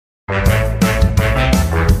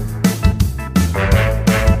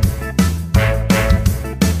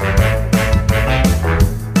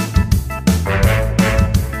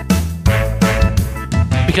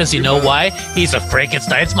Because you know why? He's a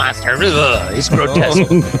Frankenstein's monster. Ugh, he's grotesque.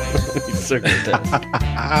 He's so grotesque.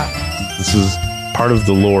 This is part of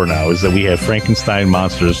the lore now, is that we have Frankenstein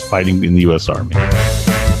monsters fighting in the U.S. Army.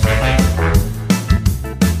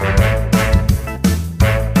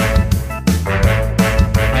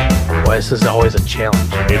 Boy, this is always a challenge.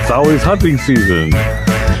 It's always hunting season.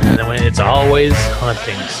 And then when it's always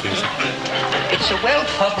hunting season. It's a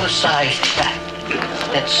well-publicized fact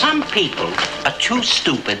that some people are too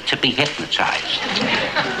stupid to be hypnotized.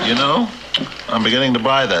 You know, I'm beginning to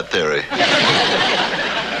buy that theory.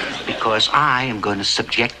 Because I am going to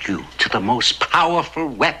subject you to the most powerful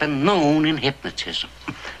weapon known in hypnotism.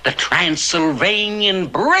 The Transylvanian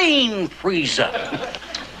brain freezer.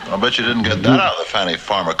 I bet you didn't get that out of the Fanny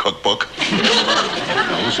Farmer cookbook.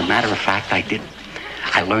 No, as a matter of fact, I didn't.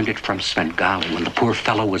 I learned it from Svengali when the poor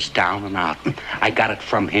fellow was down and out. I got it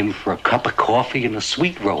from him for a cup of coffee and a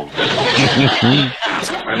sweet roll.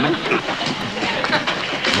 Herman,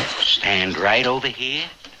 stand right over here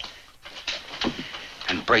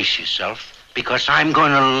and brace yourself, because I'm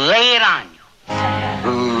going to lay it on you.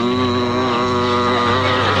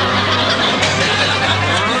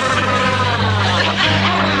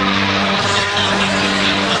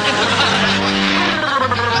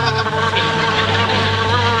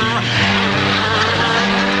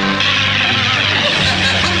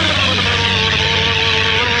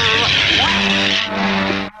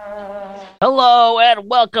 Hello and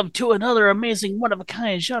welcome to another amazing,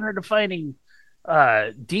 one-of-a-kind, genre-defining,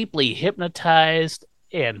 deeply hypnotized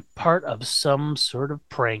and part of some sort of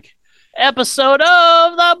prank episode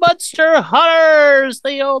of the Monster Hunters,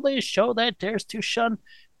 the only show that dares to shun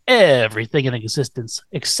everything in existence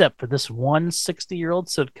except for this 160-year-old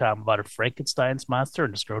sitcom about a Frankenstein's monster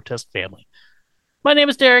and his grotesque family. My name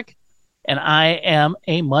is Derek, and I am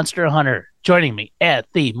a monster hunter. Joining me at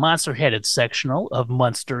the monster-headed sectional of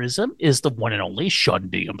Monsterism is the one and only Shun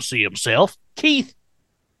DMC himself, Keith.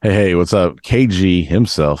 Hey, what's up? KG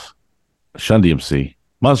himself, Shun DMC,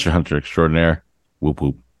 monster hunter extraordinaire. Whoop,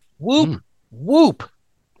 whoop. Whoop, whoop.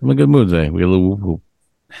 I'm in a good mood today. We got a little whoop, whoop.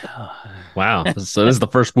 Wow. So this is the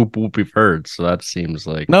first whoop whoop we've heard. So that seems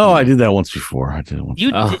like... No, I did that once before. I did it once.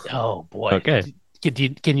 You did? Oh, boy. Okay.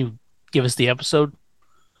 Can you give us the episode?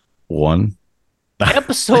 One.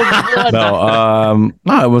 Episode 1. No,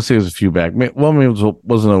 I would say it was a few back. Well, maybe it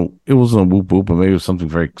wasn't a whoop whoop, but maybe it was something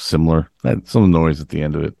very similar. Had some noise at the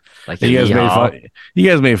end of it. Like you guys made fun. You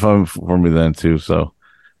guys made fun for me then too. So,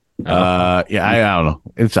 yeah, I don't know.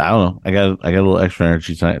 I don't know. I got a little extra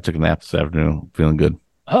energy tonight. I took a nap this afternoon. Feeling good.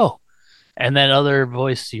 Oh, and that other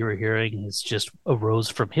voice you were hearing is just arose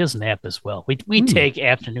from his nap as well. We take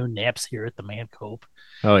afternoon naps here at the Man Cove.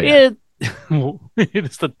 Oh yeah.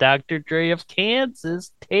 It's the Dr. Dre of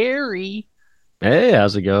Kansas, Terry. Hey,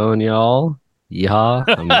 how's it going, y'all? Yeehaw.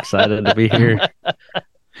 I'm excited to be here.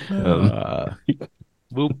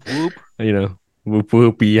 Whoop, whoop. You know, whoop,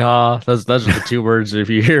 whoop, yeehaw. Those are the two words. If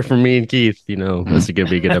you hear from me and Keith, you know, this is going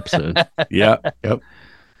to be a good episode. Yep.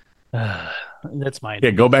 That's mine.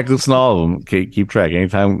 Yeah, go back to listen to all of them. Keep track.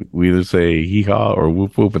 Anytime we either say hee-haw or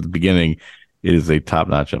whoop whoop at the beginning, it is a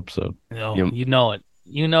top-notch episode. You know it.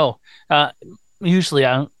 You know, usually,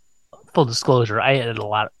 full disclosure, I edit a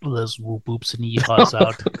lot of those whoop whoops and yeehaws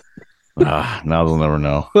out. Now they'll never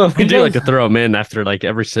know. Well, we do like to throw them in after like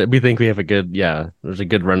every we think we have a good, there's a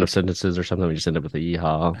good run of sentences or something. We just end up with a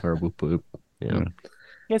yeehaw or a whoop whoop. Yeah. You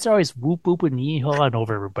guys are always whoop whoop and yeehawing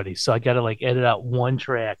over everybody, so I got to like edit out one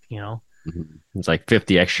track, you know? It's like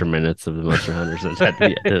 50 extra minutes of the Monster Hunters that had to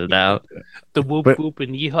be edited out. The whoop whoop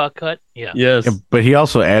and yeehaw cut. Yeah. Yes. Yeah, but he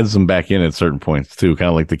also adds them back in at certain points too, kind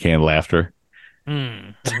of like the canned laughter.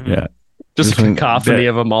 Mm-hmm. Yeah. Just a cacophony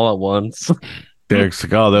of them all at once. Derek's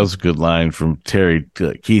like, oh, that was a good line from Terry.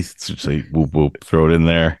 Keith should say whoop whoop, throw it in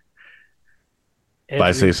there. If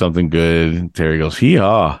I say something good, Terry goes,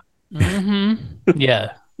 hee-haw. Mm-hmm.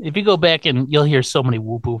 Yeah. If you go back and you'll hear so many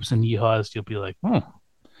whoop whoops and yeehaws, you'll be like,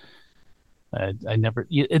 I never.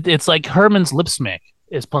 It's like Herman's lip smack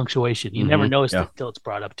is punctuation. You never notice it until it's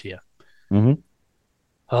brought up to you. Mm-hmm.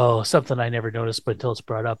 Oh, something I never noticed, but until it's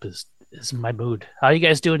brought up is my mood. How are you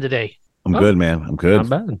guys doing today? I'm good, man. I'm good.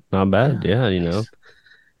 Not bad. Yeah, you know,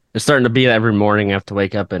 it's starting to be every morning I have to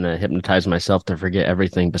wake up and hypnotize myself to forget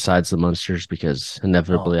everything besides the monsters because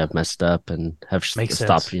inevitably I've messed up and have stopped.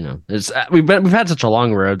 Sense. You know, it's we've had such a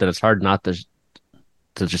long road that it's hard not to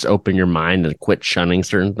just open your mind and quit shunning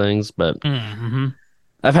certain things, but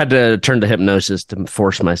I've had to turn to hypnosis to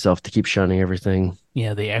force myself to keep shunning everything.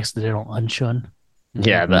 Yeah, the accidental unshun.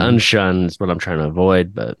 Yeah, the unshun is what I'm trying to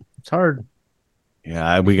avoid, but it's hard.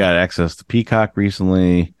 Yeah, we got access to Peacock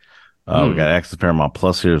recently. We got access to Paramount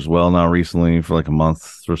Plus here as well now recently for like a month.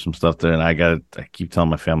 Throw some stuff there. And I keep telling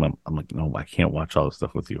my family, I'm like, no, I can't watch all this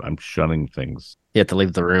stuff with you. I'm shunning things. You have to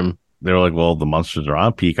leave the room. They were like, well, the Monsters are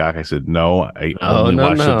on Peacock. I said, no, I only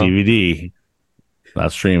watch the DVD.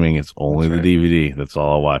 Not streaming. It's only the DVD. That's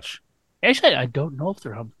all I watch. Actually, I don't know if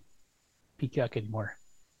they're on Peacock anymore.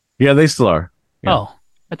 Yeah, they still are. Yeah. Oh,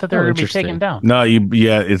 I thought they were going to be taken down. No,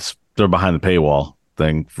 they're behind the paywall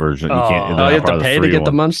thing version. You can't. You have to pay to get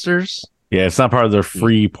the Monsters? Yeah, it's not part of their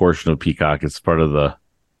free portion of Peacock. It's part of the.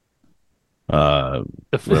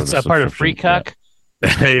 It's a part of Freecock.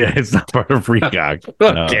 Yeah, it's not part of Freecock.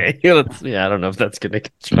 Okay. I don't know if that's going to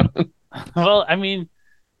catch on. Well, I mean,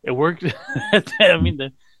 it worked. I mean,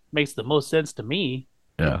 that makes the most sense to me.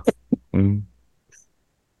 Yeah. Okay.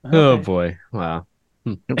 Oh boy! Wow.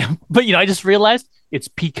 But I just realized it's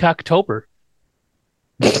Peacocktober.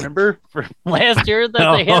 Remember for last year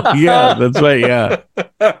that they had? Yeah, that's right. Yeah,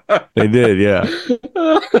 they did. Yeah.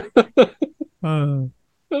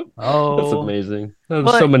 That's amazing.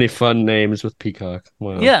 So many fun names with Peacock.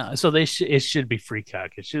 Wow. Yeah, so it should be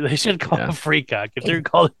Freecock. They should call it Freecock if they're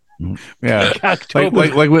called. Yeah,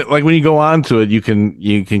 like when you go on to it, you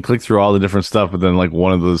can click through all the different stuff, but then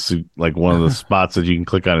one of the spots that you can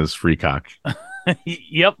click on is Freecock.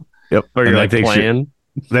 Yep. Or you're playing.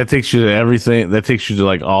 That takes you to everything. That takes you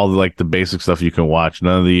to all the basic stuff you can watch.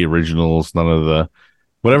 None of the originals. None of the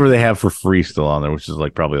whatever they have for free still on there, which is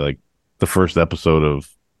probably the first episode of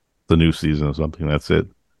the new season or something. That's it.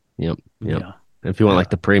 Yep. Yeah. If you want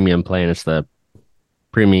the premium plan, it's the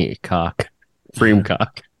Preemie-cock.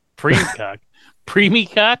 Preemie-cock.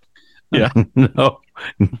 Preemie-cock? Yeah. No.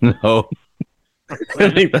 I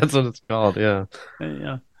think that's what it's called. Yeah.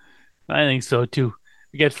 Yeah. I think so too.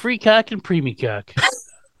 We got Freecock and Preemie-cock.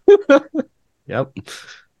 Yep.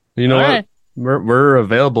 You know what? We're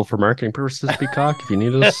available for marketing purposes, Peacock. If you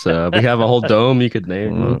need us, we have a whole dome you could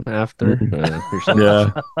name after.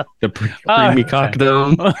 The Preemie-cock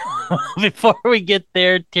dome. Before we get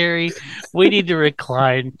there, Terry, we need to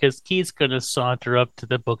recline because Keith's going to saunter up to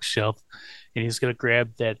the bookshelf and he's going to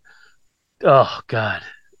grab that. Oh God,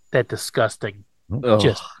 that disgusting,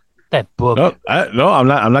 just that book. No, I'm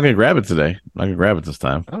not. I'm not going to grab it today. I'm not going to grab it this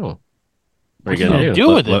time. Oh, what are you going to do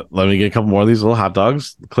with it? Let me get a couple more of these little hot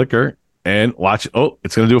dogs. Clicker. And watch. Oh,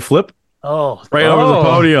 it's going to do a flip. Oh, right over the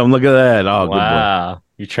podium. Look at that. Oh, wow. Good boy.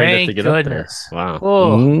 You trained it to get up there. Wow.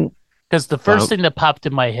 Oh, because the first thing that popped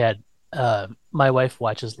in my head, my wife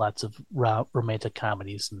watches lots of romantic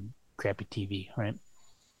comedies and crappy TV, right?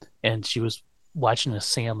 And she was watching a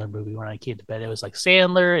Sandler movie when I came to bed. It was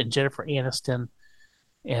Sandler and Jennifer Aniston,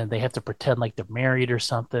 and they have to pretend like they're married or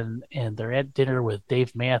something, and they're at dinner with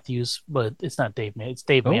Dave Matthews, but it's not Dave Matthews. It's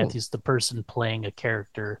Dave Matthews, the person playing a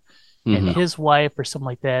character. And his wife or something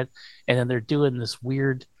like that. And then they're doing this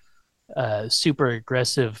weird, super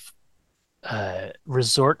aggressive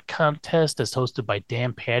resort contest that's hosted by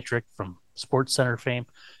Dan Patrick from SportsCenter fame.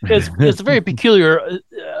 It's a very peculiar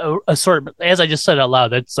assortment. As I just said out loud,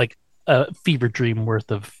 that's like a fever dream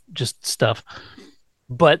worth of just stuff.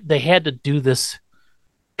 But they had to do this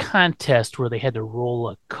contest where they had to roll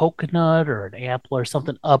a coconut or an apple or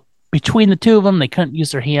something up between the two of them. They couldn't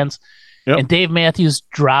use their hands. Yep. And Dave Matthews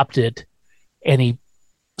dropped it, and he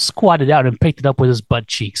squatted out and picked it up with his butt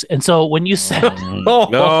cheeks. And so when you said, no,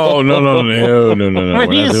 we're not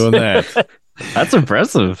doing that. That's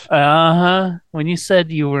impressive. When you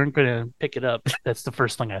said you weren't going to pick it up, that's the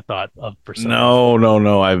first thing I thought of. For some No.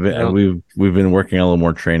 We've been working on a little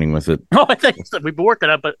more training with it. Oh, I think we've been working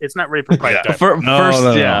on it, but it's not ready for prime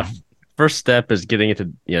time. First step is getting it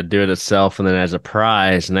to do it itself, and then as a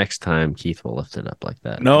prize, next time Keith will lift it up like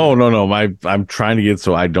that. No. I'm trying to get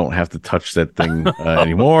so I don't have to touch that thing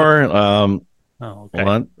anymore. Okay. Hold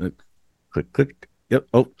on. Click. Yep.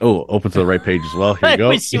 Oh, open to the right page as well. Here you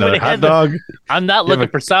go. Another hot dog. I'm not looking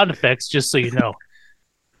for sound effects, just so you know.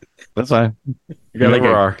 That's fine. You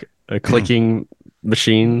got a clicking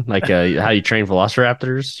machine, like how you train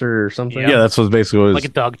velociraptors or something. Yeah, that's what basically like a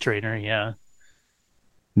dog trainer. Yeah.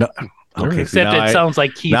 No. Okay. Except it sounds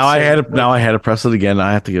like Keith. Now I had to press it again.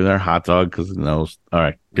 I have to give it a hot dog because it knows. All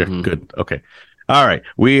right. Good. Okay. All right.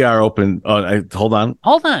 We are open. Hold on.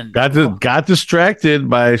 Got distracted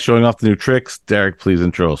by showing off the new tricks. Derek, please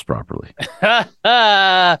intro us properly.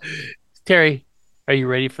 Terry, are you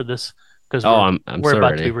ready for this? Because we're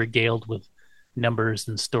about to be regaled with numbers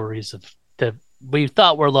and stories that we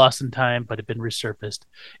thought were lost in time, but have been resurfaced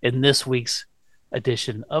in this week's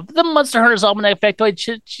edition of the Monster Hunters Almanac Factoid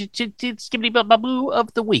Skibbity Baboo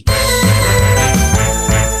of the week.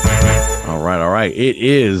 All right. It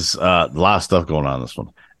is a lot of stuff going on in this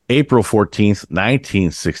one. April 14th,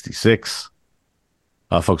 1966.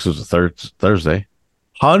 Folks, it was a Thursday.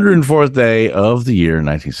 104th day of the year,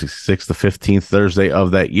 1966, the 15th Thursday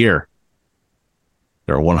of that year.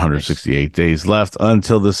 There are 168 days left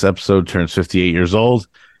until this episode turns 58 years old.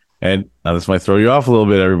 And now this might throw you off a little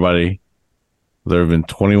bit, everybody. There have been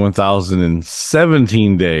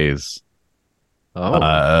 21,017 days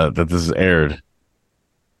that this is aired.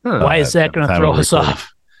 Why is that going to throw us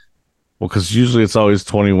off? Well, because usually it's always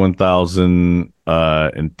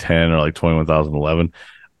 21,010 or like 21,011.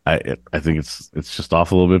 I think it's just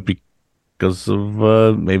off a little bit because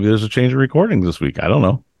of maybe there's a change in recordings this week. I don't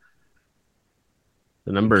know.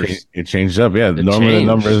 The numbers it changed up. Yeah, normally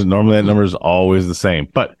that number is always the same.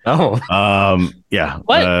 But yeah.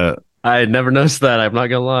 What? I had never noticed that. I'm not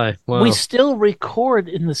gonna lie. Wow. We still record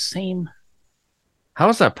in the same. How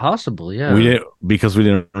is that possible? Yeah, we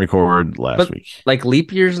didn't record last week. Like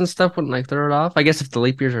leap years and stuff wouldn't like throw it off. I guess if the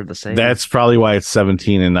leap years are the same, that's probably why it's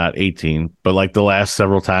 17 and not 18. But like the last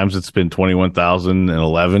several times, it's been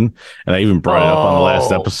 21,011, and I even brought it up on the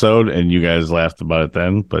last episode, and you guys laughed about it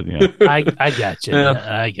then. But yeah, I got you.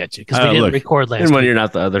 I got you because we didn't record last. And when you're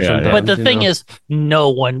not the other, but the thing is, no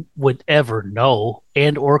one would ever know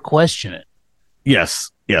and or question it.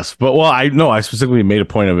 Yes. But I specifically made a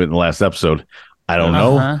point of it in the last episode. I don't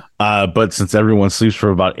know. But since everyone sleeps for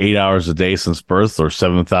about 8 hours a day since birth, or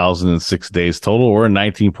 7,006 days total, or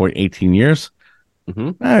 19.18 years,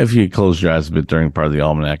 if you close your eyes a bit during part of the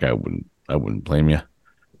almanac, I wouldn't blame you.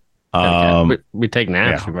 We take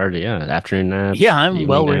naps. We've already afternoon naps. Yeah, I'm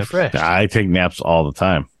well refreshed. I take naps all the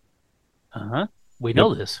time. We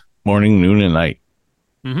know this. Morning, noon, and night.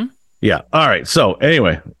 Yeah. All right. So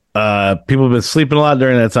anyway, people have been sleeping a lot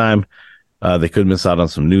during that time. They could miss out on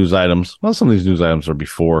some news items. Well, some of these news items are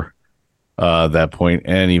before that point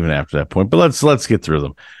and even after that point. But let's get through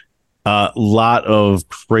them. A lot of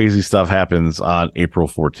crazy stuff happens on April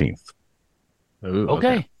 14th. Ooh,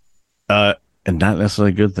 okay. And not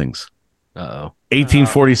necessarily good things.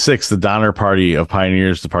 1846, the Donner Party of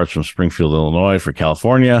Pioneers departs from Springfield, Illinois for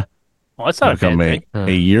California. Well, that's not a bad thing.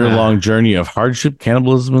 A year-long journey of hardship,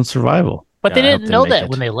 cannibalism, and survival. But they didn't know that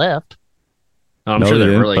when they left. I'm sure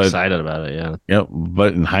they're really excited about it, yeah. Yep,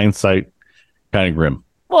 but in hindsight, kind of grim.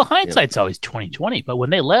 Well, hindsight's always 20/20, but when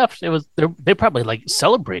they left, they probably like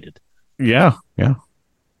celebrated. Yeah.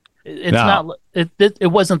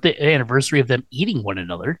 It wasn't the anniversary of them eating one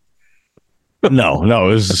another. No, it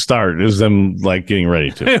was the start. It was them like getting ready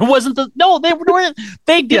to. It wasn't they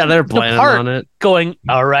did they're planning on it. Going,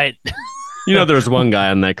 all right. There was one guy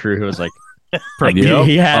on that crew who was like,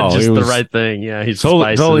 he had the right thing. Yeah, he's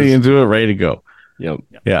totally into it, ready to go. Yep.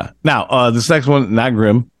 Yeah. Now, this next one, not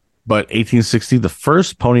grim, but 1860, the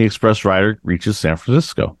first Pony Express rider reaches San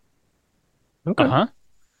Francisco. Okay.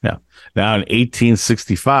 Yeah. Now, in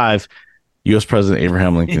 1865, U.S. President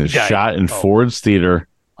Abraham Lincoln is shot in Ford's Theater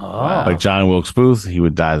by John Wilkes Booth. He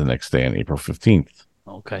would die the next day on April 15th.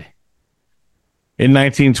 Okay. In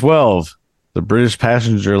 1912, the British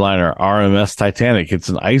passenger liner RMS Titanic hits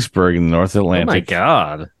an iceberg in the North Atlantic. Oh, my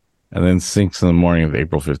God. And then sinks in the morning of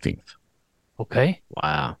April 15th. Okay.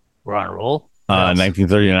 Wow. We're on a roll.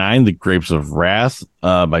 1939, The Grapes of Wrath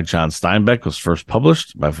by John Steinbeck was first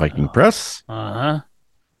published by Viking Press. Uh-huh.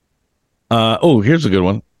 Here's a good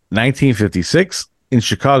one. 1956, in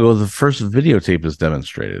Chicago, the first videotape is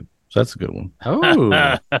demonstrated. So that's a good one.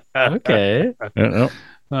 Oh, okay.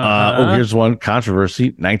 Here's one. Controversy.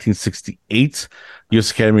 1968,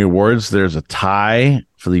 U.S. Academy Awards. There's a tie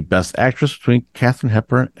for the Best Actress between Katharine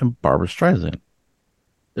Hepburn and Barbara Streisand.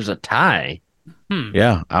 There's a tie?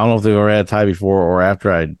 Yeah. I don't know if they've ever had a tie before or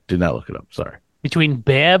after. I did not look it up. Sorry. Between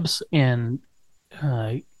Babs and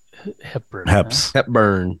Hepburn.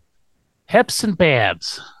 Hepburn. Heps and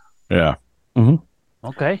Babs. Yeah.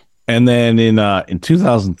 Okay. And then in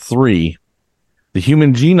 2003, the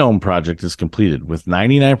Human Genome Project is completed with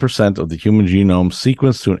 99% of the human genome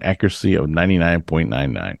sequenced to an accuracy of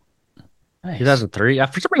 99.99. Nice. 2003?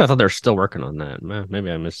 For some reason, I thought they were still working on that. Maybe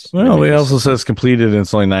I missed. Well, it also says completed and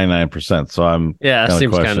it's only 99%. So I'm it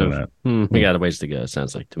seems kind of. We got a ways to go, it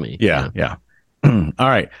sounds like to me. Yeah. All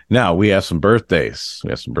right. Now we have some birthdays. We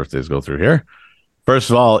have some birthdays to go through here. First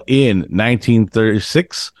of all, in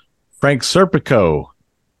 1936, Frank Serpico,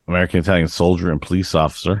 American Italian soldier and police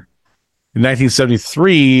officer. In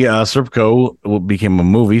 1973, Serpico became a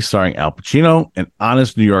movie starring Al Pacino. An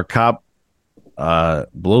honest New York cop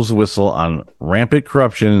blows the whistle on rampant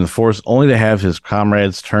corruption in the force only to have his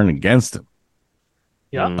comrades turn against him.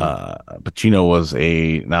 Yeah. Pacino was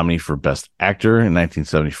a nominee for Best Actor in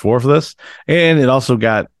 1974 for this. And it also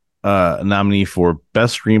got a nominee for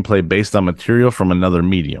Best Screenplay based on material from another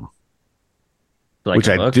medium. Which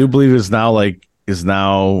I do believe is now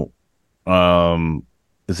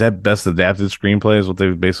is that best adapted screenplay? Is what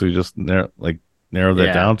they've basically just narrowed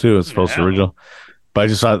that down to as opposed to original. But I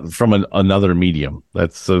just saw it from another medium.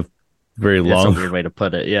 That's a very long. That's a weird way to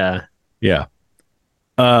put it. Yeah. Yeah.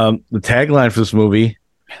 The tagline for this movie: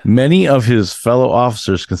 many of his fellow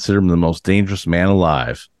officers consider him the most dangerous man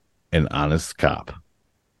alive, an honest cop.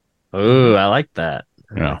 Oh, I like that.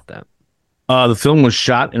 Like that. The film was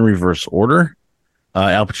shot in reverse order.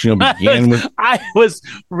 Al Pacino began with. I was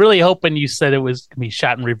really hoping you said it was going to be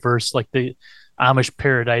shot in reverse, like the Amish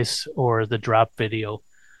Paradise or the Drop video,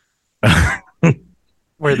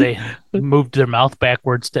 where they moved their mouth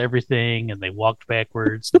backwards to everything and they walked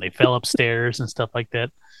backwards and they fell upstairs and stuff like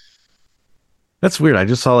that. That's weird. I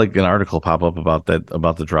just saw like an article pop up about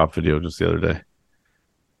the Drop video just the other day.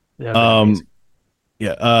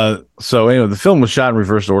 So anyway, the film was shot in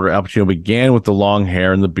reverse order. Al Pacino began with the long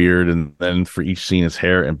hair and the beard, and then for each scene, his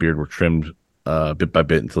hair and beard were trimmed bit by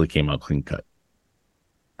bit until he came out clean cut.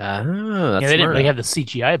 That's they didn't really have the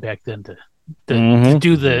CGI back then to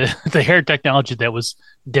do the hair technology that was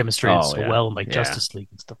demonstrated well in like Justice League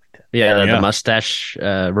and stuff like that. Yeah, the mustache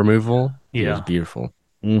removal. Yeah, it was beautiful.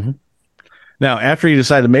 Mm-hmm. Now, after he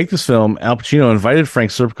decided to make this film, Al Pacino invited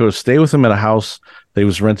Frank Serpico to stay with him at a house that he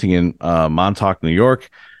was renting in Montauk, New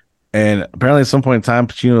York. And apparently at some point in time,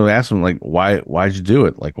 Pacino asked him, like, why'd you do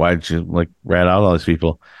it? Like, why'd you, like, rat out all these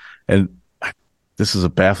people? And this is a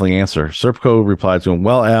baffling answer. Serpico replied to him,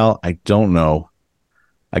 well, Al, I don't know.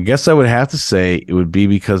 I guess I would have to say it would be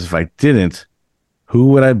because if I didn't, who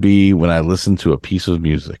would I be when I listened to a piece of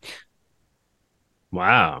music?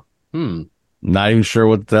 Wow. Not even sure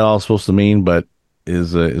what that all is supposed to mean, but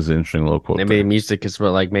is an interesting little quote. Maybe music is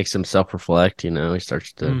what like makes him self-reflect. You know, he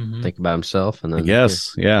starts to think about himself, and then yeah.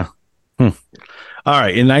 All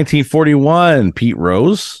right, in 1941, Pete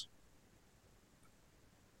Rose.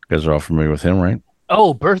 You guys are all familiar with him, right?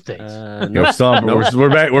 Oh, birthdays. We're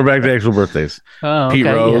back. We're back to actual birthdays. Pete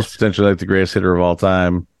Rose, potentially like the greatest hitter of all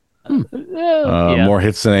time. More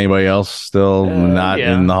hits than anybody else. Still not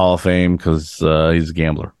in the Hall of Fame because he's a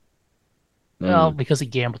gambler. Well, because he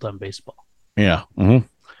gambled on baseball. Yeah. Mm-hmm.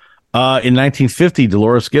 In 1950,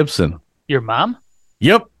 Dolores Gibson. Your mom?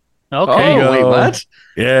 Yep. Okay. Oh, wait, what?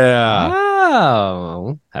 Yeah.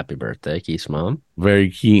 Wow. Happy birthday, Keith's mom.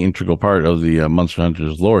 Very key, integral part of the Monster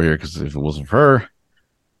Hunters lore here, because if it wasn't for her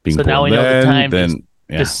being so now we know the time then,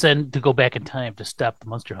 to go back in time to stop the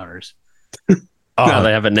Monster Hunters. Now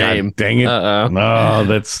they have a name. God, dang it. No,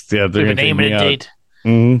 that's they're going to name and a date.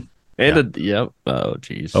 Mm-hmm. And yep. Oh,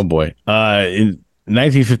 geez. Oh, boy. In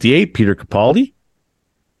 1958, Peter Capaldi.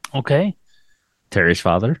 Okay. Terry's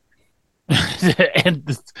father. And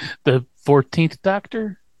the 14th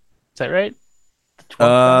Doctor. Is that right?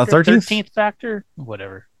 13th Doctor?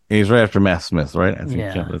 Whatever. He's right after Matt Smith, right? I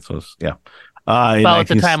think that's what at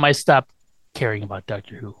the time, I stopped caring about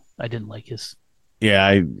Doctor Who. I didn't like his. Yeah,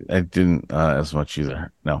 I didn't as much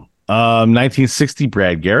either. No. 1960,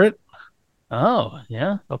 Brad Garrett. Oh,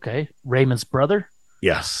 yeah. Okay. Raymond's brother.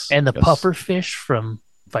 Yes. And the puffer fish from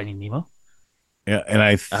Finding Nemo. Yeah, and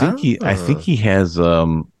I think he has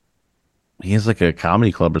like a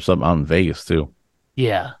comedy club or something out in Vegas too.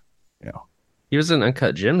 Yeah. Yeah. He was in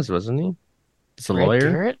Uncut Gems, wasn't he? He's a Brad lawyer.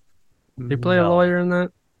 Garrett? Did he play a lawyer in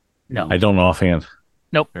that? No. I don't know offhand.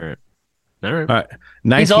 Nope. All right.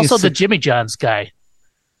 He's also the Jimmy John's guy.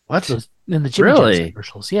 What? In the Jimmy John's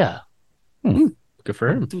commercials, yeah. Good for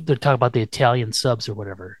him. They're talking about the Italian subs or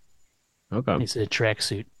whatever. Okay. He's in a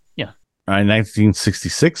tracksuit. Yeah. All right,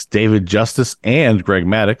 1966, David Justice and Greg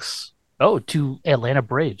Maddux. Oh, two Atlanta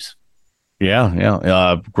Braves. Yeah.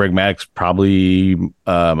 Greg Maddux, probably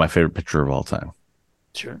my favorite pitcher of all time.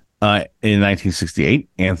 Sure. In 1968,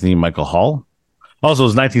 Anthony Michael Hall. Also, it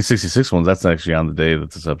was 1966 ones. That's actually on the day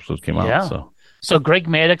that this episode came out. Yeah. So Greg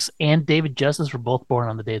Maddux and David Justice were both born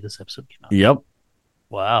on the day this episode came out. Yep.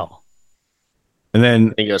 Wow. And then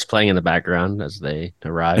I think it was playing in the background as they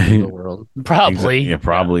arrived in the world. Probably. Yeah,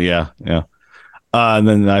 probably. Yeah. And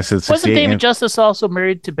then I said, wasn't David Justice also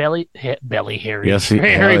married to Belly Harry? Yes,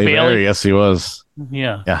 Harry Bailey. Yes, he was.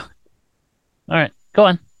 Yeah. Yeah. All right, go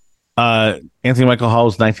on. Anthony Michael Hall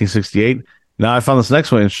was 1968. Now I found this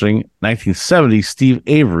next one interesting. 1970, Steve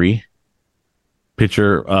Avery,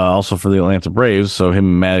 pitcher, also for the Atlanta Braves. So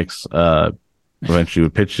him and Maddux eventually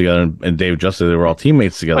would pitch together, and David Justice, they were all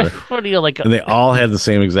teammates together. What are you like? And they all had the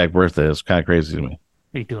same exact birthday. It's kind of crazy to me.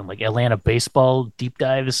 Are you doing like Atlanta baseball deep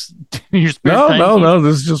dives? No.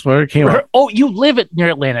 This is just where it came out. Oh, you live near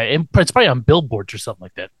Atlanta. It's probably on billboards or something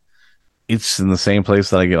like that. It's in the same place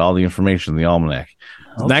that I get all the information, the almanac.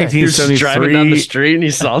 Okay. 1973. Driving down the street and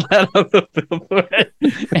he saw that on the billboard.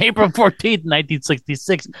 April 14th,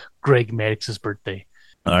 1966, Greg Maddox's birthday.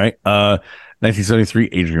 All right. 1973,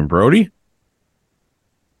 Adrian Brody.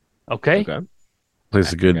 Okay.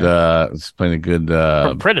 Plays a good. He's playing a good.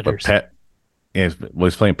 From Predators. He's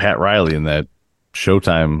playing Pat Riley in that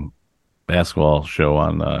Showtime basketball show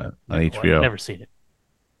on HBO. Never seen it.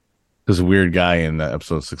 There's a weird guy in the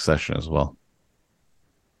episode of Succession as well.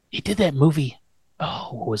 He did that movie. Oh,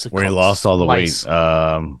 what was it Where called? he lost all the Lice. weight.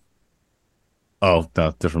 No,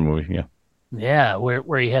 different movie. Yeah. Yeah,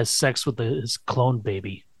 where he has sex with his clone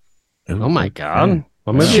baby. Oh my God.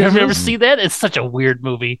 Have you ever seen that? It's such a weird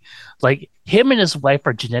movie. Like, him and his wife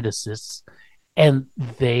are geneticists, and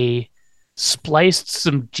they spliced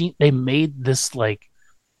some gene. They made this like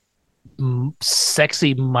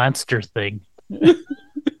sexy monster thing.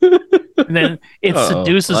 And then it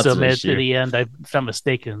seduces them at the end. If I'm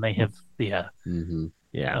mistaken, they have Yeah.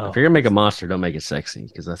 If you're gonna make a monster, don't make it sexy,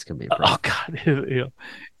 because that's gonna be a problem. Oh God,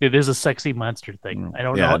 it is a sexy monster thing. I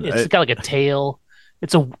don't know. It's got like a tail.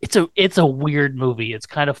 It's a weird movie. It's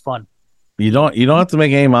kind of fun. You don't have to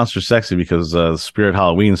make any monster sexy, because Spirit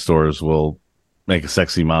Halloween stores will make a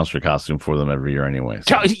sexy monster costume for them every year anyway.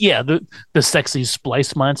 So. Yeah, the sexy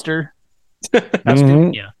splice monster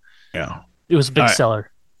costume. Yeah. It was a big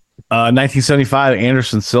seller. 1975,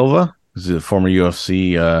 Anderson Silva is a former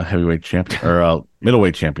UFC heavyweight champion or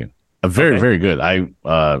middleweight champion. Very good. I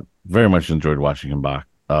very much enjoyed watching him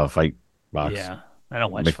fight box. Yeah, I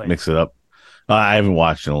don't watch fights. Mix it up. I haven't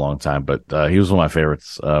watched in a long time, but he was one of my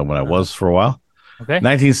favorites when I was for a while. Okay.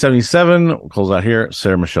 1977, we'll close out here.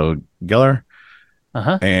 Sarah Michelle Gellar.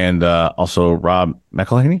 And also Rob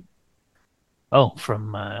McElhenney. Oh,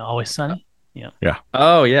 from Always Sunny? Yeah.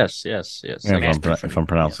 Oh, yes. Yeah, if I'm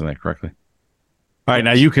pronouncing that correctly. All right,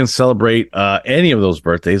 now you can celebrate any of those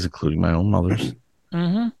birthdays, including my own mother's.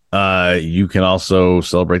 You can also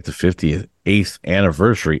celebrate the 58th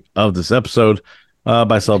anniversary of this episode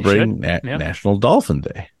by celebrating National Dolphin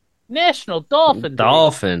Day. National Dolphin Day.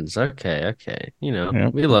 Dolphins. Okay. We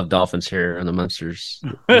love dolphins here on the Munsters.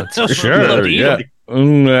 Sure. Yeah.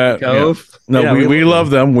 No, we love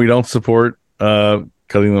them. We don't support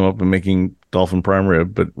cutting them up and making dolphin prime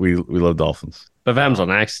rib, but we love dolphins. But if it happens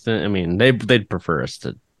on accident, I mean, they'd prefer us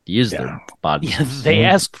to use their bodies. Yeah, they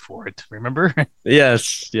asked for it, remember?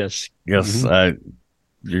 Yes. We're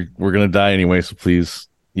gonna die anyway, so please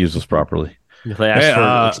use us properly. If they ask for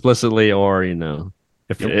it explicitly, or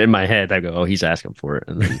if in my head I go, "Oh, he's asking for it,"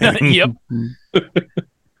 and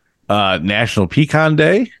then National Pecan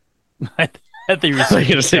Day. I think you were going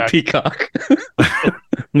to say peacock.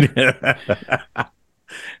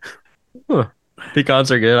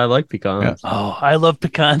 Pecans are good. I like pecans. Oh, I love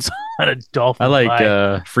pecans on a dolphin. I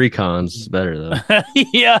like free cons better though.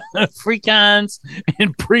 Yeah, free cons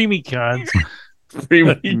and preemie-cons.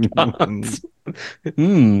 Preemie-cons.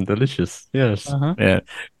 Delicious. Yes. Yeah,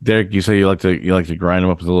 Derek, you say you like to grind them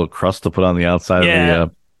up with a little crust to put on the outside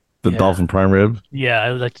of the dolphin prime rib. Yeah,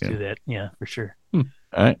 I would like to do that. Yeah, for sure.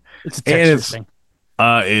 All right, it's a texture thing.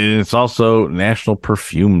 It's also National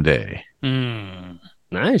Perfume Day.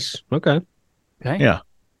 Nice. Okay. Yeah.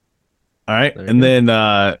 All right. And then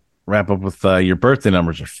wrap up with your birthday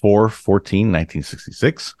numbers are 4/14,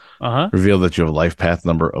 1966. Reveal that you have a life path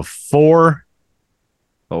number of 4.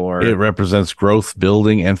 It represents growth,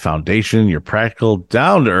 building, and foundation. You're practical,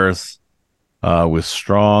 down to earth, with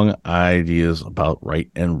strong ideas about right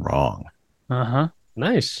and wrong.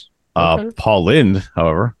 Nice. Paul Lind,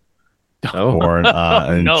 however, born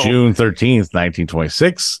on June 13th,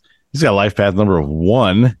 1926. He's got a life path number of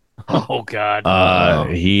 1. Oh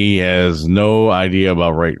God! He has no idea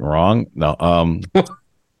about right and wrong. No.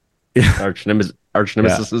 Arch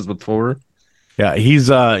nemesis is with 4. Yeah, he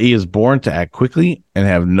is born to act quickly and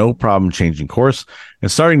have no problem changing course and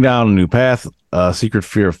starting down a new path. Secret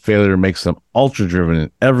fear of failure makes them ultra driven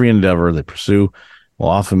in every endeavor they pursue, will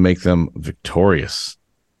often make them victorious.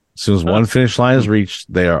 As soon as one finish line is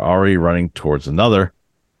reached, they are already running towards another.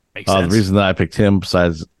 Makes sense. The reason that I picked him,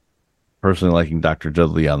 besides personally liking Dr.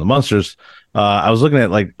 Dudley on the Munsters, I was looking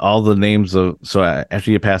at like all the names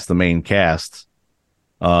after you pass the main cast,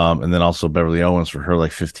 and then also Beverly Owens for her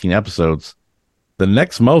like 15 episodes, the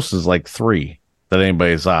next most is like 3 that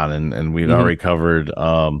anybody's on, and we'd already covered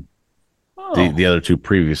the other 2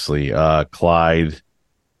 previously, Clyde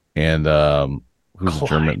and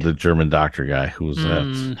the German doctor guy who was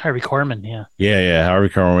that? Harvey Korman, yeah, Harvey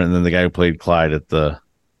Korman, and then the guy who played Clyde at the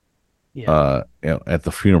at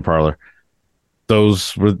the funeral parlor.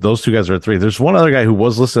 Those 2 guys are at 3. There's one other guy who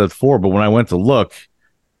was listed at 4, but when I went to look,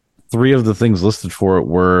 3 of the things listed for it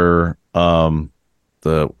were My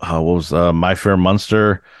Fair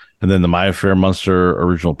Munster, and then the My Fair Munster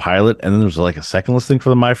original pilot, and then there's like a second listing for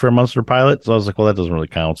the My Fair Munster pilot. So I was like, well, that doesn't really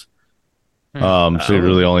count. So you're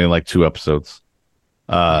really only in like 2 episodes.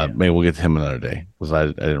 Maybe we'll get to him another day because I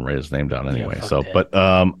didn't write his name down anyway. But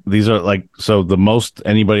these are like, so the most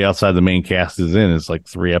anybody outside the main cast is in is like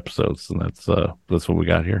 3 episodes, and that's what we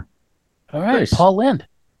got here. All right, nice. Paul Lynde.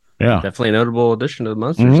 Yeah, definitely a notable addition to the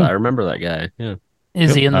Monsters. I remember that guy. Yeah,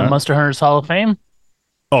 is he in the Monster Hunters Hall of Fame?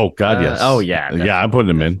 Oh God, yes. Oh yeah, definitely. Yeah. I'm putting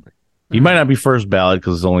him in. He might not be first ballot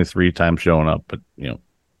because it's only 3 times showing up, but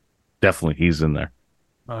definitely he's in there.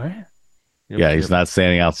 All right. Yep, he's not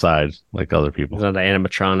standing outside like other people. He's not an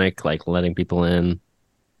animatronic, like letting people in.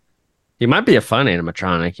 He might be a fun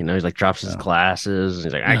animatronic, he's like drops his glasses. And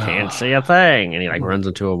he's like, I can't see a thing. And he like runs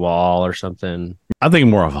into a wall or something. I think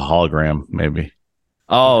more of a hologram, maybe.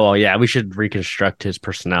 Oh, yeah. We should reconstruct his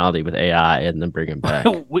personality with AI and then bring him back.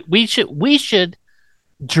 we should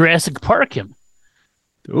Jurassic Park him.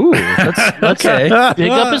 Ooh, let's dig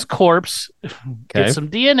up his corpse, get some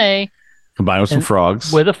DNA. Combine with some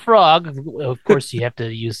frogs. With a frog. Of course, you have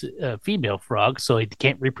to use a female frog, so he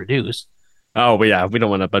can't reproduce. Oh, but yeah, we don't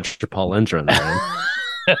want a bunch of Paul Lynde running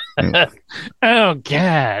around. Oh,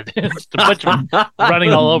 God. Just a bunch of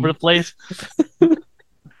running all over the place.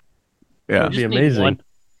 Yeah, it'd be amazing.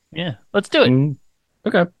 Yeah, let's do it.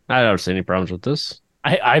 Okay. I don't see any problems with this.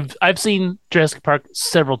 I've seen Jurassic Park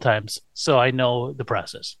several times, so I know the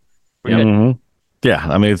process. Yeah,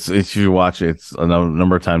 I mean, it's if you watch it, it's a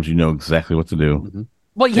number of times you know exactly what to do.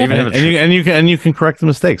 Well, yeah, and you can correct the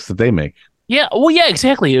mistakes that they make. Yeah, well, yeah,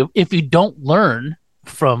 exactly. If you don't learn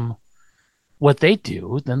from what they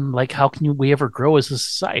do, then like how can we ever grow as a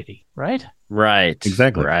society, right? Right.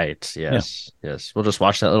 Exactly. Right. Yes. Yeah. Yes. We'll just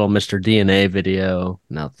watch that little Mr. DNA video.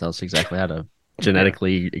 Now tell us exactly how to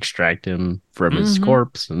genetically extract him from his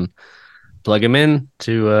corpse and plug him in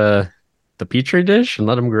to the petri dish and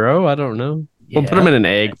let him grow. I don't know. Yeah. We'll put him in an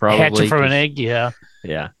egg, probably. Hatch him from an egg, yeah.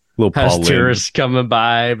 Yeah. Little Paul tourists coming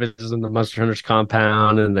by, visiting the Monster Hunters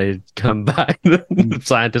compound, and they come back. The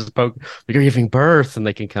scientists poke, like, you're giving birth, and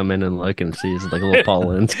they can come in and look and see it's like a little Paul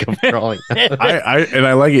Lynde come crawling.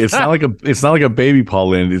 I like it. It's not like a baby Paul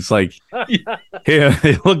Lynde. It's like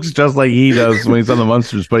it looks just like he does when he's on the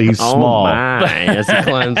Monsters, but he's small. As he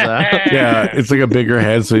climbs out. Yeah, it's like a bigger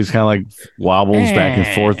head, so he's kind of like wobbles back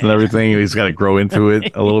and forth and everything. He's got to grow into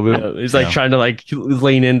it a little bit. He's like trying to like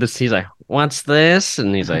lean in to see. He's like, what's this?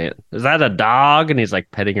 And he's like, is that a dog? And he's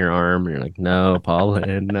like petting your arm, and you're like, no, Paul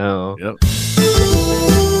Lynde, no. Yep.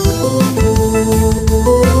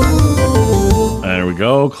 There we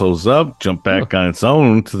go. Close up. Jump back on its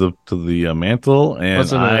own to the mantle,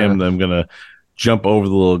 and I'm gonna jump over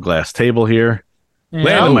the little glass table here,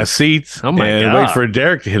 land on my seat, and wait for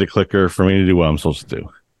Derek to hit a clicker for me to do what I'm supposed to do.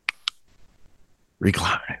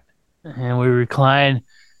 Recline. And we recline.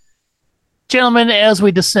 Gentlemen, as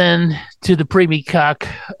we descend to the preemie cock,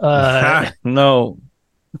 no,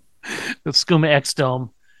 the Skooma X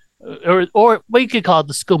Dome, or what you could call it,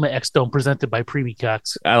 the Skooma X Dome, presented by Preemie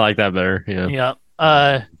Cocks. I like that better.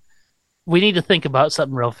 Yeah. We need to think about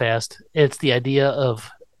something real fast. It's the idea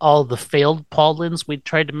of all the failed Paul Lyndes we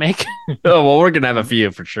tried to make. Oh, well, we're gonna have a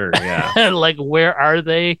few for sure. Yeah. Like, where are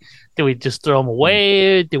they? Do we just throw them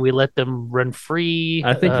away? Do we let them run free?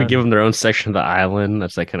 I think we give them their own section of the island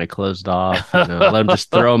that's like kind of closed off. Let them just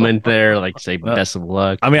throw them in there, like say best of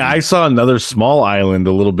luck. I mean, I saw another small island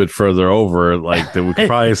a little bit further over, like that we could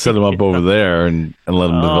probably set them up over there and let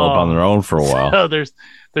them develop on their own for a while. So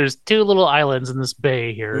there's 2 little islands in this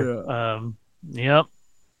bay here. Yep.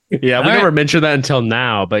 Yeah, we never mentioned that until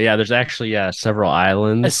now, but yeah, there's actually several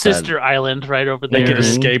islands. A sister island right over there. They could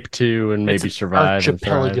escape to and maybe survive.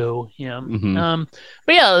 Archipelago, yeah. Mm-hmm.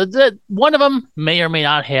 But yeah, one of them may or may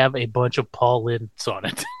not have a bunch of Paul Lyndes on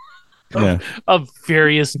it. Of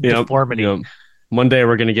various deformity. Yep. One day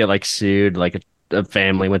we're gonna get like sued, like a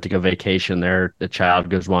family went to go vacation there, the child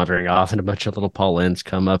goes wandering off, and a bunch of little Paul Lyndes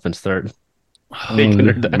come up and start taking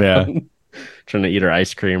her down. Yeah. Trying to eat her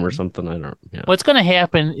ice cream or something. I don't. Yeah. What's going to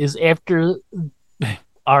happen is after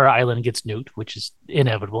our island gets nuked, which is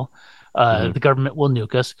inevitable, the government will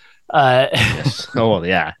nuke us. Yes. Oh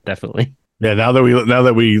yeah, definitely. Yeah. Now that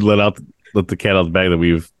we let the cat out of the bag that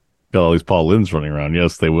we've got all these Paul Lyndes running around.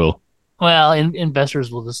 Yes, they will. Well,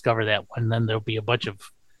 investors will discover that one. Then there'll be a bunch of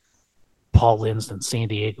Paul Lyndes in San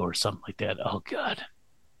Diego or something like that. Oh God.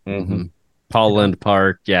 Mm-hmm. Paul Lynde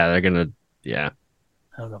Park. Yeah, they're gonna. Yeah.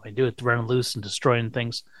 I don't know if I do it, running loose and destroying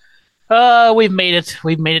things. We've made it.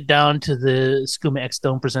 We've made it down to the Skooma X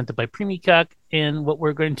Dome presented by Preemie Cock, and what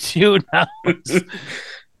we're going to do now is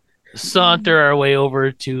saunter our way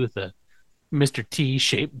over to the Mr.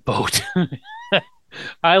 T-shaped boat.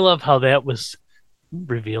 I love how that was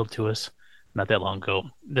revealed to us not that long ago.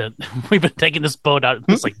 That we've been taking this boat out.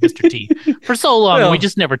 It's like Mr. T for so long. We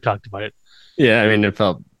just never talked about it. Yeah, I mean, it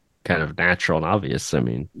felt kind of natural and obvious. I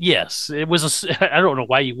mean, yes, it was. I don't know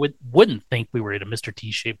why you wouldn't think we were in a Mr.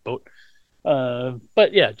 T-shaped boat.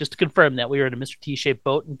 But yeah, just to confirm that we were in a Mr. T-shaped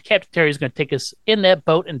boat, and Captain Terry is going to take us in that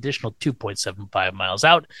boat an additional 2.75 miles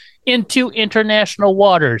out into international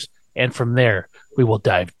waters, and from there we will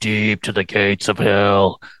dive deep to the gates of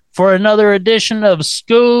hell for another edition of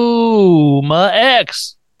Skooma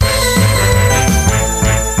X.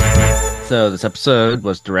 So this episode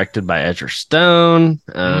was directed by Ezra Stone.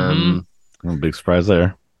 Big surprise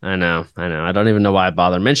there. I know. I don't even know why I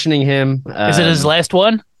bother mentioning him. Is it his last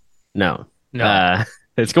one? No.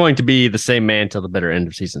 It's going to be the same man till the bitter end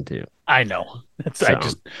of season 2. I know. I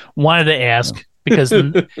just wanted to ask because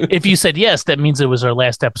if you said yes, that means it was our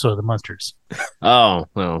last episode of the Monsters. Oh,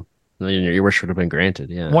 well, your wish would have been granted.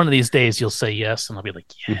 Yeah. One of these days you'll say yes, and I'll be like,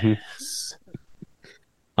 yes.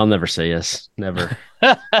 I'll never say yes. Never.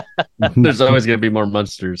 There's always going to be more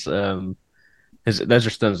Monsters. Ezra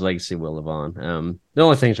Stone's legacy will live on. The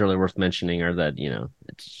only things really worth mentioning are that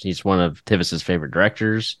he's one of Tivis's favorite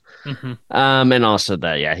directors, and also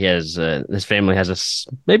that he has his family has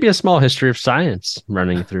maybe a small history of science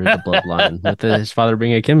running through the bloodline with his father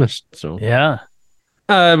being a chemist. So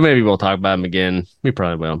maybe we'll talk about him again. We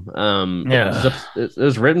probably will. It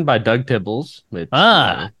was written by Doug Tibbles. Which,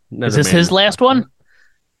 is this his last one?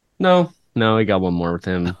 No, he got one more with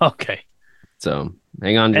him. Okay, so.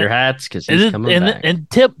 Hang on to your hats because he's coming back.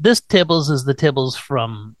 This Tibbles is the Tibbles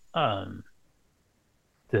from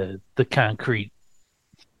the concrete.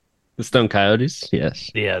 The Stone Coyotes? Yes.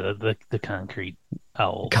 Yeah, the concrete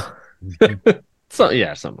owls.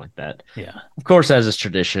 So something like that. Yeah. Of course, as is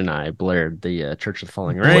tradition, I blared the Church of the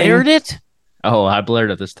Falling Rain. Blared it? Oh, I blared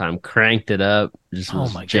it this time. Cranked it up. Just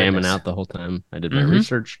was jamming goodness. out the whole time. I did my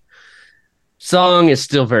research. Song is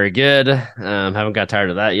still very good. Haven't got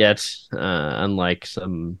tired of that yet, unlike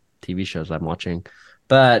some TV shows I'm watching.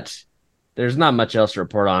 But there's not much else to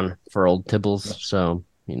report on for old Tibbles. So,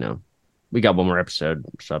 we got one more episode,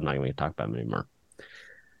 so I'm not going to talk about him anymore.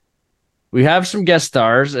 We have some guest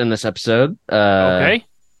stars in this episode. Okay.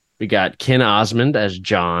 We got Ken Osmond as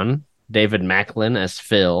John, David Macklin as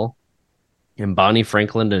Phil, and Bonnie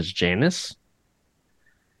Franklin as Janice.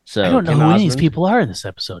 So I don't know who any of these people are in this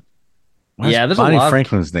episode. There's Bonnie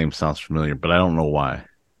Franklin's name sounds familiar, but I don't know why.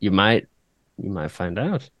 You might find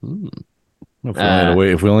out.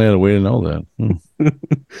 If we only had a way to know that.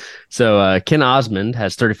 So Ken Osmond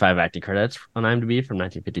has 35 acting credits on IMDb from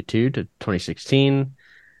 1952 to 2016.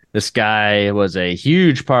 This guy was a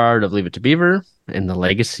huge part of Leave It to Beaver and the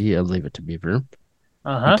legacy of Leave It to Beaver.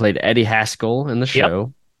 He played Eddie Haskell in the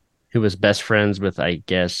show, who was best friends with, I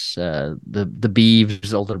guess, the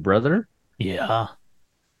Beeves' older brother. Yeah.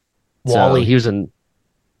 Wally. So he was in.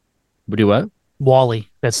 Do what? Wally.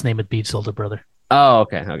 That's the name of Beeves' older brother. Oh,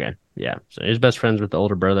 okay. Yeah. So he's best friends with the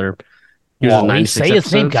older brother. He was in 96 episodes.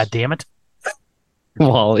 His name, goddammit.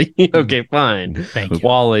 Wally. Okay, fine. Thank you.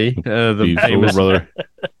 Wally, the famous brother.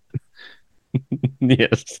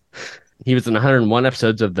 Yes. He was in 101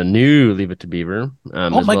 episodes of the new Leave It to Beaver.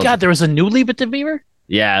 Oh my God, there was a new Leave It to Beaver?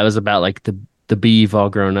 Yeah, it was about like the Beeve all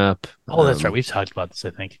grown up. Oh, that's right. We've talked about this, I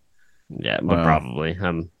think. Yeah, but probably. I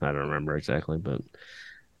don't remember exactly, but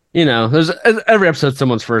there's every episode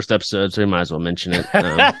someone's first episode, so we might as well mention it.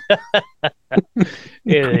 Yeah.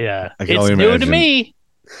 It's new to me.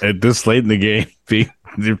 At this late in the game, being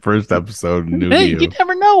the first episode new to you. You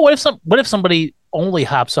never know. What if somebody only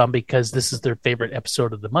hops on because this is their favorite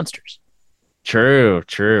episode of the Munsters? True.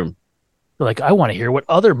 They're like, I want to hear what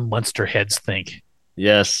other Munster heads think.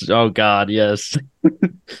 Yes. Oh God, yes.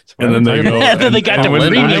 And then they go. Then they got to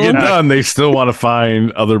when they get done, they still want to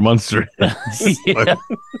find other Munster heads.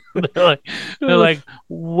 They're like,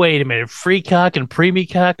 wait a minute, free cock and preemie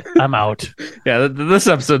cock? I'm out. Yeah, this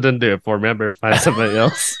episode didn't do it for me. I better find somebody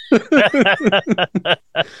else.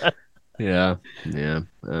 Yeah.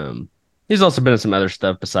 He's also been in some other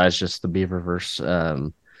stuff besides just the Beaververse.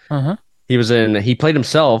 He played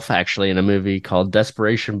himself actually in a movie called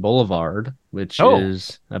Desperation Boulevard, which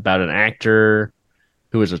is about an actor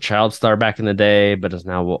who was a child star back in the day, but is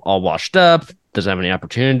now all washed up, doesn't have any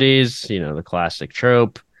opportunities, the classic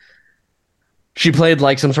trope. She played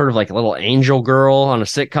like some sort of like a little angel girl on a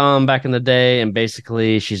sitcom back in the day, and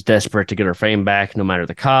basically she's desperate to get her fame back no matter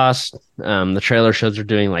the cost. The trailer shows her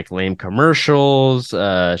doing like lame commercials.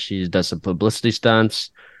 She does some publicity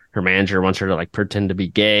stunts. Her manager wants her to like pretend to be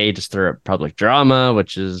gay to stir up public drama,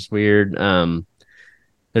 which is weird.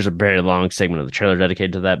 There's a very long segment of the trailer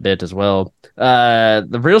dedicated to that bit as well.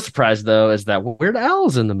 The real surprise, though, is that Weird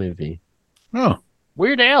Al's in the movie. Oh,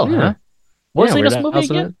 Weird Al, huh? What's the movie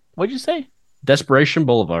again? What'd you say? Desperation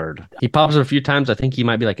Boulevard. He pops up a few times. I think he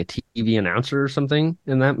might be like a TV announcer or something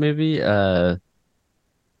in that movie.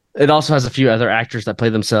 It also has a few other actors that play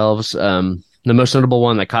themselves. The most notable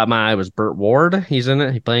one that caught my eye was Burt Ward. He's in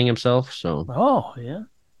it. He's playing himself. So. Oh, yeah.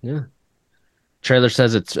 Yeah. Trailer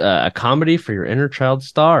says it's a comedy for your inner child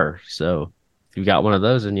star. So if you've got one of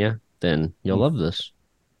those in you, then you'll love this.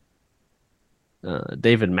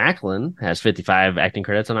 David Macklin has 55 acting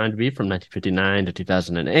credits on IMDb from 1959 to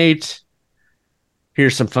 2008.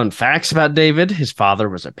 Here's some fun facts about David. His father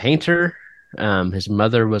was a painter. His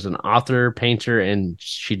mother was an author, painter, and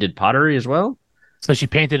she did pottery as well. So she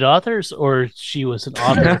painted authors, or she was an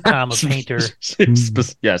author, a painter?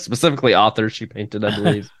 Specifically authors she painted, I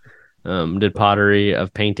believe. Did pottery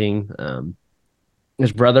of painting.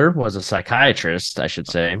 His brother was a psychiatrist, I should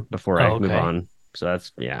say, before I move on. So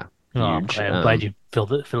that's, huge. I'm glad you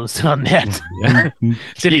filled us in on that.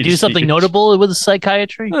 Did he do something notable with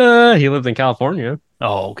psychiatry? He lived in California.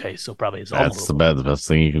 Oh, okay. So probably that's the best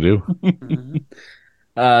thing you can do.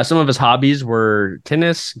 Some of his hobbies were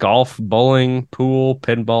tennis, golf, bowling, pool,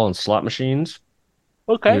 pinball, and slot machines.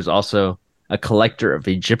 Okay. He was also a collector of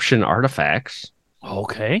Egyptian artifacts.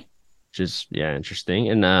 Okay. Which is, interesting.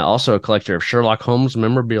 And also a collector of Sherlock Holmes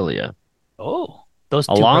memorabilia. Oh, those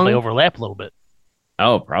two probably overlap a little bit.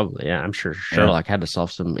 Oh, probably. Yeah, I'm sure Sherlock had to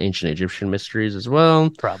solve some ancient Egyptian mysteries as well.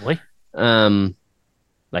 Probably.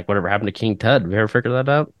 Like whatever happened to King Tut. Have you ever figured that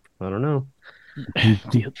out? I don't know.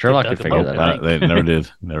 Sherlock could figure that out. They never did.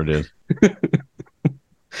 Never did.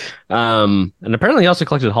 And apparently he also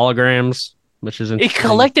collected holograms, which is interesting. He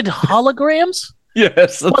collected holograms?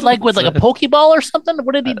 Yes. What, like with like a Pokeball or something?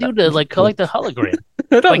 What did he do to like collect a hologram?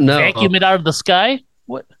 I don't know. Vacuum it out of the sky?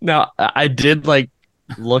 What? Now, I did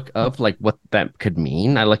look up what that could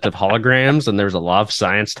mean. I looked up holograms, and there was a lot of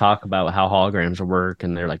science talk about how holograms work,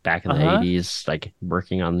 and they're like back in the 80s, like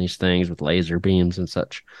working on these things with laser beams and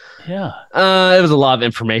such. Yeah. It was a lot of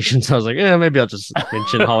information, so I was like, maybe I'll just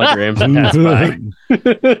mention holograms and pass by.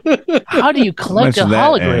 How do you collect a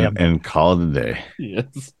hologram? And call it a day.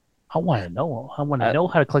 Yes. I want to know. I want to know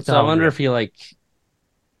how to collect a hologram. I wonder if he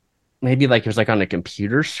maybe it was on a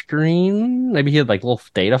computer screen. Maybe he had little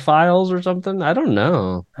data files or something. I don't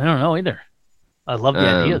know. I don't know either. I love the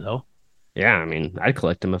idea though. Yeah, I mean, I'd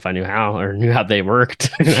collect them if I knew how or knew how they worked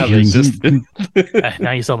and how they existed.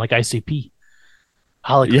 Now you sound like ICP.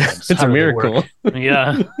 Holograms. Yeah, it's a miracle.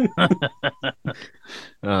 Yeah.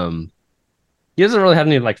 He doesn't really have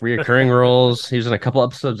any reoccurring roles. He was in a couple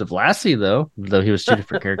episodes of Lassie though he was two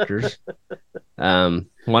different characters.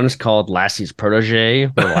 One is called Lassie's Protege,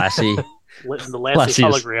 or Lassie. The Lassie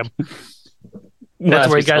hologram. That's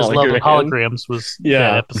where you guys love holograms was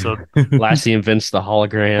that episode. Lassie invents the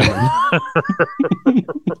hologram.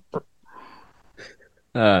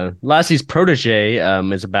 Lassie's Protege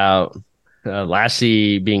is about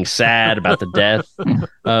Lassie being sad about the death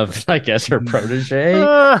of, I guess, her protege.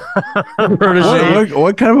 What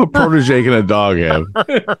kind of a protege can a dog have?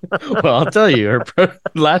 Well, I'll tell you,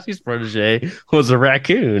 Lassie's protege was a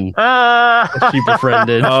raccoon. She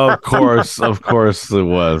befriended. Of course it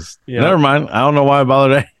was. Yep. Never mind. I don't know why I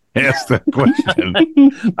bothered to ask that question.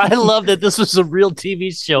 I love that this was a real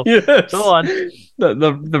TV show. Yes. Go on.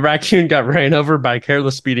 The raccoon got ran over by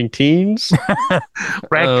careless speeding teens.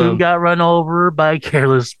 Raccoon got run over by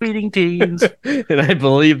careless speeding teens. And I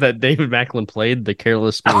believe that David Macklin played the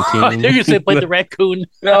careless speeding teen. I think you said played the raccoon.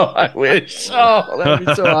 No, I wish. Oh, that'd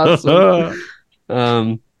be so awesome.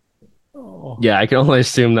 Yeah, I can only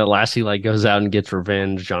assume that Lassie goes out and gets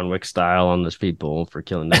revenge, John Wick style, on those people for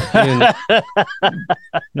killing that raccoon.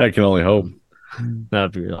 I can only hope.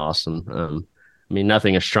 That'd be awesome. I mean,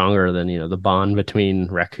 nothing is stronger than the bond between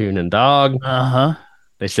raccoon and dog.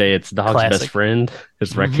 They say it's dog's best friend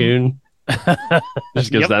is raccoon.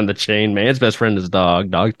 Just goes down the chain. Man's best friend is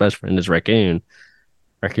dog. Dog's best friend is raccoon.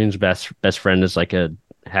 Raccoon's best friend is like a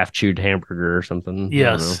half chewed hamburger or something.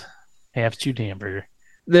 Yes, half chewed hamburger.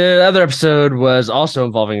 The other episode was also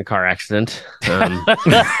involving a car accident.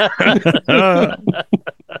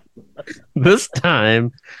 This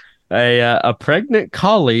time, a pregnant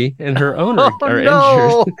collie and her owner are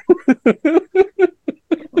injured.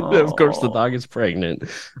 Of course, the dog is pregnant.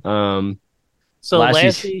 So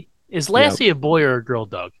Lassie is a boy or a girl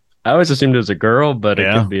dog? I always assumed it was a girl, but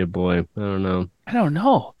it could be a boy. I don't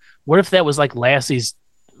know. What if that was Lassie's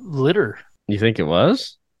litter? You think it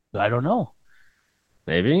was? I don't know.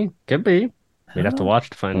 Maybe. Could be. We'd have to watch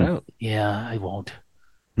to find out. Yeah, I won't.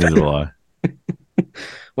 Neither will I.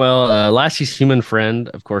 Well, Lassie's human friend,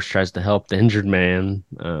 of course, tries to help the injured man,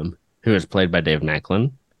 who is played by Dave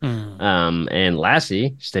Macklin. And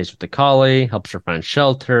Lassie stays with the collie, helps her find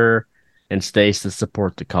shelter, and stays to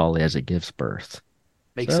support the collie as it gives birth.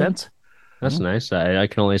 Makes sense. That's nice. I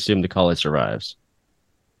can only assume the collie survives.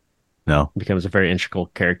 No. Becomes a very integral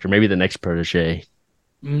character. Maybe the next protege.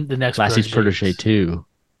 The next Lassie's protege too.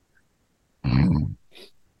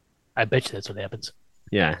 I bet you that's what happens.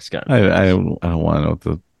 Yeah, it's got. I don't want to know what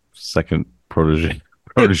the second protege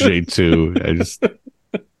too. I just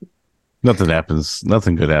nothing happens.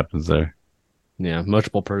 Nothing good happens there. Yeah,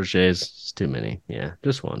 multiple proteges. It's too many. Yeah,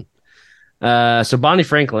 just one. So Bonnie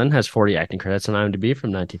Franklin has 40 acting credits on IMDb from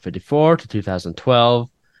 1954 to 2012.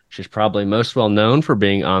 She's probably most well known for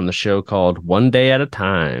being on the show called One Day at a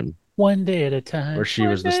Time. One Day at a Time. Where she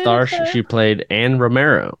was the star. She played Anne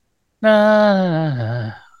Romero.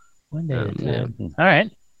 One Day at a Time. Yeah. All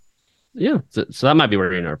right. Yeah, so that might be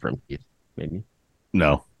where you know her from, Keith. Maybe.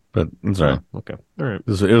 No, but it's all right. Oh, okay. All right. It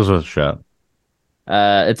was worth a shot.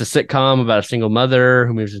 It's a sitcom about a single mother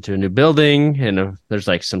who moves into a new building, and there's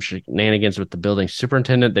like some shenanigans with the building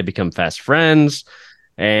superintendent. They become fast friends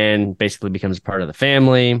and basically becomes part of the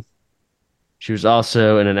family. She was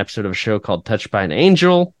also in an episode of a show called Touched by an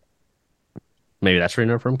Angel. Maybe that's where you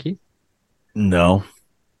know her from, Keith? No,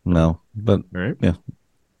 but all right. Yeah.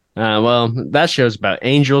 Well, that show's about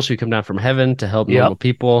angels who come down from heaven to help normal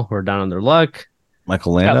people who are down on their luck.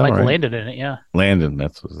 Michael Landon. Got Michael Landon in it, yeah. Landon,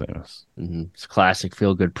 that's what his name is. Mm-hmm. It's a classic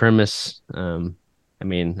feel-good premise. I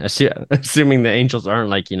mean, assuming the angels aren't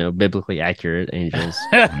like, biblically accurate angels.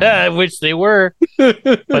 I wish they were,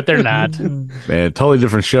 but they're not. Man, totally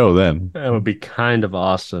different show then. That would be kind of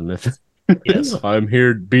awesome if yes. I'm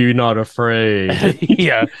here, be not afraid.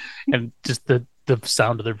 Yeah, and just the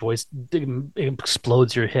sound of their voice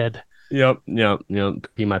explodes your head. Yep.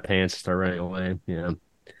 Pee my pants, start running away. Yeah.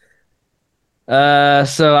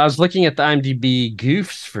 So I was looking at the IMDb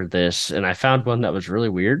goofs for this, and I found one that was really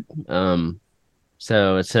weird.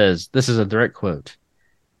 So it says, this is a direct quote.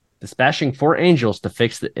 Dispatching 4 angels to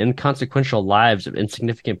fix the inconsequential lives of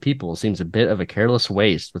insignificant people seems a bit of a careless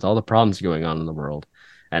waste with all the problems going on in the world.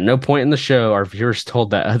 At no point in the show are viewers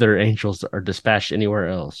told that other angels are dispatched anywhere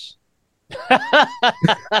else.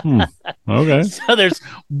 Okay. So there's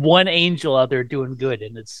one angel out there doing good,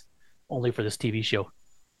 and it's only for this TV show.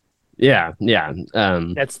 Yeah.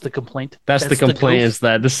 That's the complaint. That's the complaint is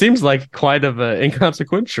that this seems like quite of a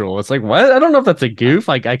inconsequential. It's like, what? I don't know if that's a goof.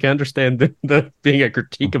 Like, I can understand the being a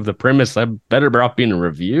critique of the premise. I'm better off being a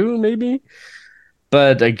review, maybe.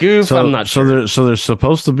 But a goof, I'm not sure. So there's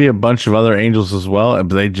supposed to be a bunch of other angels as well,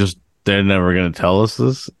 but they're never going to tell us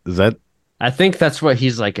this. Is that? I think that's what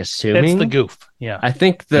he's like assuming. That's the goof. Yeah. I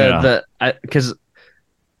think because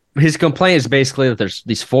his complaint is basically that there's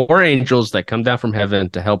these 4 angels that come down from heaven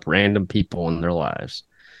to help random people in their lives.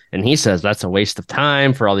 And he says that's a waste of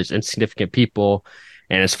time for all these insignificant people.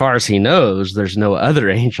 And as far as he knows, there's no other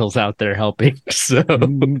angels out there helping. So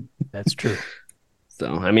that's true.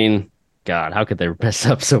 So, I mean, God, how could they mess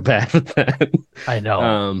up so bad with that? I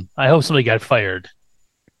know. I hope somebody got fired.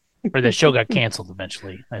 Or the show got canceled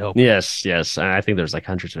eventually, I hope. Yes. I think there's like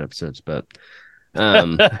hundreds of episodes, but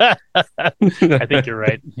I think you're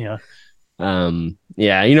right. Yeah. For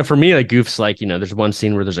me, like goofs, like, there's one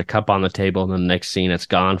scene where there's a cup on the table, and then the next scene it's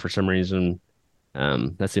gone for some reason.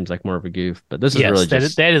 That seems like more of a goof, but this is really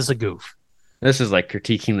just that is a goof. This is like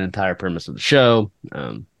critiquing the entire premise of the show.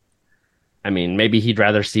 I mean, maybe he'd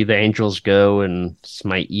rather see the angels go and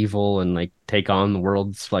smite evil and like take on the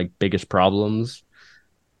world's like biggest problems.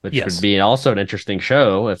 Which would be also an interesting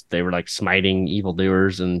show if they were like smiting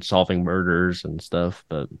evildoers and solving murders and stuff.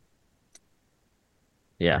 But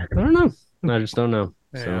yeah, I don't know. I just don't know.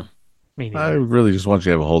 Yeah. So I really just want you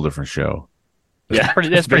to have a whole different show.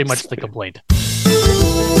 That's pretty much the complaint.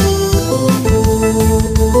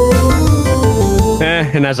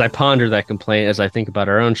 And as I ponder that complaint, as I think about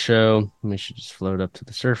our own show, we should just float up to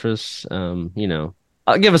the surface.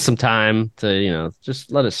 I'll give us some time to,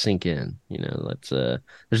 just let it sink in. Let's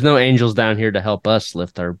there's no angels down here to help us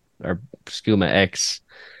lift our Skooma X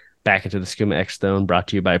back into the Skooma X Stone, brought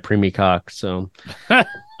to you by Premicock. So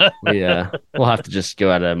we'll have to just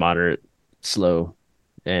go at a moderate, slow,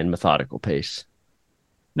 and methodical pace.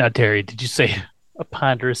 Now, Terry, did you say a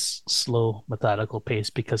ponderous, slow, methodical pace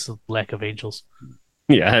because of lack of angels?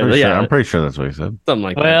 Yeah, I'm pretty sure that's what he said. Something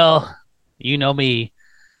like that. Well, you know me.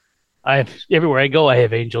 Everywhere I go, I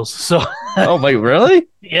have angels. So. Oh wait, really?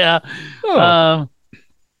 Yeah. Oh.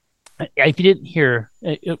 If you didn't hear,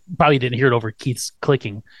 probably didn't hear it over Keith's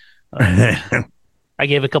clicking. I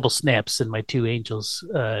gave a couple snaps, and my 2 angels,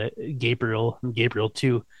 Gabriel and Gabriel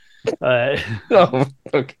 2. Oh,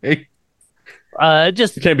 okay.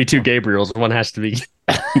 Just it can't be 2 Gabriels. One has to be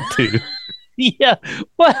 2. Yeah.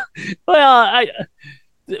 Well,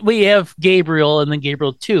 we have Gabriel and then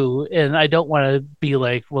Gabriel 2, and I don't want to be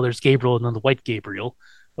like, well, there's Gabriel and then the white Gabriel,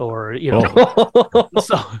 or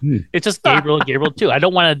so it's just Gabriel and Gabriel 2. I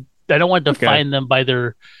don't want to define them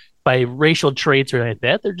by racial traits or anything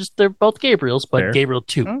like that. They're both Gabriels, but Fair. Gabriel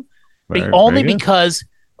 2. Only because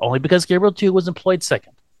Gabriel 2 was employed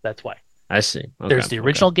second. That's why. I see. Okay. There's the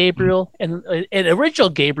original Gabriel, and original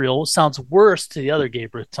Gabriel sounds worse to the other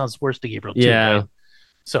Gabriel. It sounds worse to Gabriel 2. Yeah. Right?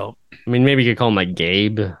 So, I mean, maybe you could call him like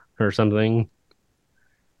Gabe or something.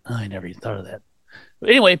 I never even thought of that.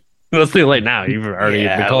 But anyway, it's too late now. You've already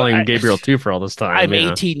been calling Gabriel 2 for all this time. I'm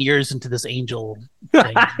 18 years into this angel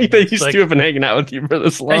thing. These two have been hanging out with you for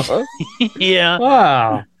this long. Yeah.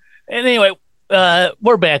 Wow. And anyway,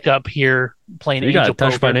 we're back up here playing Angel. You got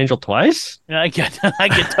touched by an angel twice? I get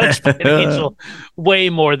touched by an angel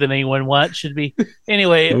way more than anyone should be.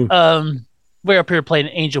 Anyway, we're up here playing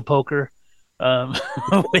Angel Poker.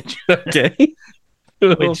 Which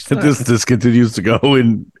this continues to go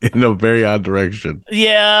in a very odd direction.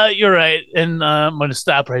 Yeah, you're right, and I'm going to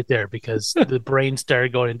stop right there because the brain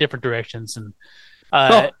started going in different directions, and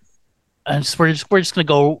we're just going to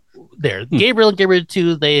go there. Gabriel and Gabriel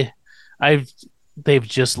 2, they've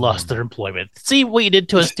just lost their employment. See what you did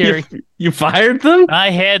to us, Terry? You fired them?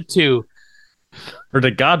 I had to. Or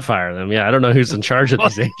did God fire them? Yeah, I don't know who's in charge of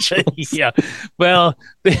these angels. Yeah, well,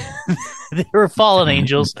 they were fallen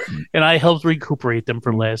angels, and I helped recuperate them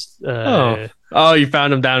from last. You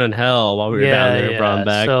found them down in hell while we were down there, brought them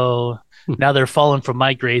back. So now they're fallen from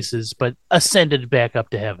my graces, but ascended back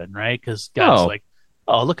up to heaven, right? Because God's like,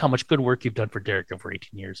 oh, look how much good work you've done for Derek over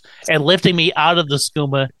 18 years, and lifting me out of the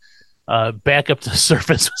skooma. Back up to the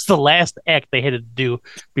surface was the last act they had to do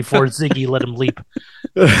before Ziggy let him leap.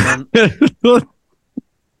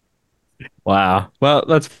 Wow. Well,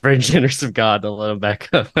 that's very generous of God to let him back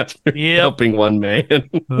up after helping one man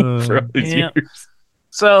for all these years.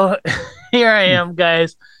 So here I am,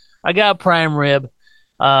 guys. I got prime rib.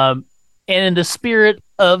 And in the spirit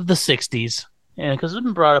of the 60s, and because it's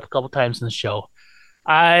been brought up a couple times in the show,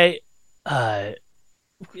 and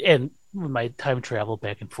with my time travel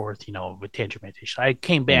back and forth, with Tangent Meditation, I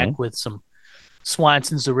came back with some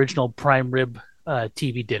Swanson's original prime rib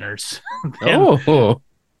TV dinners.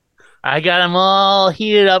 I got them all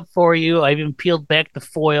heated up for you. I even peeled back the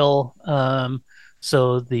foil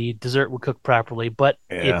so the dessert will cook properly. But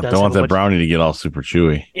it does don't want that brownie to get all super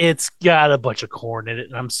chewy. It's got a bunch of corn in it,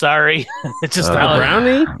 and I'm sorry. It's just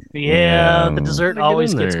brownie? Yeah, the dessert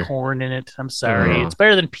always gets corn in it. I'm sorry. It's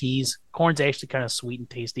better than peas. Corn's actually kind of sweet and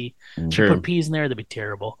tasty. True. You put peas in there, that'd be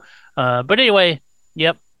terrible. But anyway,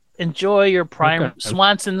 yep. Enjoy your prime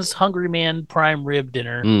Swanson's Hungry Man prime rib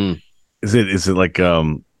dinner. Is it like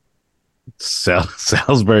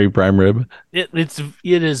Salisbury prime rib? It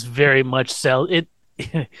is very much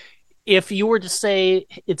if you were to say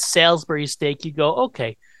it's Salisbury steak, you go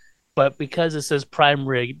okay, but because it says prime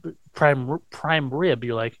rib,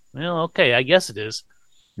 you're like, well, okay, I guess it is.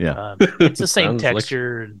 Yeah, it's the same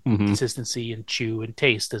texture and consistency and chew and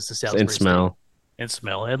taste as the Salisbury and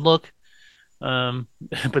smell and look.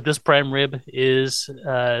 But this prime rib is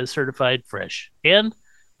certified fresh and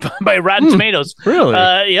by Rotten Tomatoes. Really?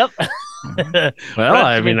 Yep. Well,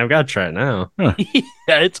 I mean, I've got to try it now.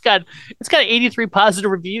 Yeah, it's got 83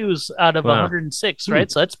 positive reviews out of 106,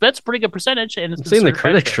 right? So that's a pretty good percentage. And it's seen the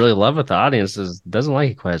critics really love it. The audience doesn't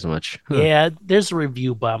like it quite as much. Yeah, there's a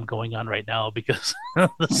review bomb going on right now because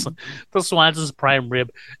the Swanson's prime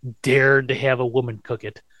rib dared to have a woman cook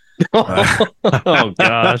it. Oh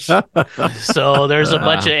gosh! So there's a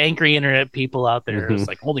bunch of angry internet people out there. It's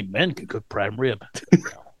like only men can cook prime rib.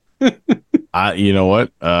 You know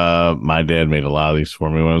what? My dad made a lot of these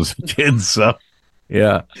for me when I was a kid. So,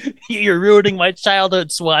 yeah, you're ruining my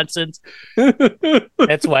childhood, Swanson's.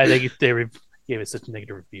 That's why they gave it such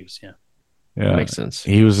negative reviews. Yeah, that makes sense.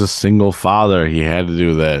 He was a single father. He had to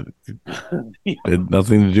do that. It had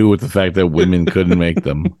nothing to do with the fact that women couldn't make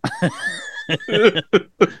them.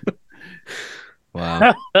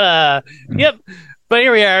 Wow. Yep. But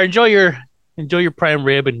here we are. Enjoy your prime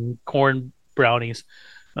rib and corn brownies.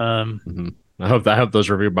 I hope those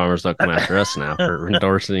review bombers don't come after us now for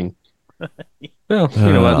endorsing. Well,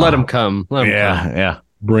 you know what? Let them come. Yeah.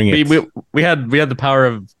 Bring it. We had the power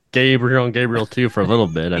of Gabriel and Gabriel 2 for a little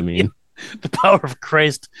bit. I mean, the power of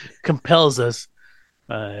Christ compels us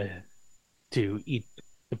to eat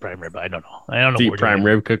the prime rib. I don't know. To eat prime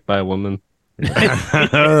rib cooked by a woman.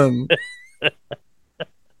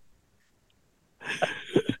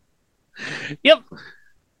 Yep.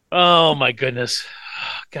 Oh my goodness,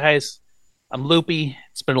 guys, I'm loopy.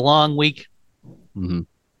 It's been a long week, and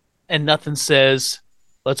nothing says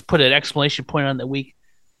let's put an exclamation point on the week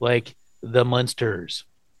like the Munsters.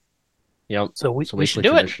 Yep. So we should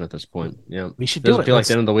do it at this point. Yeah, we should do it. Doesn't feel like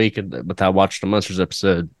the end of the week without watching the Monsters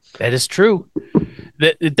episode. That is true.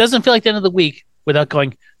 It doesn't feel like the end of the week without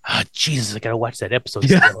going, oh, Jesus, I got to watch that episode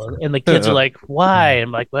still. And the kids are like, why?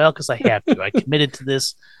 I'm like, well, because I have to. I committed to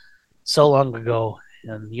this so long ago.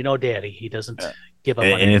 And Daddy, he doesn't give up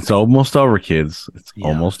on it. And it's almost over, kids. It's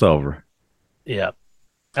almost over. Yeah.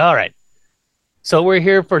 All right. So we're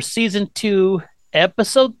here for season 2,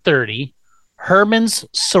 episode 30, Herman's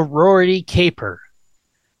Sorority Caper.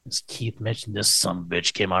 As Keith mentioned, this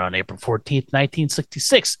sumbitch came out on April 14th,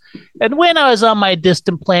 1966. And when I was on my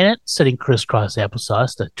distant planet, sitting crisscross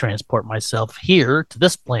applesauce to transport myself here to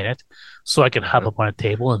this planet so I could hop up on a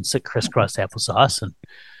table and sit crisscross applesauce and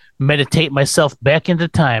meditate myself back into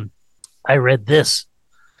time, I read this.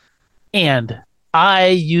 And I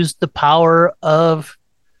used the power of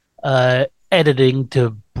editing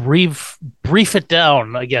to brief it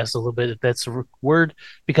down, I guess, a little bit, if that's a word,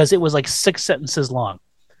 because it was like 6 sentences long.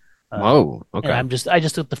 Whoa, okay. And I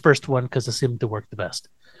just took the first one because it seemed to work the best.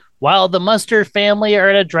 While the Munster family are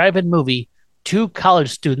at a drive-in movie, 2 college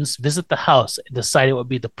students visit the house and decide it would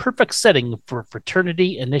be the perfect setting for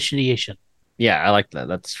fraternity initiation. Yeah, I like that.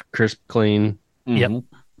 That's crisp, clean. Mm-hmm. Yep.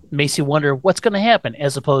 Makes you wonder what's going to happen,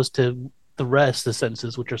 as opposed to the rest of the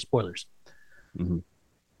sentences, which are spoilers. Mm-hmm.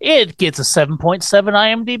 It gets a 7.7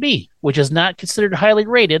 IMDb, which is not considered highly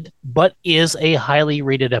rated, but is a highly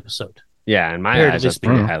rated episode. Yeah, in my eyes, that's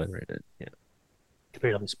pretty highly rated. Yeah,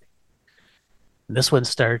 comparatively speaking. This one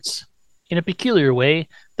starts in a peculiar way.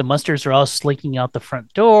 The Munsters are all slinking out the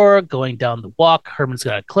front door, going down the walk. Herman's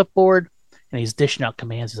got a clipboard, and he's dishing out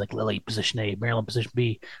commands. He's like, Lily, position A, Marilyn, position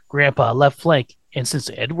B, Grandpa, left flank. And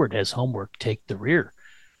since Edward has homework, take the rear.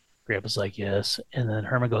 Grandpa's like, yes. And then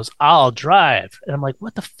Herman goes, I'll drive. And I'm like,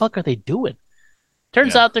 what the fuck are they doing?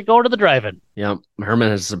 Turns out they're going to the drive-in. Yeah,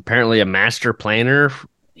 Herman is apparently a master planner.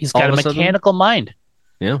 He's got a mechanical mind.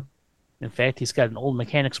 Yeah. In fact, he's got an old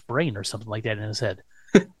mechanic's brain or something like that in his head.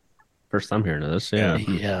 First time hearing of this. Yeah.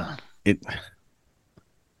 Yeah. It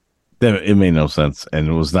made no sense, and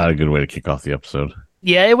it was not a good way to kick off the episode.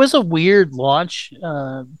 Yeah, it was a weird launch,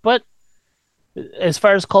 but as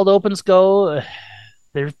far as cold opens go,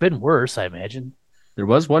 there's been worse, I imagine. There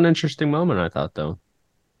was one interesting moment, I thought, though.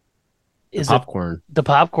 The popcorn. The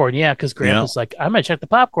popcorn, yeah, because Grandpa's like, I'm going to check the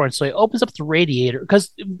popcorn. So he opens up the radiator. Because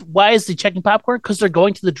why is he checking popcorn? Because they're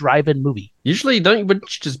going to the drive-in movie. Usually, wouldn't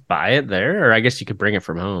you just buy it there? Or I guess you could bring it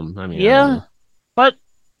from home. I mean, yeah, but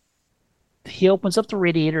he opens up the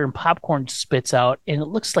radiator and popcorn spits out, and it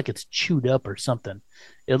looks like it's chewed up or something.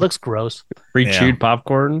 It looks gross. Pre-chewed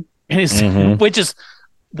popcorn? And which is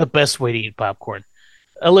the best way to eat popcorn.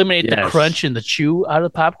 Eliminate the crunch and the chew out of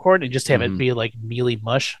the popcorn and just have it be like mealy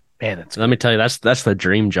mush. Man, let me tell you, that's the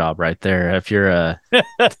dream job right there. If you're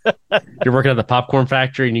you're working at the popcorn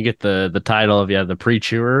factory and you get the title of the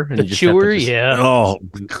pre-chewer and the chewer, Oh,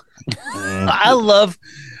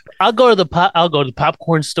 I'll go to the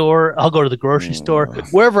popcorn store. I'll go to the grocery store,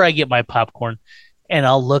 wherever I get my popcorn, and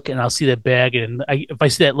I'll look and I'll see that bag, and if I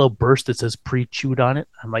see that little burst that says pre-chewed on it,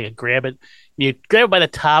 I'm like, I grab it. You grab it by the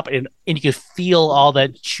top, and you can feel all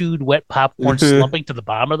that chewed, wet popcorn slumping to the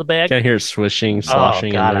bottom of the bag. Can hear it swishing,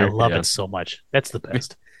 sloshing. Oh, God, I love it so much. That's the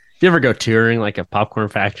best. You ever go touring like a popcorn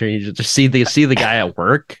factory? You just see the guy at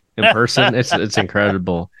work in person. It's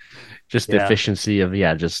incredible. Just the efficiency of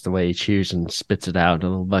just the way he chews and spits it out in a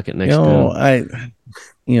little bucket next to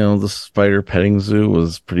him. The spider petting zoo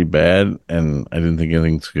was pretty bad, and I didn't think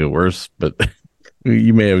anything could get worse. But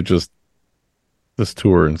you may have just this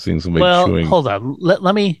tour and seen somebody chewing. Hold on.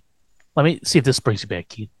 Let me see if this brings you back,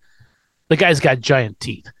 Keith. The guy's got giant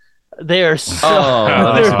teeth. They are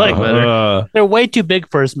so they're way too big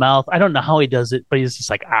for his mouth. I don't know how he does it, but he's just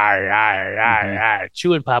like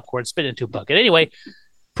chewing popcorn, spit into a bucket. Anyway,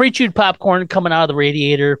 pre-chewed popcorn coming out of the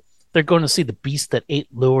radiator. They're going to see The Beast That Ate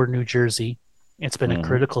Lower New Jersey. It's been a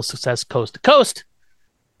critical success coast to coast.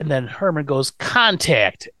 And then Herman goes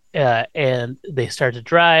contact, and they start to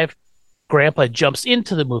drive. Grandpa jumps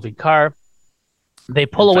into the moving car. They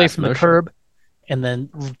pull away from the curb, and then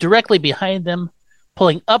directly behind them,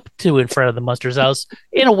 pulling up to in front of the Munsters' house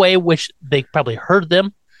in a way which they probably heard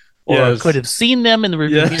them or could have seen them in the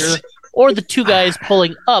rearview mirror, or the 2 guys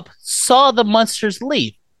pulling up saw the Munsters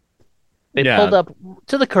leave. They pulled up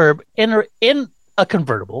to the curb in a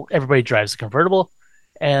convertible. Everybody drives a convertible,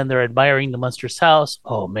 and they're admiring the Munsters' house.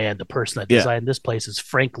 Oh, man, the person that designed this place is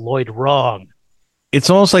Frank Lloyd Wrong. It's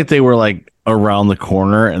almost like they were like around the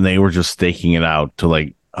corner, and they were just staking it out to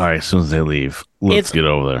like, all right, as soon as they leave, let's get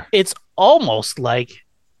over there. It's almost like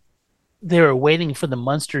they were waiting for the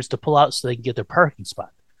Munsters to pull out so they can get their parking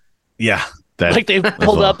spot. Yeah, Like they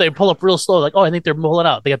pulled up, they pull up real slow. Like, oh, I think they're pulling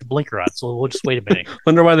out. They got the blinker on, so we'll just wait a minute.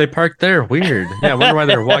 Wonder why they parked there. Weird. Yeah, wonder why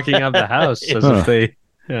they're walking out of the house as if they.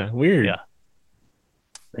 Yeah, weird. Yeah.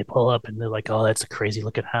 They pull up and they're like, oh, that's a crazy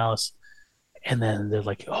looking house. And then they're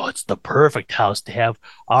like, oh, it's the perfect house to have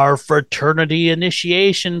our fraternity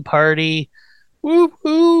initiation party.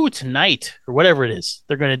 Woo-hoo, tonight, or whatever it is.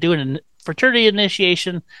 They're going to do a fraternity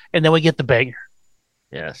initiation, and then we get the banger.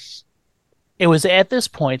 Yes. It was at this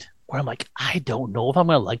point where I'm like, I don't know if I'm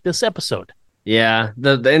going to like this episode. Yeah,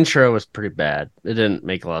 the intro was pretty bad. It didn't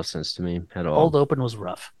make a lot of sense to me at all. Cold open was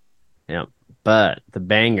rough. Yeah. But the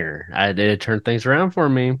banger, I did turn things around for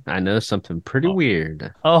me. I know something pretty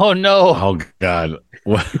weird. Oh, no. Oh, God.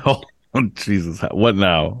 Oh, Jesus. What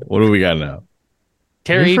now? What do we got now?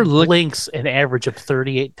 Terry blinks an average of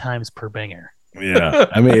 38 times per banger. Yeah.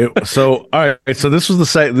 I mean, all right. So this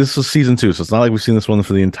was season 2. So it's not like we've seen this one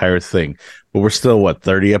for the entire thing. But we're still,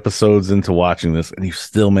 30 episodes into watching this, and you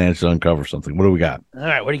still managed to uncover something. What do we got? All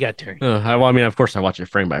right. What do you got, Terry? I mean, of course, I watch it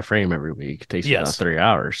frame by frame every week. It takes about 3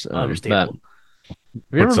 hours. Understandable.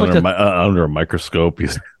 Puts under a microscope.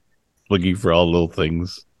 He's looking for all little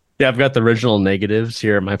things. Yeah, I've got the original negatives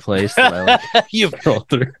here at my place that I like You've scroll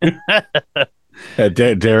through.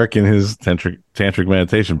 Derek in his tantric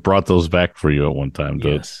meditation brought those back for you at one time,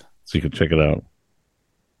 so you could check it out.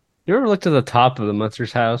 You ever looked at the top of the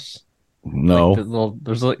monster's house? No. Like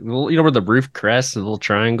there's like little, where the roof crests, a little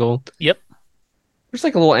triangle. Yep. There's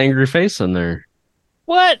like a little angry face in there.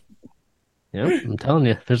 What? Yeah, I'm telling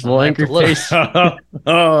you, there's a little angry face. Do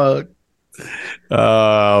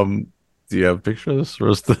you have a picture of this? Or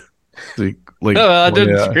is I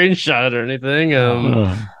didn't screenshot it or anything.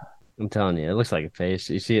 I'm telling you, it looks like a face.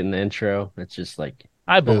 You see it in the intro. It's just like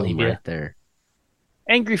I believe you right there.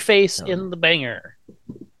 Angry face in the banger.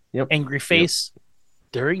 Yep. Angry face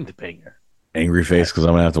during the banger. Angry face because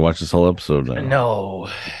I'm gonna have to watch this whole episode now. No.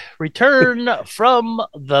 Return from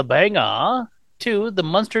the banger to the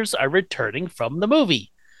monsters are returning from the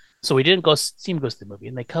movie. So we didn't see him go to the movie,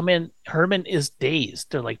 and they come in. Herman is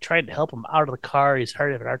dazed. They're like trying to help him out of the car. He's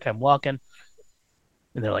having a hard time walking.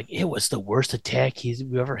 And they're like, it was the worst attack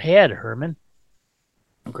we've ever had, Herman.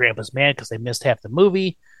 And Grandpa's mad because they missed half the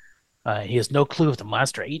movie. He has no clue if the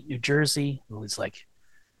monster ate New Jersey. He's like,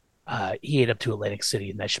 he ate up to Atlantic City,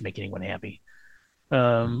 and that should make anyone happy.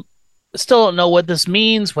 Still don't know what this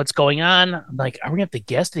means, what's going on. I'm like, are we going to have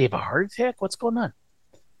to guess? Did he have a heart attack? What's going on?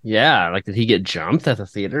 Yeah, like did he get jumped at the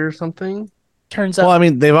theater or something? Turns out.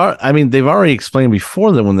 Well, they've already explained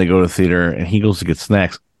before that when they go to the theater and he goes to get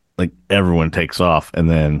snacks, like everyone takes off, and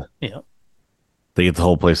then they get the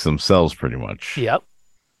whole place to themselves, pretty much. Yep.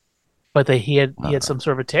 But he had some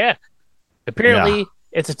sort of attack. Apparently,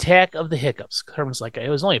 it's attack of the hiccups. Herman's like, it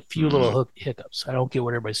was only a few little hiccups. I don't get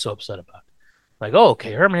what everybody's so upset about. Like, oh,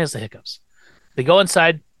 okay, Herman has the hiccups. They go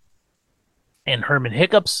inside, and Herman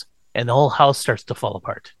hiccups, and the whole house starts to fall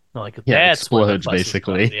apart. They're like, that's explodes,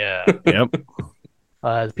 basically. Yeah. Yep.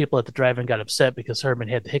 The people at the drive-in got upset because Herman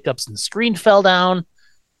had the hiccups and the screen fell down.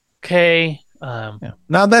 Okay.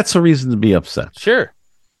 Now that's a reason to be upset. Sure.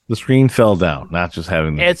 The screen fell down, not just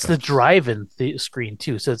having the It's the drive-in screen,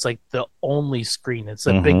 too. So it's like the only screen. It's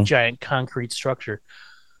a big, giant concrete structure.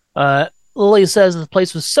 Lily says the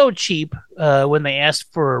place was so cheap. When they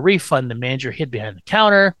asked for a refund, the manager hid behind the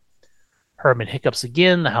counter. Herman hiccups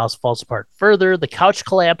again. The house falls apart further. The couch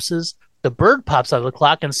collapses. The bird pops out of the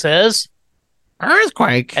clock and says,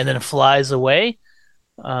 earthquake, and then flies away.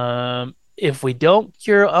 If we don't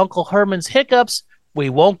cure Uncle Herman's hiccups, we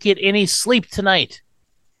won't get any sleep tonight.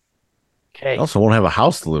 Okay. Also won't have a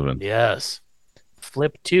house to live in. Yes.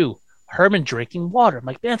 Flip 2. Herman drinking water. I'm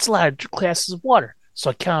like, that's a lot of glasses of water. So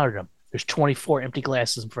I counted them. There's 24 empty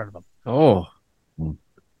glasses in front of him. Oh.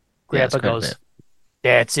 Grandpa goes,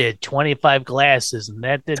 that's it, 25 glasses, and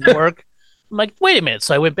that didn't work. I'm like, wait a minute.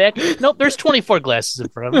 So I went back. Nope, there's 24 glasses in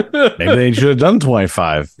front of him. Maybe they should have done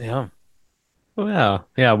 25. Yeah. Well,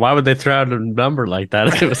 yeah. Why would they throw out a number like that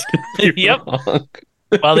if it was going to be wrong?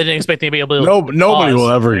 Well, they didn't expect anybody to nobody will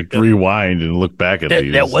ever rewind and look back at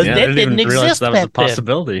these. That didn't exist. That was a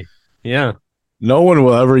possibility. Yeah. No one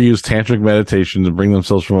will ever use tantric meditation to bring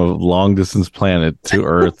themselves from a long distance planet to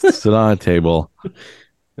Earth, sit on a table,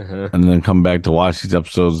 and then come back to watch these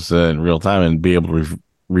episodes in real time and be able to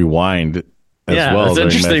rewind as well. It's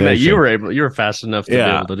interesting that you were fast enough to be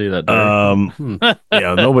able to do that.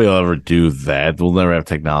 Nobody will ever do that. We'll never have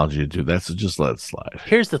technology to do that. So just let it slide.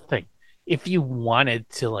 Here's the thing. If you wanted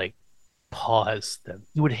to pause them,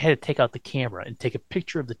 you would have had to take out the camera and take a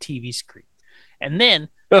picture of the TV screen. And then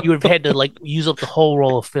you would have had to use up the whole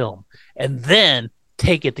roll of film and then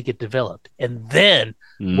take it to get developed and then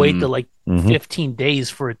wait to 15 days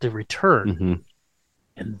for it to return.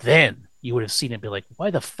 And then you would have seen it and be like,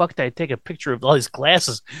 why the fuck did I take a picture of all these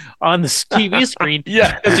glasses on the TV screen?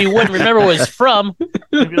 Because you wouldn't remember where it's from.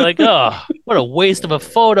 You'd be like, oh, what a waste of a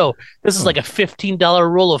photo. This is like a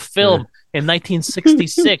 $15 roll of film in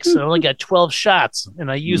 1966. I only got 12 shots,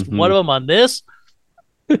 and I used one of them on this.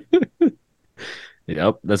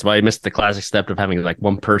 Yep, that's why I missed the classic step of having like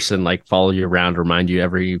one person like follow you around, remind you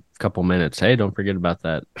every couple minutes, hey, don't forget about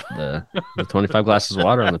that. The 25 glasses of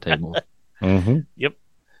water on the table. Yep.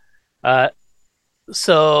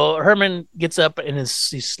 So Herman gets up and he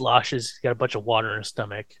sloshes. He's got a bunch of water in his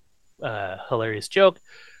stomach. Hilarious joke.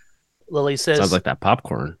 Lily says, sounds like that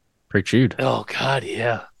popcorn. Pretty chewed. Oh, God,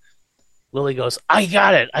 yeah. Lily goes, I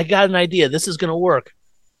got it. I got an idea. This is going to work.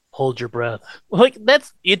 Hold your breath. Like,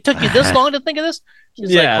 it took you this long to think of this?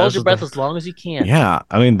 She's like, hold your breath as long as you can. Yeah.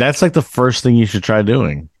 I mean, that's like the first thing you should try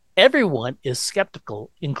doing. Everyone is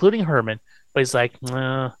skeptical, including Herman, but he's like,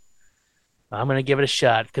 I'm going to give it a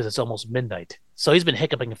shot because it's almost midnight. So he's been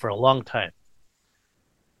hiccuping for a long time.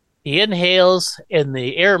 He inhales, and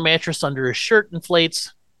the air mattress under his shirt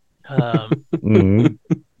inflates. So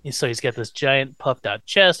he's got this giant puffed out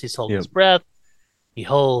chest. He's holding his breath. He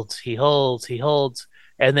holds,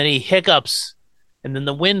 and then he hiccups. And then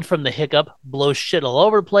the wind from the hiccup blows shit all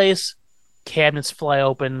over the place. Cabinets fly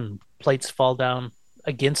open, plates fall down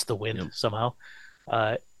against the wind somehow.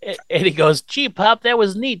 And he goes, gee, Pop, that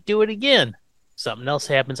was neat. Do it again. Something else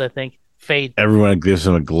happens, I think. Fade. Everyone gives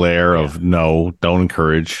him a glare of no, don't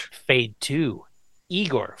encourage. Fade 2.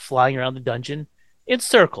 Igor flying around the dungeon in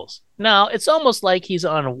circles. Now, it's almost like he's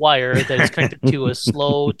on a wire that is connected to a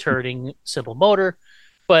slow turning simple motor,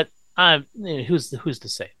 but who's to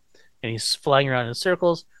say? And he's flying around in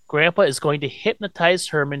circles. Grandpa is going to hypnotize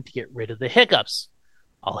Herman to get rid of the hiccups.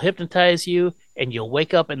 I'll hypnotize you, and you'll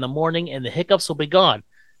wake up in the morning, and the hiccups will be gone.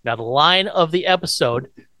 Now, the line of the episode,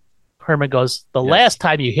 Herman goes, the last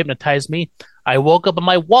time you hypnotized me, I woke up and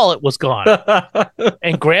my wallet was gone.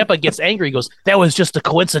 And Grandpa gets angry. He goes, that was just a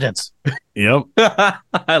coincidence. Yep.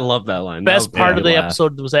 I love that line. Best part of the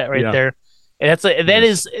episode was that right there. And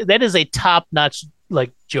that is a top-notch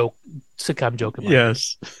like joke, sitcom joke.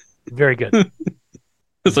 Yes. Very good.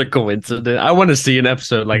 It's a coincidence. I want to see an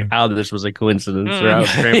episode like how this was a coincidence or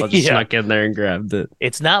how Grandpa just snuck in there and grabbed it.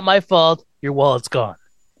 It's not my fault. Your wallet's gone.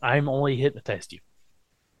 I'm only hypnotized you.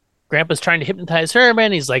 Grandpa's trying to hypnotize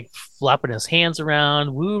Herman. He's like flopping his hands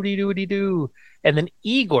around. Woo-dee-doo-dee-doo. And then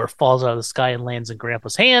Igor falls out of the sky and lands in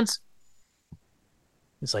Grandpa's hands.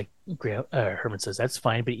 It's like, Herman says, that's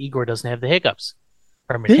fine, but Igor doesn't have the hiccups.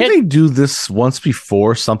 Didn't they do this once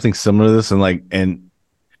before, something similar to this? And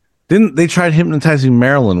didn't they tried hypnotizing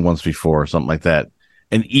Marilyn once before or something like that?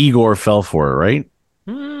 And Igor fell for it, right?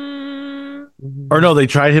 Or no, they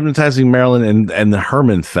tried hypnotizing Marilyn and the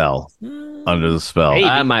Herman fell under the spell. Maybe.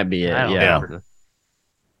 That might be it. Yeah.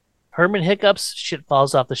 Herman hiccups, shit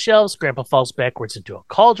falls off the shelves. Grandpa falls backwards into a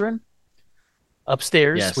cauldron.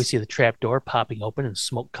 Upstairs, we see the trap door popping open and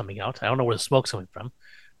smoke coming out. I don't know where the smoke's coming from.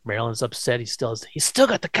 Marilyn's upset. He's still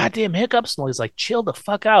got the goddamn hiccups. And he's like, chill the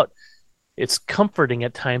fuck out. It's comforting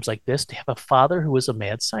at times like this to have a father who is a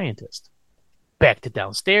mad scientist. Back to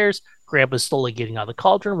downstairs. Grandpa's slowly getting out of the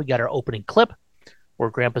cauldron. We got our opening clip where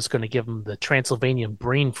Grandpa's going to give him the Transylvanian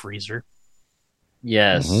brain freezer.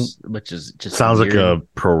 Yes, which is just sounds weird. Like a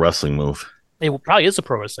pro wrestling move. It probably is a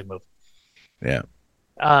pro wrestling move. Yeah.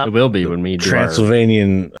 It will be when we do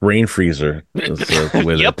Transylvanian brain freezer. The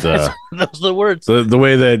way yep, those are the words. The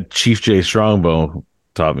way that Chief J Strongbow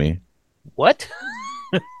taught me. What?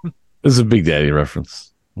 This is a Big Daddy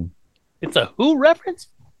reference. It's a who reference?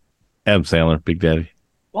 Adam Sandler, Big Daddy.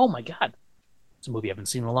 Oh my God. It's a movie I haven't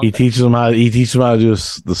seen in a long time. He teaches him how to do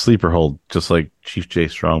the sleeper hold, just like Chief J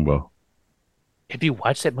Strongbow. Have you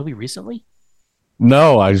watched that movie recently?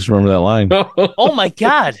 No, I just remember that line. Oh my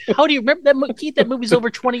God. How do you remember that movie? Keith, that movie's over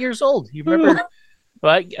 20 years old. You remember?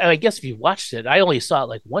 Well, I guess if you watched it, I only saw it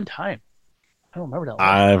like one time. I don't remember that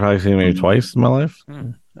line. I've probably seen it maybe twice in my life.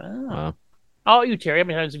 Oh. Oh, you, Terry. How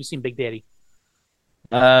many times have you seen Big Daddy?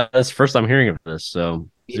 That's the first I'm hearing of this, so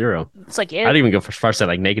 0. It's like I didn't even go as far as that,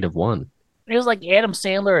 like -1. It was like Adam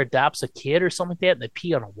Sandler adopts a kid or something like that, and they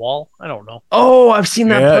pee on a wall. I don't know. Oh, I've seen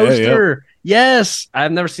that poster. Yeah. Yes,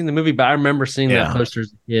 I've never seen the movie, but I remember seeing that poster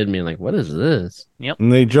as a kid and being like, "What is this?" Yep.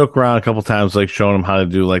 And they joke around a couple times, like showing him how to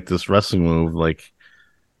do like this wrestling move, like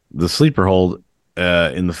the sleeper hold,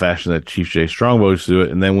 in the fashion that Chief J Strongbow used to do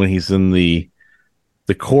it. And then when he's in the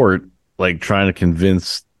court, like trying to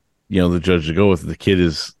convince the judge to go with it, the kid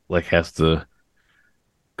is like has to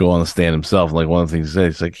go on the stand himself. And like one of the things he said,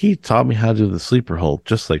 he's like, he taught me how to do the sleeper hold,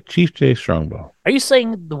 just like Chief J Strongbow. Are you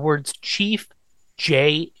saying the words chief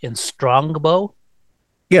Jay in Strongbow?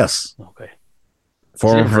 Yes. Okay.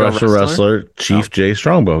 Former professional wrestler Chief Jay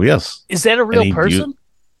Strongbow. Yes. Is that a real person?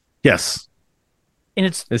 Yes. And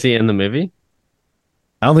is he in the movie?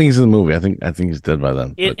 I don't think he's in the movie. I think he's dead by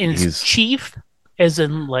then. He's Chief, as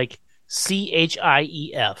in like Chief.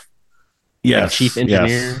 Yes. Like chief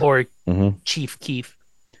engineer or Chief Keef.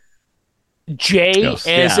 J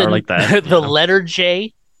as in like that. The letter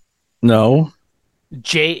J. No.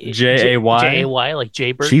 J-A-Y? like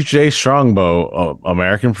Jaybird? Chief Jay Strongbow,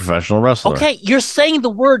 American professional wrestler. Okay, you're saying the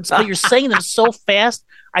words, but you're saying them so fast,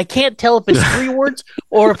 I can't tell if it's 3 words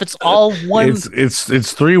or if it's all one.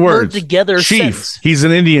 It's 3 words together. Chief. Sentence. He's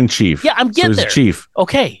an Indian chief. Yeah, I'm getting there. Chief.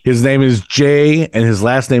 Okay. His name is Jay, and his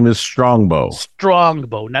last name is Strongbow.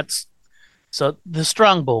 Strongbow. So the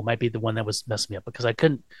Strongbow might be the one that was messing me up because I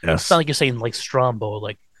couldn't. Yes. It's not like you're saying like Strombo,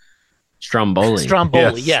 like Stromboli.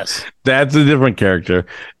 Stromboli, yes. That's a different character.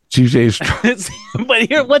 Chief J. But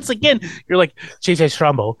here, once again, you're like Chief J.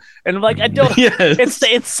 Strombo, and I'm like, I don't. Yes.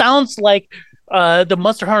 It sounds like the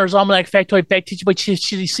Monster Hunter's Almanac Factoid Fact Teacher by Chief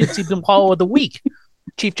Paul of the Week,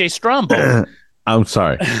 Chief J. Strombo. I'm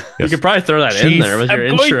sorry. Yes. You could probably throw that in there with your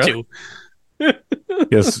intro.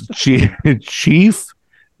 Yes, Chief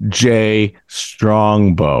J.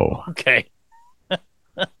 Strongbow. Okay.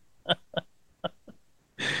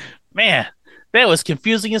 Man, that was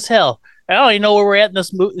confusing as hell. I don't even know where we're at in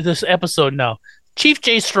this episode now. Chief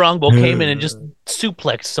J. Strongbow came in and just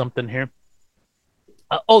suplexed something here.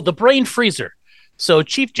 The brain freezer. So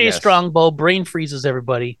Chief J. Strongbow brain freezes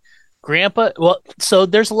everybody. Grandpa, so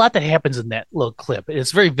there's a lot that happens in that little clip.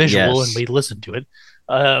 It's very visual, and we listen to it.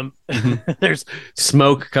 There's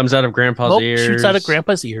smoke comes out of Grandpa's ears. Shoots out of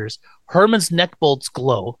Grandpa's ears. Herman's neck bolts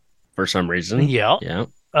glow for some reason. Yeah.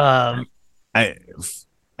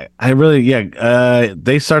 I really,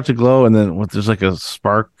 they start to glow, and then there's like a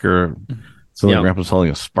spark or something. Grandpa's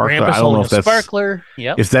holding a sparkler. I don't know if that's sparkler.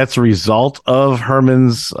 Yeah, if that's a result of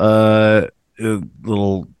Herman's little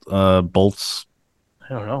bolts.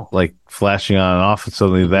 I don't know, like flashing on and off, and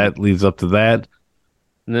suddenly that leads up to that.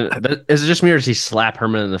 And then, is it just me, or does he slap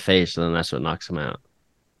Herman in the face, and then that's what knocks him out?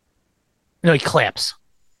 No, he claps.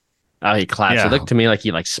 Oh, he claps. Yeah. It looked to me like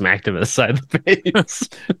he smacked him in the side of the face.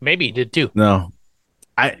 Maybe he did too. No.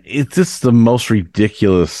 It's just the most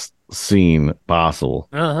ridiculous scene possible.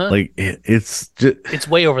 Like it's just, it's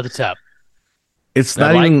way over the top. It's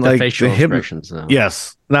not even like facial expressions. Though.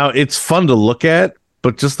 Yes. Now it's fun to look at,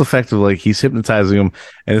 but just the fact of he's hypnotizing him,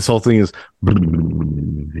 and this whole thing is.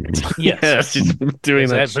 Yes, he's doing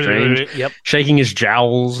that strange. Yep, shaking his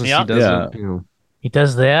jowls as he does it. He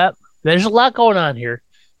does that. There's a lot going on here,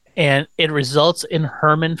 and it results in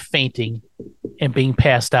Herman fainting and being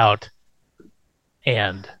passed out.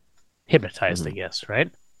 And hypnotized, I guess, right?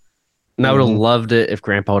 And I would have loved it if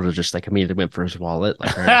Grandpa would have just immediately went for his wallet.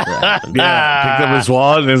 Picked up his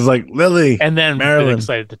wallet and is like, Lily. And then Marilyn.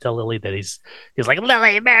 Excited to tell Lily that he's like,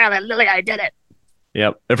 Lily, Marilyn, Lily, I did it.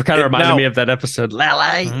 Yep. It kind of reminded me of that episode,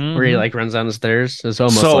 Lily, where he runs down the stairs. It's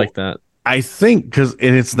almost like that. I think and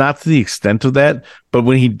it's not to the extent of that, but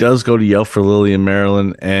when he does go to yell for Lily and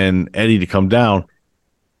Marilyn and Eddie to come down,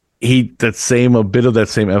 a bit of that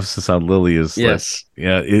same emphasis on Lily is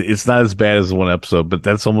it's not as bad as one episode, but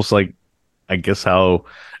that's almost like I guess how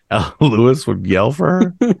Al Lewis would yell for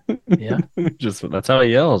her. Yeah, just that's how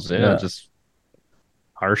he yells. Just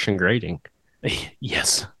harsh and grating.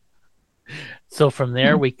 Yes. So from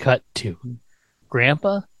there we cut to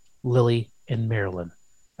Grandpa, Lily, and Marilyn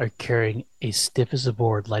are carrying a stiff as a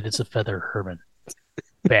board, light as a feather Herman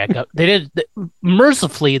back up.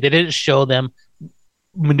 Mercifully they didn't show them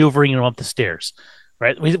maneuvering him up the stairs,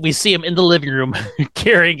 right? We see him in the living room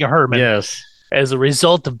carrying Herman. Yes, as a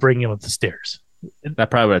result of bringing him up the stairs. That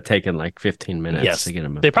probably would have taken 15 minutes to get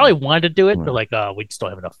him. They probably wanted to do it, but we just don't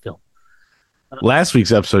have enough film. Last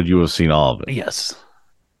week's episode, you have seen all of it. Yes.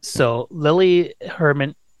 So Lily,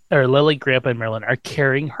 Grandpa, and Marilyn are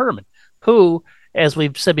carrying Herman, who, as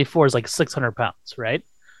we've said before, is 600 pounds, right?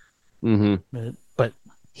 Mm-hmm. But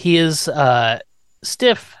he is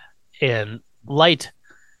stiff and light,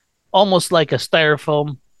 almost like a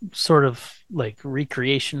styrofoam sort of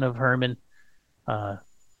recreation of Herman.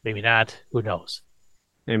 Maybe not. Who knows?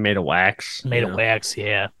 They made of wax. Wax,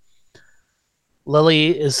 yeah.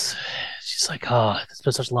 Lily she's like, it's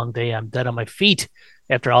been such a long day. I'm dead on my feet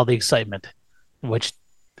after all the excitement, which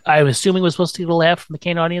I'm assuming was supposed to get a laugh from the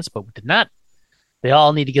Kane audience, but we did not. They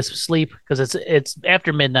all need to get some sleep because it's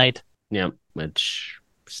after midnight. Yep, which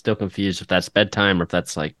still confused if that's bedtime or if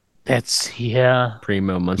that's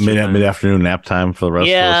primo mid-afternoon nap time for the rest of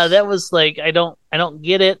us. Yeah, that was I don't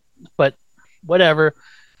get it, but whatever.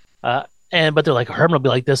 But they're like, Herman will be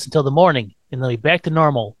like this until the morning. and they'll be back to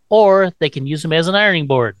normal, or they can use them as an ironing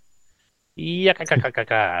board.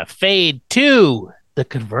 Fade to the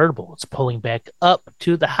convertible. It's pulling back up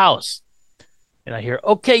to the house. And I hear,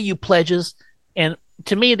 okay, you pledges. And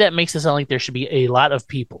to me, that makes it sound like there should be a lot of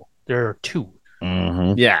people. There are two.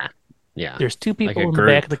 Mm-hmm. Yeah. There's two people in the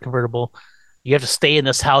back of the convertible. You have to stay in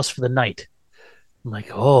this house for the night. I'm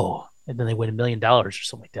like, oh. And then they win $1 million or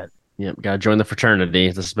something like that. Yep, gotta join the fraternity.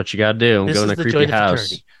 This is what you gotta do. Go in a creepy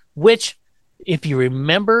house. Which, if you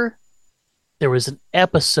remember, there was an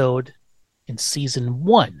episode in season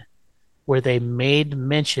 1 where they made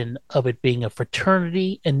mention of it being a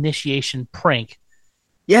fraternity initiation prank.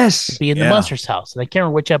 Yes, to be in the monster's house, and I can't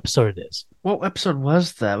remember which episode it is. What episode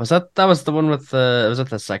was that? Was that the one with the? Was it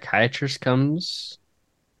the psychiatrist comes?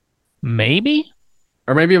 Maybe.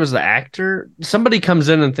 Or maybe it was the actor. Somebody comes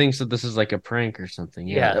in and thinks that this is like a prank or something.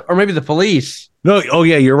 Yeah. Or maybe the police. No. Oh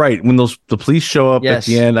yeah, you're right. When the police show up at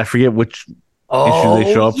the end, I forget which issue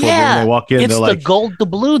they show up for. When they walk in, it's they're like the gold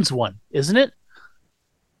doubloons one, isn't it?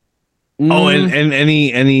 Oh, and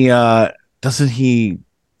any doesn't he?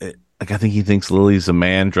 Like I think he thinks Lily's a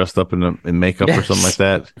man dressed up in makeup or something like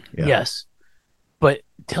that. Yeah. Yes, but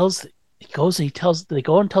they go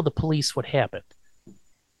and tell the police what happened.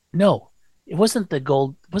 No. It wasn't the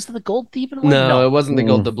gold. Was it the gold thief? No, it wasn't the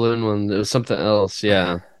gold doubloon one. It was something else.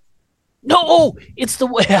 Yeah. No, it's the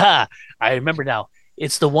way. I remember now.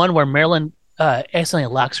 It's the one where Marilyn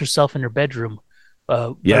accidentally locks herself in her bedroom.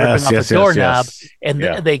 Yes, off the doorknob, and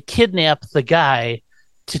they kidnap the guy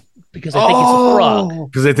because they think he's a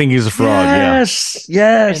frog. Because they think he's a frog. Yes.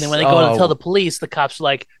 And then when they go to tell the police, the cops are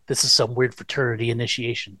like, "This is some weird fraternity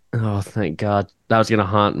initiation." Oh, thank God! That was gonna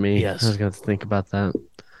haunt me. Yes, I was gonna think about that.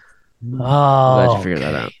 Oh, glad you figured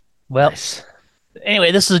that out. Well,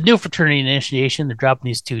 anyway, this is a new fraternity initiation. They're dropping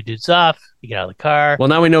these two dudes off. You get out of the car. Well,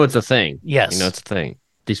 now we know it's a thing. Yes. It's a thing.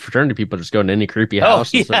 These fraternity people just go into any creepy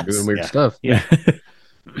house and start doing weird stuff. Yeah.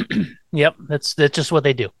 Yep, that's just what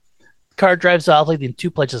they do. The car drives off, leaving two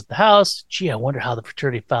pledges at the house. Gee, I wonder how the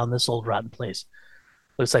fraternity found this old rotten place.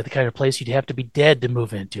 Looks like the kind of place you'd have to be dead to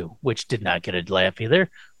move into, which did not get a laugh either.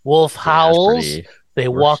 Wolf howls. They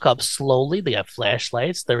walk up slowly. They have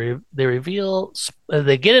flashlights. They reveal.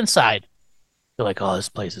 They get inside. They're like, "Oh, this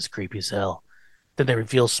place is creepy as hell." Then they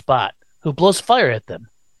reveal Spot, who blows fire at them.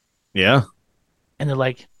 Yeah. And they're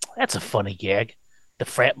like, "That's a funny gag. The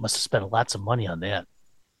frat must have spent lots of money on that."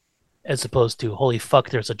 As opposed to, "Holy fuck,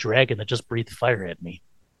 there's a dragon that just breathed fire at me."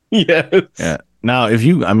 Yes. Yeah. Now, if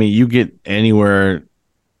you get anywhere,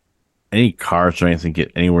 any cars or anything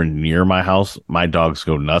get anywhere near my house, my dogs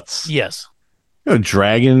go nuts. Yes. A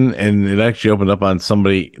dragon, and it actually opened up on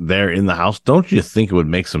somebody there in the house. Don't you think it would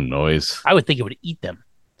make some noise? I would think it would eat them.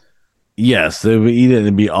 Yes, they would eat it and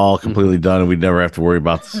it'd be all completely done, and we'd never have to worry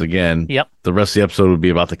about this again. Yep. The rest of the episode would be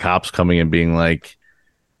about the cops coming and being like,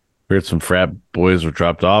 "Heard some frat boys were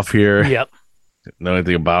dropped off here." Yep. Didn't know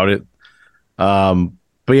anything about it.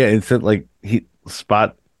 But yeah, instead, like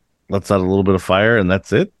Spot lets out a little bit of fire, and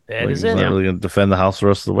that's it. That is he's it. Not really going to defend the house the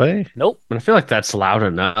rest of the way. Nope. But I feel like that's loud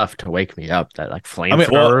enough to wake me up. That like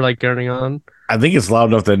flamethrower going on. I think it's loud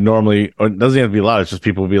enough that normally, or it doesn't have to be loud. It's just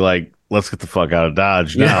people will be like, "Let's get the fuck out of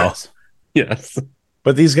Dodge now." Yes.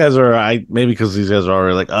 But these guys are, maybe because these guys are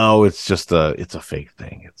already like, "Oh, it's just it's a fake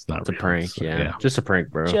thing. It's not a prank." So, yeah, just a prank,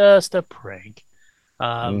 bro. Just a prank.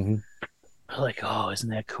 Like, oh, isn't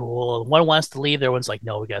that cool? One wants to leave. The other one's like,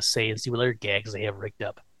 no, we got to stay and see what other gags they have rigged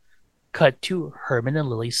up. Cut to Herman and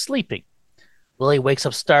Lily sleeping. Lily wakes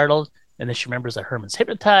up startled, and then she remembers that Herman's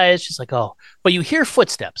hypnotized. She's like, oh, but you hear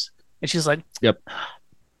footsteps. And she's like, yep.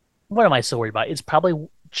 What am I so worried about? It's probably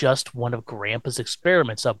just one of Grandpa's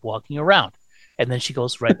experiments up walking around. And then she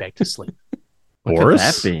goes right back to sleep. What could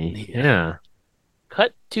that be? Yeah.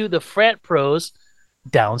 Cut to the frat pros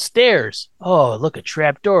downstairs. Oh, look, a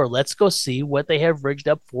trap door. Let's go see what they have rigged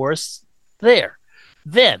up for us there.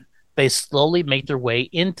 Then they slowly make their way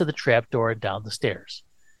into the trap door and down the stairs.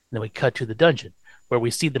 And then we cut to the dungeon, where we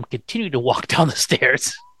see them continue to walk down the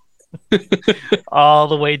stairs all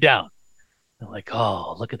the way down. They're like,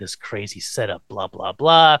 oh, look at this crazy setup, blah, blah,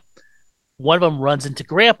 blah. One of them runs into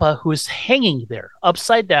Grandpa, who is hanging there,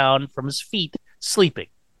 upside down from his feet, sleeping.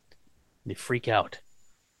 They freak out.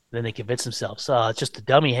 Then they convince themselves, oh, it's just a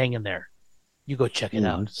dummy hanging there. You go check it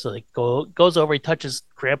out. So they goes over, he touches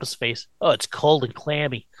Grandpa's face. Oh, it's cold and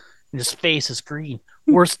clammy. And his face is green.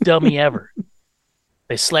 Worst dummy ever.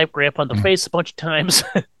 They slap Grandpa on the face a bunch of times.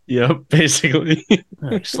 Yep, basically.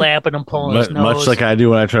 Slapping him, pulling his nose. Much like I do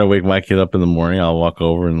when I try to wake my kid up in the morning, I'll walk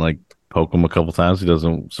over and like poke him a couple times. He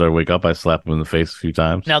doesn't start to wake up. I slap him in the face a few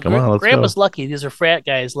times. Now, Grandpa's lucky. These are frat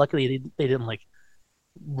guys. Luckily, they didn't like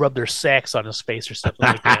rub their sacks on his face or something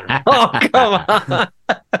like that. Oh, come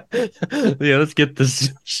on. Yeah, let's get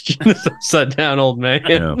this upside down old man.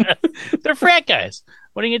 Yeah. They're frat guys.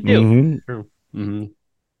 What are you going to do? Mm-hmm.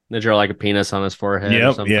 They draw like a penis on his forehead. Yep.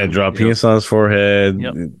 Or something. Yeah, draw a penis on his forehead.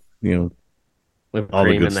 Yep. Whipped all the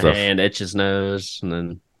cream good in the stuff. hand, itch his nose, and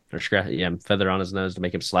then feather on his nose to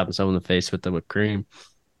make him slap himself in the face with the whipped cream.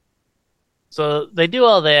 So they do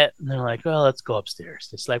all that, and they're like, well, let's go upstairs.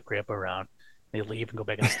 They slap Grandpa around. They leave and go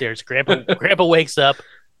back upstairs. Grandpa wakes up.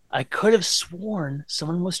 I could have sworn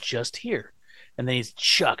someone was just here. And then he's,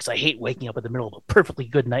 shucks, I hate waking up in the middle of a perfectly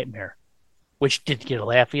good nightmare. Which didn't get a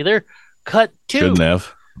laugh either. Cut 2. Shouldn't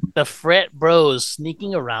have. The frat bros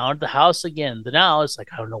sneaking around the house again. Now it's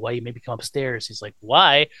like, I don't know why you made me come upstairs. He's like,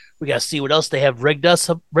 why? We got to see what else they have rigged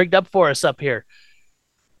up for us up here.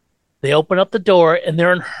 They open up the door, and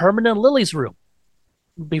they're in Herman and Lily's room.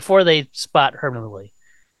 Before they spot Herman and Lily,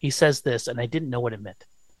 he says this, and I didn't know what it meant.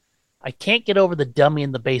 I can't get over the dummy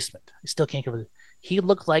in the basement. I still can't get over it. He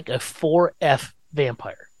looked like a 4F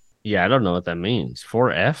vampire. Yeah, I don't know what that means.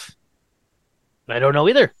 4F? I don't know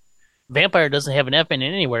either. Vampire doesn't have an F in it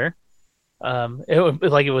anywhere.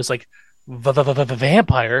 It was like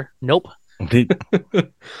vampire. Nope.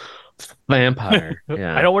 Vampire.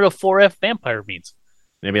 Yeah. I don't know what a 4F vampire means.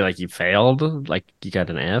 Maybe like you failed, like you got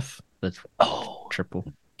an F. That's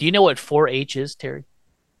triple. Do you know what 4H is, Terry?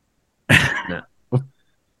 No.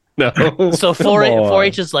 So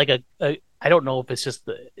 4H is like a I don't know if it's just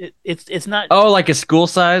it's not. Oh, like a school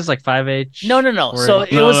size, like 5H. No. So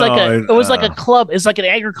it was like a club. It's like an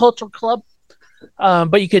agricultural club.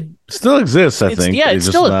 But you could still exists. I think. Yeah, it's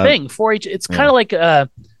still a thing. 4H. It's kind of like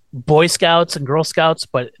Boy Scouts and Girl Scouts,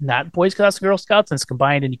 but not Boy Scouts and Girl Scouts. And it's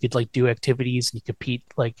combined, and you could like do activities and you compete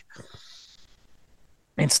like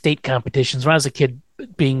in state competitions. When I was a kid,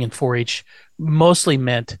 being in 4-H mostly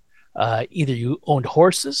meant either you owned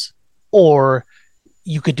horses or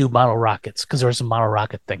you could do model rockets, because there was a model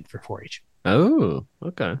rocket thing for 4-H. Oh,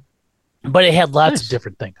 okay. But it had lots of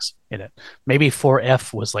different things in it. Maybe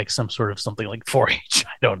 4F was like some sort of something like 4-H.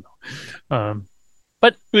 I don't know.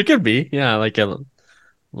 But it could be, yeah, like a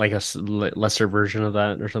lesser version of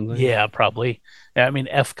that or something. Yeah, probably. I mean,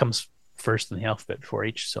 F comes first in the alphabet before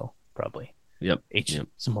H, so probably. Yep. H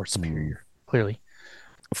is more superior, clearly.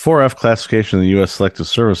 4F classification in the U.S. Selective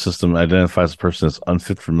Service System identifies a person as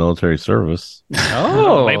unfit for military service.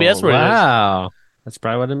 Oh, maybe that's what it is. Wow. That's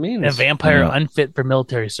probably what it means. A vampire unfit for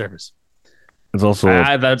military service. It's also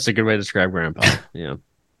that's a good way to describe Grandpa. Yeah.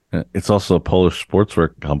 It's also a Polish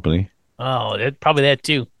sportswear company. Oh, probably that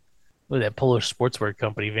too. Look at that Polish sportswear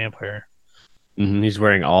company, Vampire. Mm-hmm. He's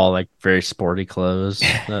wearing all like very sporty clothes.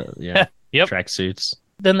 Yeah. Yep. Tracksuits.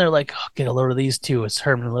 Then they're like, get a load of these two. It's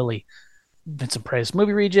Herman and Lily. Vincent Price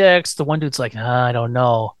movie rejects. The one dude's like, I don't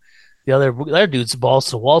know. The other dude's balls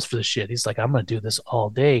to walls for the shit. He's like, I'm going to do this all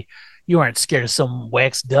day. You aren't scared of some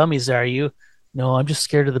wax dummies, are you? No, I'm just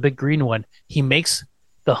scared of the big green one. He makes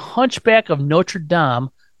the Hunchback of Notre Dame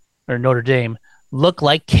look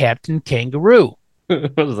like Captain Kangaroo.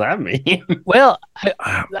 What does that mean? Well,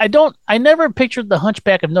 I never pictured the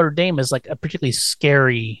Hunchback of Notre Dame as like a particularly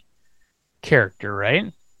scary character,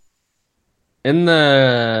 right? In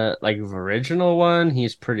the original one,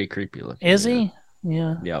 he's pretty creepy looking. Is he?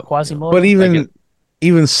 Yeah. Yeah. Quasimodo. But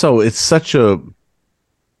even so, it's such a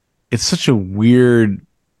weird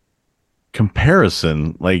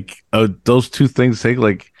comparison. Like those two things take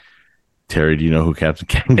like. Terry, do you know who Captain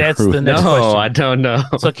Kangaroo is? That's the next question. No, I don't know.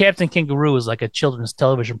 So Captain Kangaroo is like a children's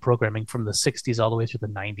television programming from the 60s all the way through the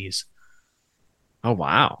 90s. Oh,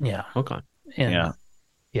 wow. Yeah. Okay. And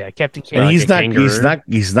yeah, Captain Kangaroo. And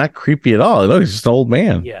he's not creepy at all. No, he's just an old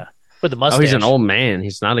man. Yeah. With the mustache. Oh, he's an old man.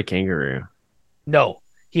 He's not a kangaroo. No,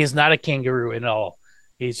 he is not a kangaroo at all.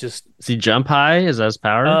 He's just. Does he jump high? Is that his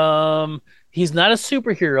power? He's not a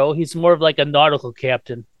superhero. He's more of like a nautical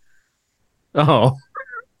captain. Oh,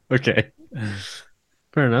 okay.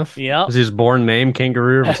 Fair enough. Yeah. Was his born name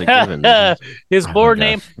Kangaroo? Or was it given? His born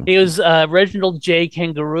name, he was Reginald J.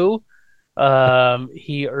 Kangaroo.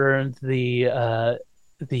 He earned the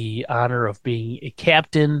honor of being a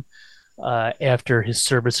captain after his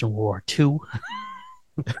service in World War II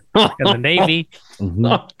in the Navy.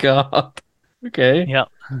 Oh, God. Okay. Yeah.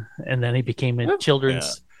 And then he became a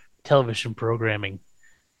children's television programming.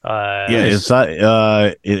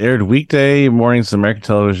 It aired weekday mornings on American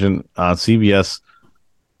television on CBS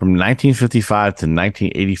from 1955 to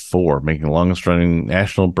 1984, making the longest running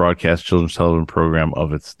national broadcast children's television program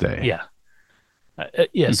of its day.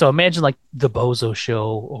 Yeah. So imagine like the Bozo Show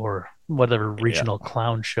or whatever regional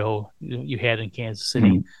clown show you had in Kansas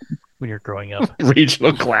City. when you're growing up?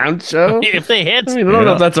 Regional clown show? If they had, I don't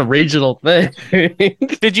know if that's a regional thing.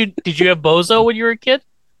 Did you have Bozo when you were a kid?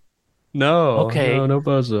 No. Okay. No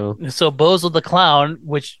Bozo. So Bozo the Clown,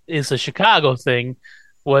 which is a Chicago thing,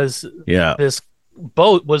 was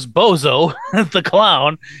Bozo the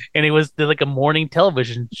Clown, and he did like a morning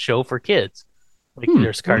television show for kids. Like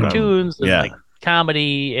there's cartoons and like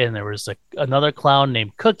comedy, and there was like another clown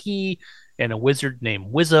named Cookie and a wizard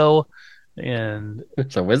named Wizzo. And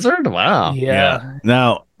it's a wizard? Wow. Yeah.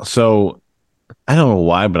 Now, so I don't know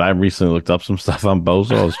why, but I recently looked up some stuff on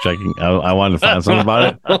Bozo. I was checking. I wanted to find something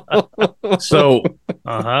about it. So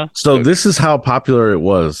this is how popular it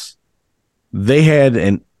was. They had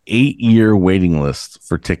an 8-year waiting list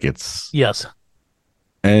for tickets. Yes.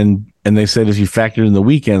 And they said if you factor in the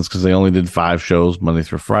weekends, because they only did 5 shows Monday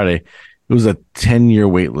through Friday, it was a 10-year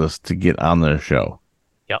wait list to get on their show.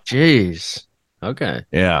 Yep. Jeez. Okay.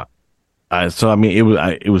 Yeah. So I mean,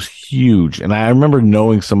 it was huge, and I remember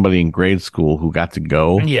knowing somebody in grade school who got to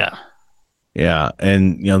go. Yeah. Yeah,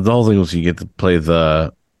 and the whole thing was you get to play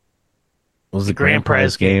the grand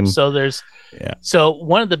prize game. So so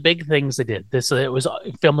one of the big things they did it was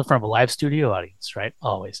filmed in front of a live studio audience, right?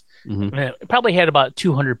 Always. Mm-hmm. And it probably had about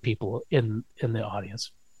 200 people in the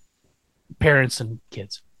audience, parents and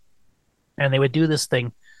kids, and they would do this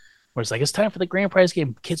thing where it's like it's time for the grand prize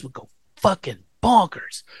game. Kids would go fucking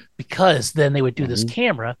bonkers because then they would do this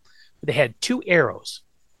camera. They had 2 arrows,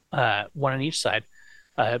 one on each side,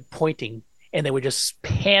 pointing, and they would just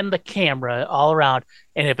pan the camera all around.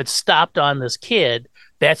 And if it stopped on this kid,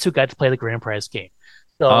 that's who got to play the grand prize game.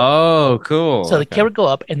 So, cool. So the kid would go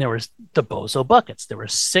up, and there was the Bozo buckets. There were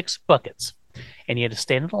 6 buckets, and you had to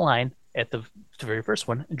stand in the line at the very first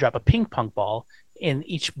one and drop a ping pong ball in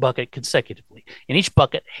each bucket consecutively. And each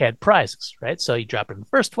bucket had prizes, right? So you drop it in the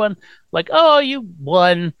first one, like, oh, you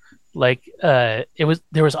won. Like, there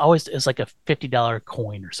was always like a $50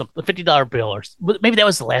 coin or something, a $50 bill, or maybe that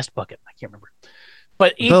was the last bucket. I can't remember.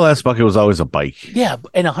 But the last bucket was always a bike. Yeah,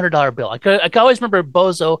 and a $100 bill. I can always remember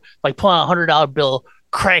Bozo like pulling out a $100 bill,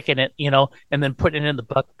 cracking it, and then putting it in the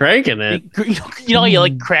bucket. Cracking it? You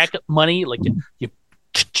like crack money, like you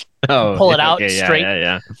pull it out straight.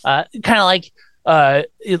 Yeah. Kind of like the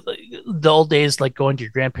old days, like going to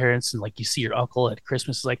your grandparents and like you see your uncle at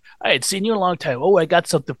Christmas, is like, I had seen you in a long time. Oh, I got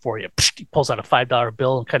something for you. He pulls out a $5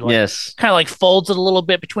 bill and kind of like folds it a little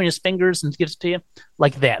bit between his fingers and gives it to you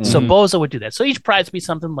like that. So Bozo would do that. So each prize would be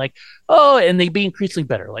something like, oh, and they'd be increasingly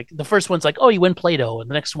better. Like the first one's like, oh, you win Play-Doh, and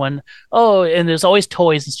the next one, oh, and there's always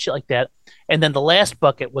toys and shit like that. And then the last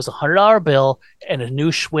bucket was a $100 bill and a new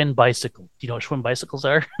Schwinn bicycle. Do you know what Schwinn bicycles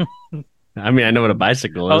are? I mean, I know what a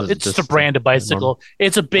bicycle is. It's just a brand of bicycle.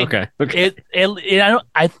 It's a big. Okay.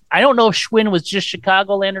 I don't know if Schwinn was just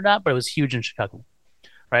Chicagoland or not, but it was huge in Chicago,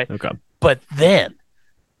 right? Okay. But then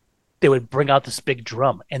they would bring out this big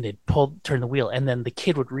drum and they'd turn the wheel, and then the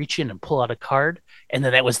kid would reach in and pull out a card, and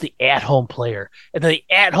then that was the at-home player, and then the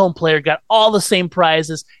at-home player got all the same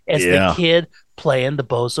prizes as the kid playing the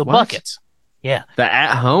Bozo buckets. Yeah, the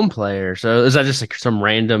at-home player. So is that just like some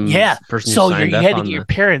random person? So you had to get your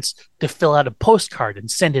parents to fill out a postcard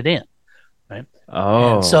and send it in, right?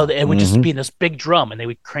 Oh, and so it would just be in this big drum, and they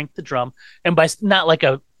would crank the drum, and by not like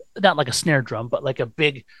a snare drum, but like a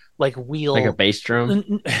big wheel, like a bass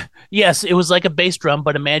drum. Yes, it was like a bass drum,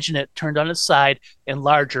 but imagine it turned on its side and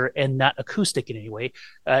larger and not acoustic in any way.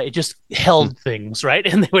 It just held things, right?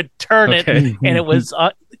 And they would turn it, and it was.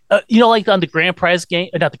 Like on the grand prize game,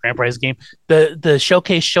 not the grand prize game, the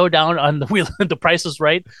showcase showdown on the wheel, The Price is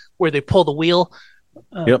Right, where they pull the wheel.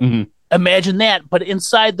 Imagine that, but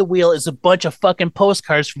inside the wheel is a bunch of fucking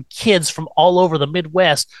postcards from kids from all over the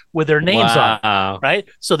Midwest with their names on, right?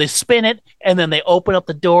 So they spin it, and then they open up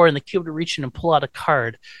the door, and the kid would reach in and pull out a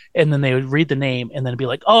card, and then they would read the name, and then be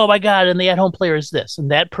like, oh my God, and the at-home player is this,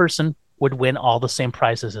 and that person would win all the same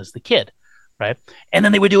prizes as the kid. Right. And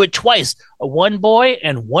then they would do it twice. One boy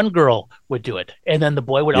and one girl would do it. And then the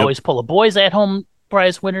boy would always pull a boy's at home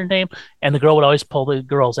prize winner name, and the girl would always pull the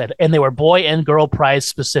girl's and they were boy and girl prize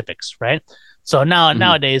specifics. Right. So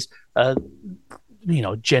nowadays,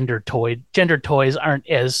 gender toys aren't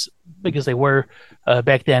as big as they were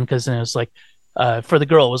back then, because it was like for the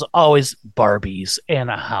girl, it was always Barbies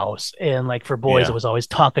and a house. And like for boys, it was always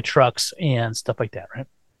Tonka trucks and stuff like that. Right.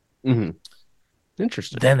 Mm-hmm.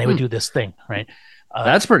 Interesting. Then they would do this thing, right?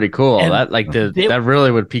 That's pretty cool. That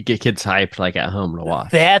really would get kids hyped, like at home to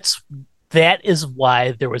watch. That is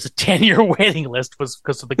why there was a 10-year waiting list, was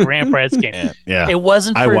because of the grand prize game. Yeah. It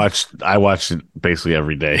wasn't. I watched it basically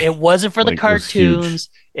every day. It wasn't for the cartoons.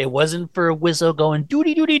 It wasn't for Wizzo going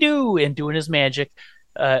doody doody doo and doing his magic.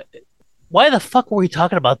 Why the fuck were we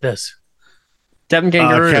talking about this? Captain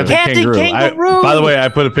Kangaroo. Captain Kangaroo. By the way, I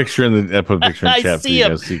put a picture in the I chat. See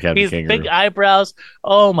him. See Captain He's Kangaroo. Big eyebrows.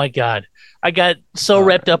 Oh my god! I got so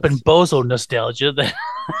wrapped up in Bozo nostalgia that.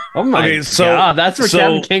 Oh my god! That's what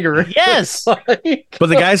Captain Kangaroo. Yes. But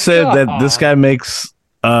the guy said that this guy makes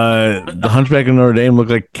the Hunchback of Notre Dame look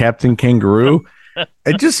like Captain Kangaroo.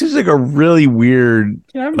 It just seems like a really weird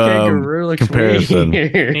Kangaroo looks comparison.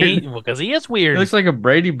 Because he is weird. He looks like a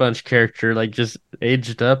Brady Bunch character, like just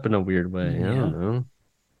aged up in a weird way. I don't know.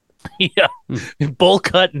 Yeah, bowl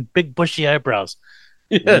cut and big bushy eyebrows.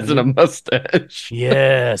 Yes, and a mustache.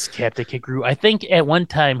 Yes, Captain Kangaroo. I think at one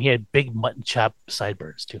time he had big mutton chop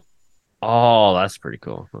sideburns too. Oh, that's pretty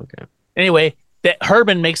cool. Okay. Anyway, that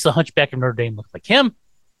Herman makes the Hunchback of Notre Dame look like him.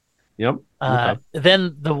 Yep.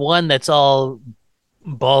 Then the one that's all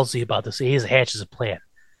ballsy about this, he hatches a plan.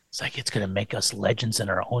 It's like, it's going to make us legends in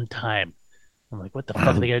our own time. I'm like, what the fuck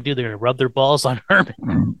are they going to do? They're going to rub their balls on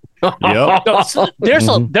Herman. Yep. So there's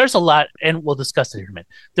a lot, and we'll discuss it here in a minute.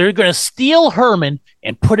 They're going to steal Herman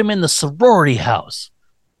and put him in the sorority house.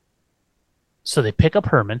 So they pick up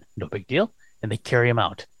Herman, no big deal, and they carry him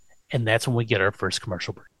out. And that's when we get our first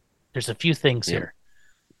commercial break. There's a few things here.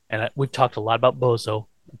 And we've talked a lot about Bozo,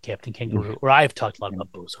 Captain Kangaroo, or I've talked a lot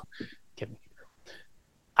about Bozo, Captain Kangaroo.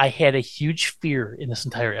 I had a huge fear in this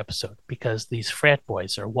entire episode because these frat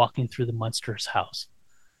boys are walking through the Munsters' house.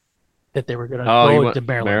 That they were going to go to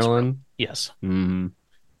Maryland. Yes. Mm-hmm.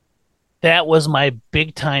 That was my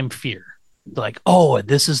big time fear. Like, oh,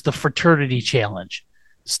 this is the fraternity challenge.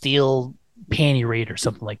 Steal panty raid or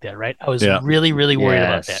something like that, right? I was really, really worried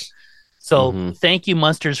about that. So thank you,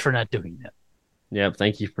 Munsters, for not doing that. Yep,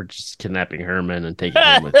 thank you for just kidnapping Herman and taking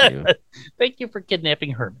him with you. Thank you for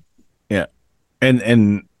kidnapping Herman. Yeah.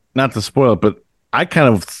 And not to spoil it, but I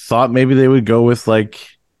kind of thought maybe they would go with so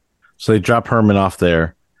they drop Herman off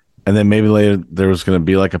there, and then maybe later there was going to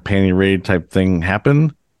be like a panty raid type thing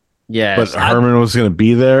happen. Yeah. But Herman was going to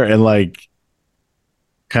be there and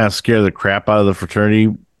kind of scare the crap out of the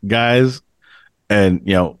fraternity guys and,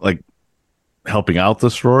 helping out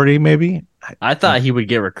the sorority maybe. I thought he would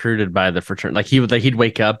get recruited by the fraternity. He'd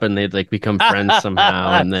wake up and they'd become friends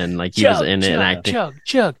somehow, and then he was in it and acting.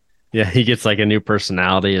 Chug. Yeah, he gets a new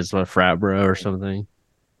personality as a frat bro or something.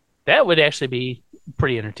 That would actually be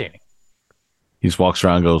pretty entertaining. He just walks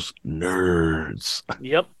around and goes, nerds.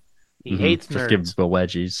 Yep. He hates nerds. Just gives the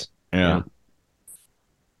wedgies. Yeah.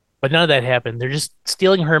 But none of that happened. They're just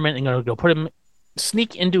stealing Herman and going to go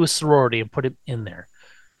sneak into a sorority and put him in there.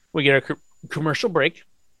 We get our commercial break.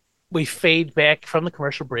 We fade back from the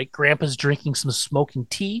commercial break. Grandpa's drinking some smoking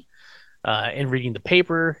tea and reading the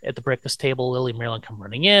paper at the breakfast table. Lily and Marilyn come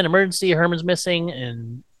running in. Emergency, Herman's missing.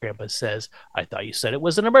 And Grandpa says, I thought you said it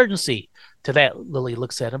was an emergency. To that, Lily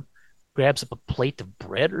looks at him, grabs up a plate of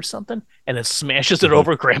bread or something, and then smashes it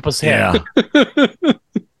over Grandpa's head.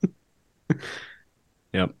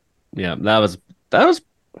 Yeah. Yeah, that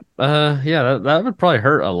would probably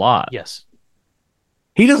hurt a lot. Yes.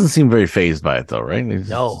 He doesn't seem very fazed by it, though, right?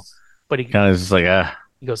 No. But he kind of just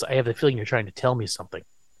He goes, I have the feeling you're trying to tell me something.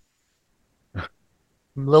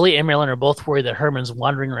 Lily and Marilyn are both worried that Herman's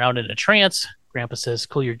wandering around in a trance. Grandpa says,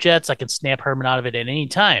 cool your jets. I can snap Herman out of it at any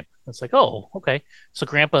time. It's like, oh, okay. So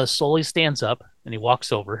Grandpa slowly stands up and he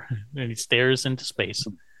walks over and he stares into space.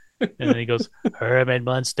 And then he goes, Herman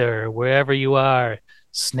Munster, wherever you are,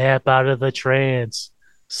 snap out of the trance.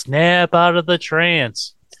 Snap out of the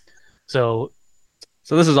trance. So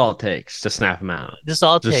this is all it takes to snap him out. This is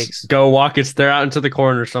all it takes. Go walk there out into the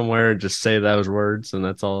corner somewhere and just say those words, and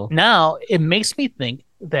that's all. Now, it makes me think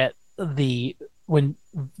that when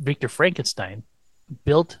Victor Frankenstein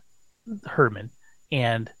built Herman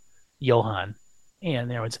and Johann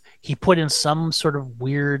and he put in some sort of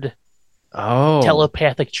weird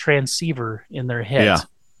telepathic transceiver in their heads.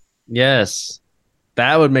 Yeah. Yes.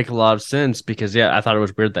 That would make a lot of sense because, I thought it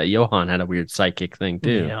was weird that Johann had a weird psychic thing,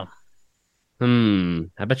 too. Yeah.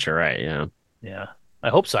 I bet you're right, yeah. Yeah. I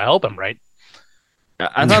hope so. I hope I'm right.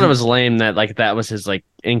 I thought it was lame that that was his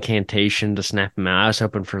incantation to snap him out. I was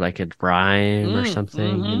hoping for a rhyme or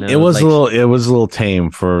something. You know? It was a little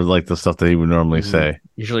tame for the stuff that he would normally say.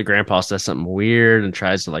 Usually Grandpa says something weird and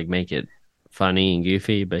tries to make it funny and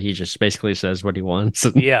goofy, but he just basically says what he wants.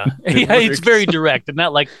 Yeah. It's very direct and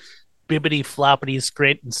not bibbity floppity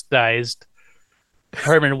scrantonized.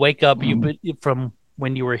 Herman, wake up from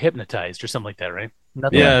when you were hypnotized or something like that, right?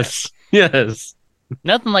 Nothing yes. Like that. Yes.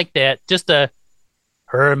 Nothing like that. Just a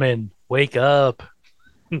Herman, wake up.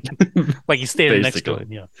 He's standing next to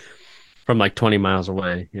him. Yeah. From 20 miles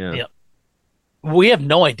away. Yeah. Yep. We have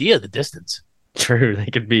no idea the distance. True. They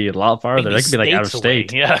could be a lot farther. They could be out of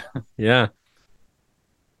state. Away. Yeah. Yeah.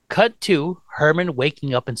 Cut to Herman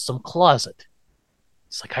waking up in some closet.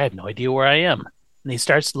 It's like, I have no idea where I am. And he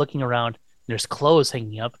starts looking around. There's clothes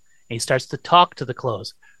hanging up, and he starts to talk to the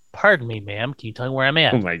clothes. Pardon me, ma'am. Can you tell me where I'm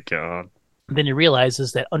at? Oh my god. And then he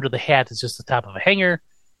realizes that under the hat is just the top of a hanger,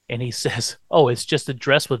 and he says, "Oh, it's just a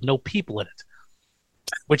dress with no people in it,"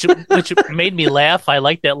 which made me laugh. I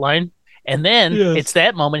like that line. And then it's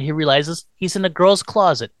that moment he realizes he's in a girl's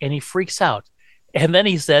closet, and he freaks out. And then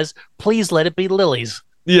he says, "Please let it be Lily's."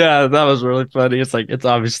 Yeah, that was really funny. It's like, it's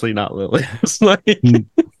obviously not Lily. It's like,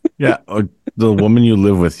 yeah, the woman you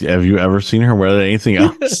live with. Have you ever seen her wear anything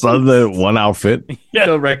else other than one outfit? You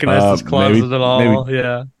don't recognize this closet at all.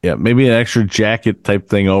 Maybe an extra jacket type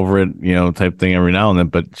thing over it, type thing every now and then.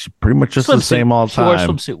 But she's pretty much just the same all the time. She wore a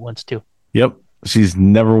swimsuit once too. Yep, she's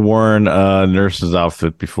never worn a nurse's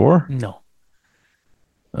outfit before. No.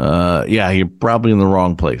 Yeah, you're probably in the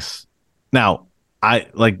wrong place. Now,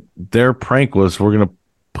 their prank was we're gonna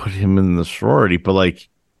put him in the sorority, but I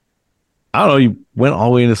don't know, you went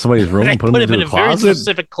all the way into somebody's room and put him in a closet? Very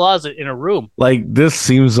specific closet in a room. This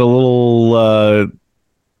seems a little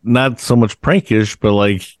not so much prankish, but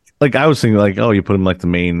I was thinking oh, you put him the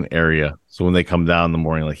main area, so when they come down in the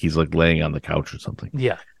morning, he's laying on the couch or something.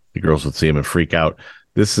 Yeah, the girls would see him and freak out.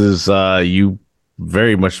 This is you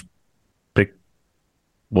very much pick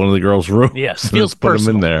one of the girls' rooms. Yes, feels put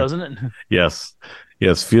personal, him in there, doesn't it?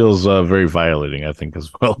 Yes, feels very violating, I think, as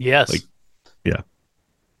well. Yes, yeah.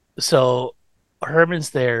 So Herman's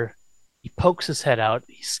there. He pokes his head out.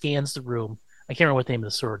 He scans the room. I can't remember what the name of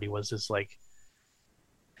the sorority was. It's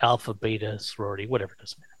Alpha, Beta, Sorority, whatever it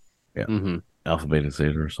doesn't matter. Yeah. Mm-hmm. Alpha, Beta,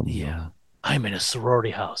 Zeta or something. Yeah. I'm in a sorority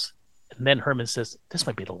house. And then Herman says, this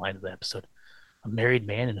might be the line of the episode. A married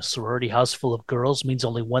man in a sorority house full of girls means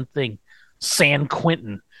only one thing. San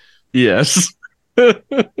Quentin. Yes. Oh,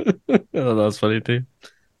 that's funny too.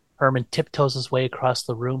 Herman tiptoes his way across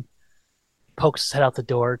the room. Pokes his head out the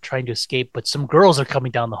door, trying to escape, but some girls are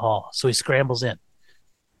coming down the hall, so he scrambles in.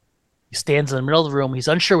 He stands in the middle of the room. He's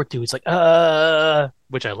unsure what to do. He's like,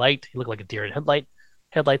 which I liked. He looked like a deer in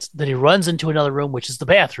headlights. Then he runs into another room, which is the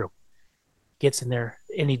bathroom. Gets in there,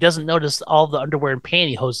 and he doesn't notice all the underwear and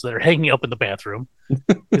pantyhose that are hanging up in the bathroom.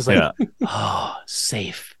 He's like, oh,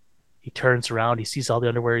 safe. He turns around. He sees all the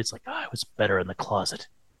underwear. He's like, it was better in the closet.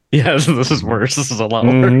 Yeah, this is worse. This is a lot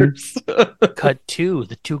worse. Cut to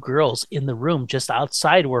the two girls in the room just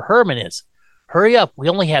outside where Herman is. Hurry up. We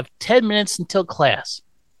only have 10 minutes until class.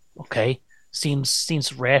 Okay.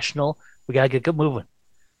 Seems rational. We got to get moving. And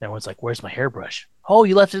everyone's like, where's my hairbrush? Oh,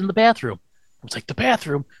 you left it in the bathroom. It's like, the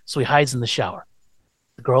bathroom? So he hides in the shower.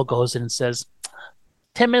 The girl goes in and says,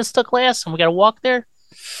 10 minutes till class and we got to walk there?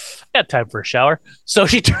 I got time for a shower. So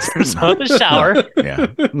she turns on the shower. Yeah.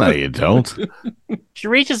 No, you don't. She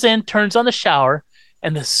reaches in, turns on the shower,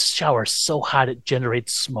 and the shower is so hot it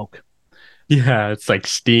generates smoke. Yeah, it's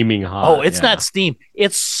steaming hot. Oh, it's not steam.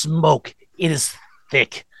 It's smoke. It is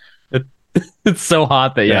thick. It's so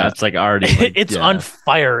hot that, it's already... it's on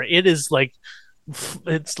fire. It is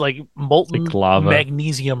it's molten lava.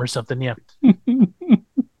 Magnesium or something, yeah.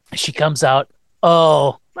 She comes out.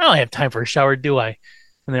 Oh, I don't have time for a shower, do I?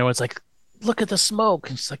 And everyone's like, look at the smoke.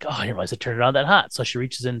 And she's like, oh, I didn't realize I turned it on that hot. So she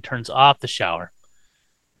reaches in and turns off the shower.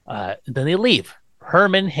 And then they leave.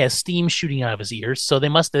 Herman has steam shooting out of his ears. So they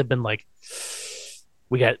must have been like,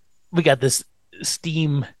 we got this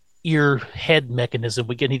steam ear head mechanism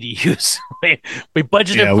we need to use. we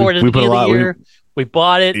budgeted for it at the beginning of the year. We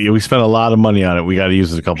bought it. We spent a lot of money on it. We got to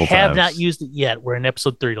use it a couple times. Have not used it yet. We're in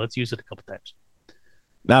episode 30. Let's use it a couple times.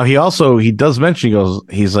 Now, he does mention,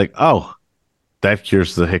 he's like, oh, that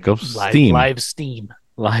cures the hiccups. Live steam.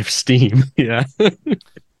 Yeah.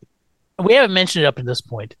 We haven't mentioned it up to this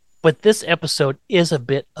point, but this episode is a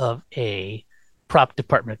bit of a prop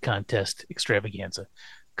department contest extravaganza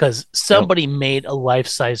because somebody made a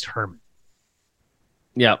life-sized Herman.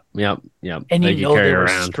 Yep. And they were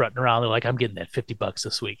strutting around. They're like, I'm getting that $50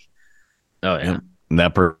 this week. Oh, yeah. And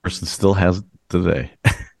that person still has it today.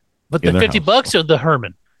 But the $50 or the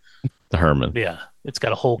Herman? The Herman. Yeah. It's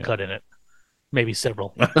got a hole cut in it. Maybe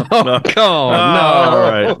several. Oh, come on. No. All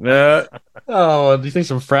right. Oh, do you think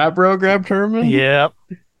some frat bro grabbed Herman? Yep.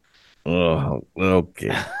 Oh,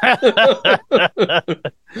 okay.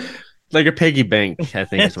 Like a piggy bank, I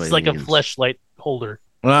think. It's like a fleshlight holder.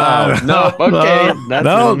 No. Okay.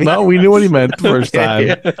 No. We knew what he meant the first time.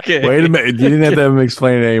 Okay. Wait a minute. You didn't have to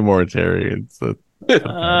explain it anymore, Terry. So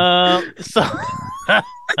I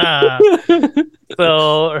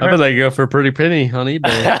bet I go for a pretty penny on eBay.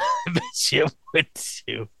 I bet you would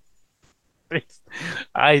too.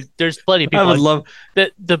 There's plenty of people. I would love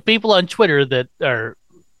the people on Twitter that are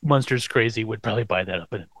Monsters crazy would probably buy that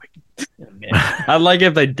up in a quick. I'd like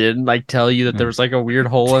if they didn't tell you that there was a weird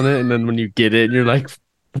hole in it, and then when you get it, and you're like,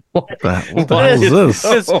 What the hell is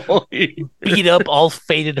this? Beat up, all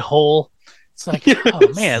faded hole. It's like,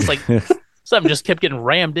 oh man, it's like something just kept getting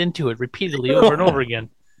rammed into it repeatedly over and over again.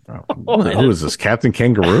 Who is this, Captain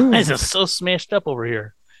Kangaroo? It's just so smashed up over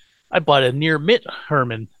here. I bought a near mitt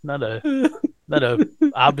Herman, not a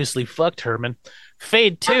obviously fucked Herman.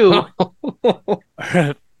 Fade 2.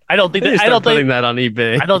 I don't think that on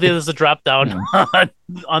eBay. I don't think there's a drop down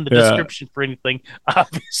on the description for anything.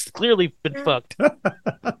 Obviously, clearly been fucked.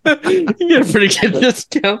 You get a pretty good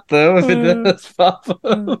discount though if it does pop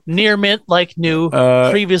up. Near mint, like new,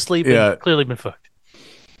 previously clearly been fucked.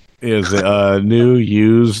 Is it new,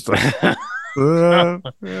 used?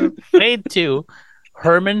 Fade 2.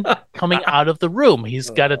 Herman coming out of the room. He's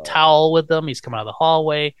got a towel with him. He's coming out of the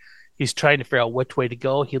hallway. He's trying to figure out which way to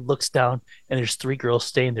go. He looks down, and there's 3 girls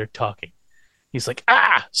staying there talking. He's like,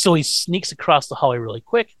 ah! So he sneaks across the hallway really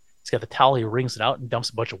quick. He's got the towel. He wrings it out and dumps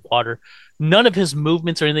a bunch of water. None of his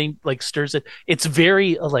movements or anything like stirs it. It's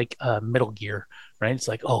very like Metal Gear, right? It's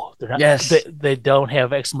like, oh, they're not. Yes. They don't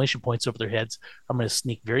have exclamation points over their heads. I'm going to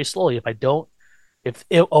sneak very slowly. If I don't,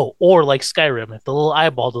 or like Skyrim, if the little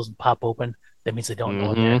eyeball doesn't pop open, that means they don't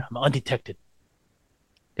know I'm there. I'm undetected.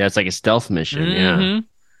 Yeah, it's like a stealth mission. Yeah.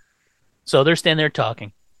 So they're standing there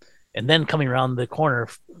talking, and then coming around the corner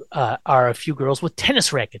are a few girls with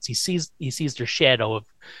tennis rackets. He sees their shadow of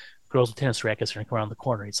girls with tennis rackets coming around the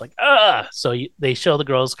corner. He's like, ah! So they show the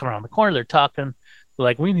girls come around the corner. They're talking. They're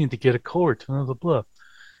like, we need to get a coat. Blah, blah, blah.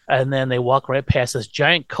 And then they walk right past this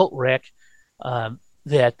giant coat rack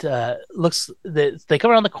that looks. They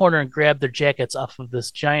come around the corner and grab their jackets off of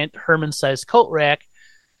this giant Herman-sized coat rack.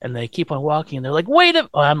 And they keep on walking, and they're like,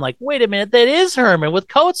 I'm like, wait a minute, that is Herman with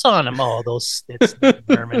coats on him. Oh, it's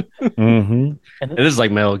Herman. Mm-hmm. And it is like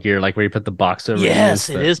Metal Gear, like where you put the box over. Yes,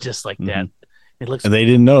 it is just like that. It looks. And they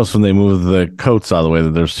didn't notice when they moved the coats out of the way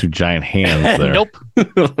that there's 2 giant hands there. Nope.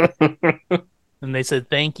 And they said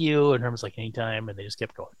thank you, and Herman's like anytime, and they just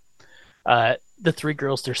kept going. The 3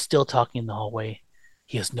 girls, they're still talking in the hallway.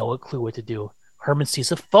 He has no clue what to do. Herman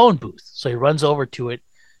sees a phone booth, so he runs over to it.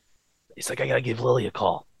 He's like, I gotta give Lily a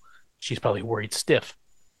call. She's probably worried stiff.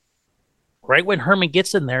 Right when Herman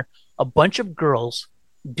gets in there, a bunch of girls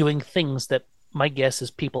doing things that my guess is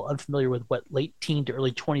people unfamiliar with what late teen to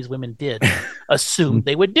early 20s women did assumed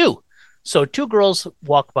they would do. So 2 girls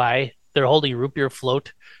walk by. They're holding a root beer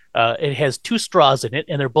float. It has 2 straws in it,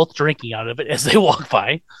 and they're both drinking out of it as they walk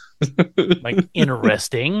by. Like,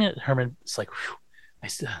 interesting. Herman's like, whew,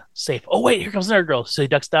 nice, safe. Oh, wait, here comes another girl. So he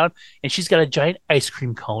ducks down, and she's got a giant ice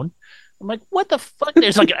cream cone. I'm like, what the fuck?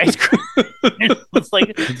 There's like an ice cream. It's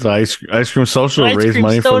like it's ice cream social. Raise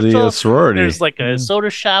money for the sorority. There's like a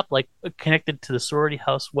soda shop, like connected to the sorority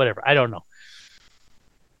house. Whatever, I don't know.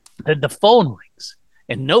 Then the phone rings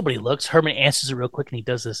and nobody looks. Herman answers it real quick, and he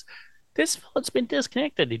does this. This phone's been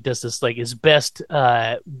disconnected. He does this like his best.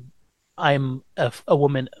 I'm a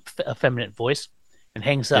woman, effeminate voice, and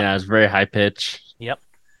hangs up. Yeah, it's very high pitch. Yep.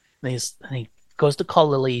 And he goes to call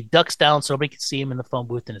Lily, he ducks down so nobody can see him in the phone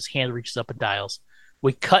booth, and his hand reaches up and dials.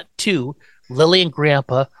 We cut to Lily and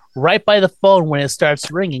Grandpa right by the phone when it starts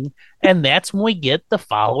ringing, and that's when we get the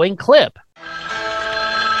following clip.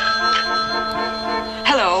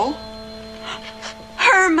 Hello?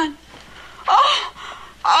 Herman!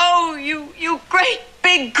 Oh, you great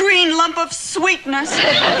big green lump of sweetness.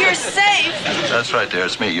 You're safe. That's right there,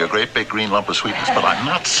 it's me, your great big green lump of sweetness, but I'm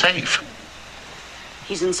not safe.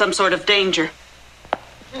 He's in some sort of danger.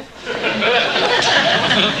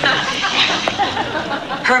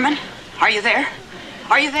 Herman, are you there?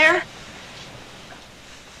 Are you there?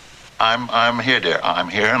 I'm here, dear. I'm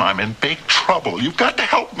here, and I'm in big trouble. You've got to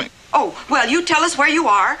help me. Oh, well, you tell us where you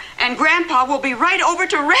are, and Grandpa will be right over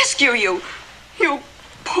to rescue you. You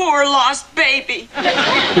poor lost baby.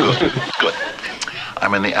 Good.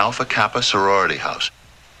 I'm in the Alpha Kappa sorority house.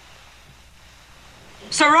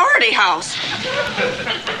 Sorority house?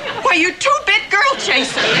 Why, you 2-bit girl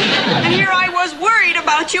chaser. And here I was worried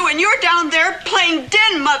about you, and you're down there playing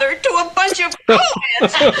den mother to a bunch of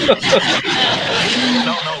co-eds.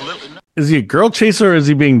 No. Is he a girl chaser or is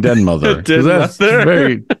he being den mother? That's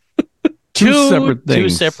very two separate things. Two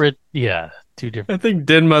separate, yeah. 2 different. I think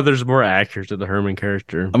den mother's more accurate to the Herman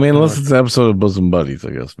character. I mean, unless it's an episode of Bosom Buddies, I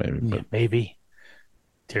guess, maybe. But. Yeah, maybe.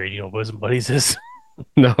 Terry, do you know what Bosom Buddies is?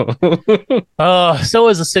 No. So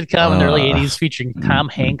is a sitcom in the early 80s featuring Tom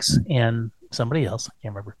Hanks and somebody else. I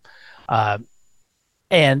can't remember.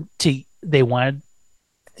 And they wanted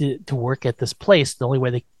to work at this place. The only way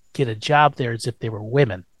they get a job there is if they were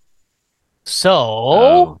women.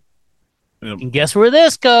 So, and guess where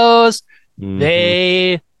this goes? Mm-hmm.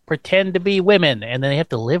 They pretend to be women, and then they have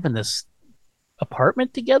to live in this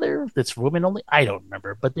apartment together that's women only. I don't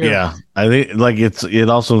remember, but yeah, I think like it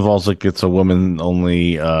also involves like it's a woman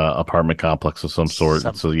only apartment complex of some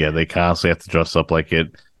sort. So yeah, they constantly have to dress up like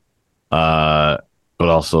it. But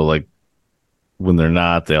also like when they're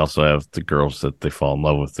not, they also have the girls that they fall in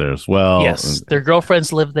love with there as well. Yes, their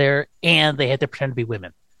girlfriends live there, and they had to pretend to be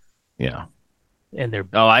women. Yeah. And they're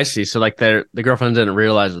I see. So like the girlfriends didn't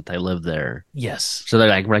realize that they lived there. Yes. So they're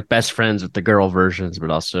like best friends with the girl versions,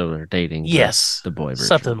 but also they're dating the boy version.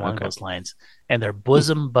 Something along those lines. And they're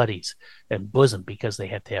bosom buddies. And bosom because they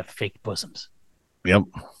have to have fake bosoms. Yep.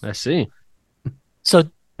 I see. So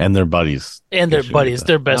and they're buddies. And they're buddies.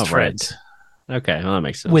 They're best friends. Okay, well that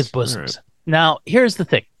makes sense. With bosoms. Right. Now, here's the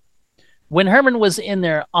thing. When Herman was in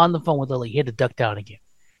there on the phone with Lily, he had to duck down again.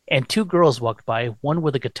 And two girls walked by, one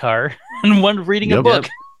with a guitar and one reading a book.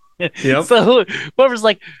 Yep. So whoever's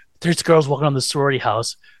like, there's girls walking on the sorority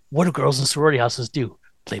house. What do girls in sorority houses do?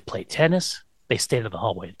 They play tennis. They stand in the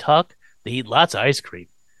hallway and talk. They eat lots of ice cream.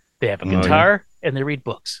 They have a guitar and they read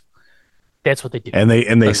books. That's what they do. And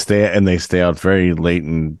they stay out very late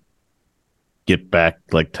and get back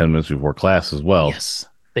like 10 minutes before class as well. Yes.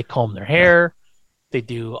 They comb their hair. They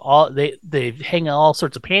do they hang all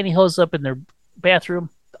sorts of pantyhose up in their bathroom.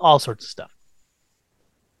 All sorts of stuff.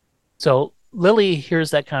 So Lily hears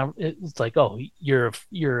that it's like, oh, you're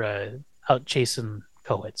out chasing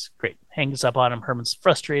co-eds. Great. Hangs up on him. Herman's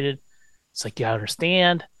frustrated. It's like, you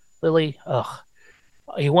understand, Lily? Ugh.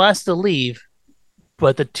 He wants to leave,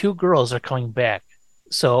 but the two girls are coming back.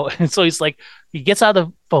 So he's like, he gets out of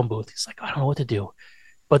the phone booth. He's like, I don't know what to do.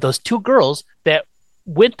 But those two girls that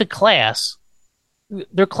went to class,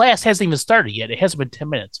 their class hasn't even started yet. It hasn't been 10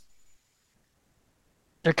 minutes.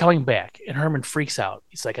 They're coming back, and Herman freaks out.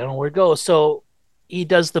 He's like, I don't know where to go. So he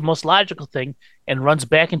does the most logical thing and runs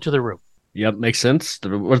back into the room. Yep, makes sense.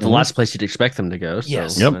 What's the last place you'd expect them to go? So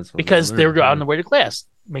yes, because they were on the way to class.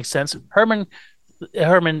 Makes sense. Herman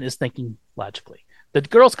is thinking logically. The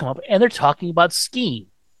girls come up, and they're talking about skiing.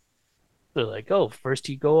 They're like, oh, first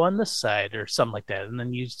you go on this side or something like that, and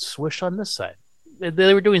then you swish on this side.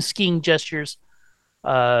 They were doing skiing gestures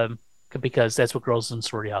because that's what girls in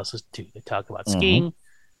sorority houses do. They talk about skiing.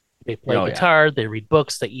 They play guitar, they read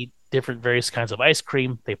books, they eat various kinds of ice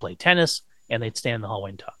cream, they play tennis, and they'd stand in the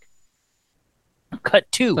hallway and talk. Cut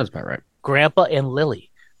 2. That's about right. Grandpa and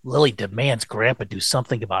Lily. Lily demands Grandpa do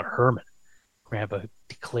something about Herman. Grandpa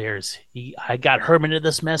declares, I got Herman into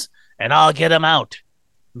this mess, and I'll get him out.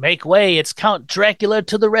 Make way, it's Count Dracula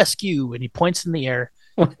to the rescue. And he points in the air.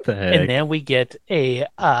 What the heck? And then we get a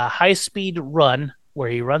high-speed run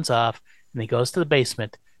where he runs off, and he goes to the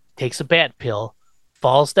basement, takes a bat pill,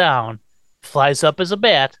 falls down, flies up as a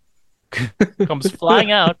bat, comes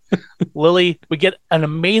flying out. Lily, we get an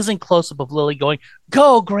amazing close-up of Lily going,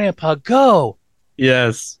 go, Grandpa, go.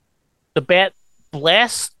 Yes. The bat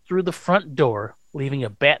blasts through the front door, leaving a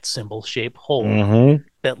bat symbol-shaped hole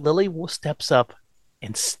that Lily steps up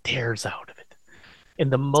and stares out of it. In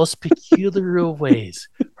the most peculiar of ways,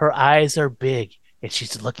 her eyes are big, and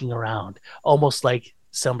she's looking around, almost like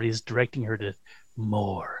somebody's directing her to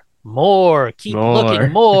more, keep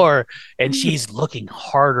looking more. And she's looking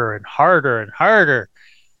harder and harder and harder.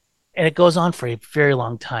 And it goes on for a very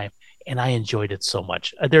long time. And I enjoyed it so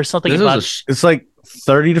much. There's something it's like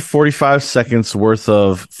 30 to 45 seconds worth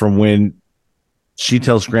of from when she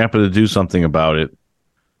tells Grandpa to do something about it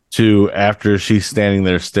to after she's standing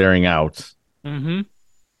there staring out. Mm-hmm.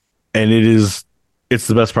 And it's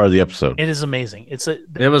the best part of the episode. It is amazing.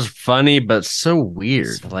 It was funny, but so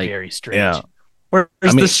weird. Like very strange. Yeah. Where's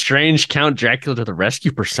the strange Count Dracula to the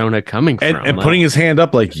rescue persona coming from? And putting his hand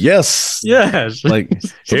up like, yes. Like,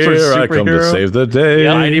 here I come to save the day.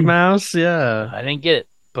 Yeah, Mighty Mouse, yeah. I didn't get it.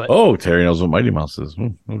 But Terry knows what Mighty Mouse is.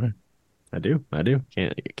 Okay. I do.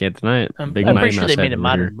 Can't deny it. I'm pretty sure they made a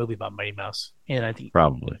modern movie about Mighty Mouse. And I think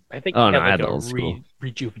probably. I think they had like a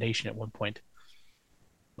rejuvenation at one point.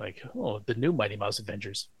 Like, the new Mighty Mouse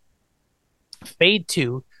Adventures. Fade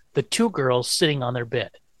 2, the two girls sitting on their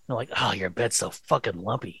bed. They're like, oh, your bed's so fucking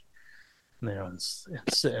lumpy. And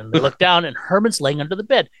they look down, and Herman's laying under the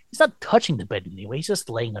bed. He's not touching the bed anyway. He's just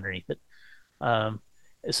laying underneath it.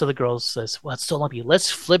 So the girl says, well, it's so lumpy.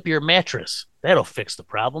 Let's flip your mattress. That'll fix the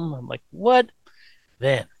problem. I'm like, what?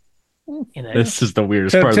 Then. This is the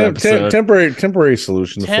weirdest part of the episode. Temporary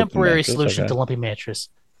solution. Temporary solution to lumpy mattress.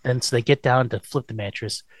 And so they get down to flip the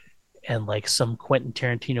mattress, and like some Quentin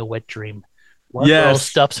Tarantino wet dream, one girl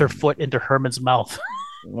stuffs her foot into Herman's mouth.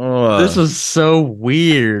 This was so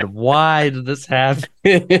weird. Why did this happen?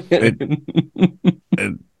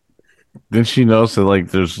 Then she knows that like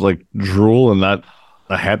there's like drool and not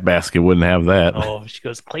A hat basket wouldn't have that. Oh, she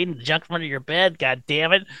goes, clean the junk under your bed. God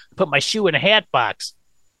damn it! Put my shoe in a hat box.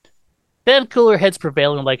 Then cooler heads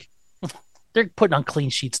prevailing. Like they're putting on clean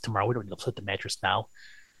sheets tomorrow. We don't need to flip the mattress now.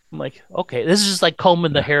 I'm like, okay, this is just like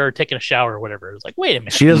combing the hair or taking a shower or whatever. It's like, wait a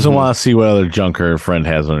minute. She doesn't want to see what other junk her friend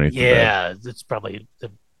has underneath. Yeah, it's probably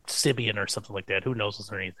the Sibian or something like that. Who knows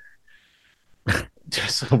what's underneath?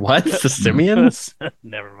 What? The Simeon?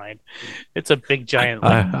 Never mind. It's a big giant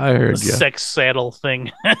I heard sex saddle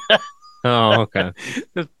thing. Oh, okay.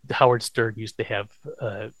 Howard Stern used to have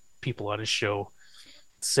people on his show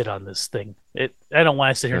sit on this thing. I don't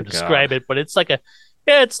want to sit here and describe it, but it's like a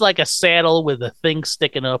saddle with a thing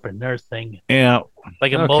sticking up and another thing. Yeah.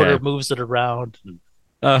 Like a motor moves it around.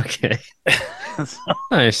 Okay.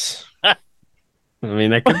 Nice. I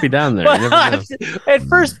mean, that could be down there. You never know. At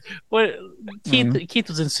first, when Keith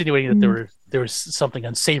was insinuating that there was something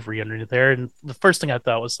unsavory underneath there, and the first thing I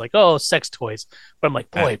thought was like, oh, sex toys. But I'm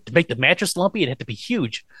like, boy, to make the mattress lumpy, it'd have to be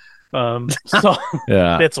huge. So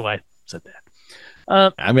yeah, that's why I said that.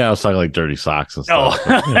 I mean, I was talking like dirty socks and stuff.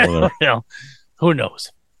 Who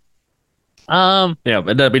knows? Yeah,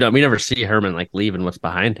 but we never see Herman like leaving what's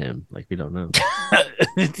behind him. Like we don't know.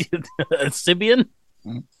 Sibian?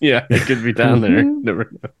 Yeah, it could be down there. Never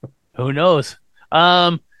know. Who knows?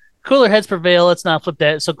 Cooler heads prevail. Let's not flip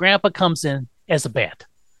that. So Grandpa comes in as a bat.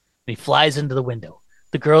 He flies into the window.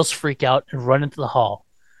 The girls freak out and run into the hall.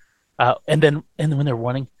 And then when they're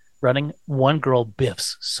running, one girl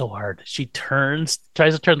biffs so hard. She tries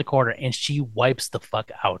to turn the corner, and she wipes the fuck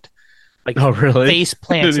out. Like, oh, really? Face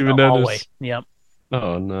plants in the hallway. Yep.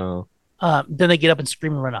 Oh, no. Then they get up and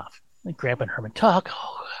scream and run off. And Grandpa and Herman talk.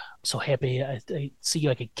 Oh, I'm so happy I see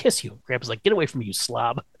you. I can kiss you. Grandpa's like, get away from me, you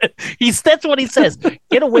slob. That's what he says.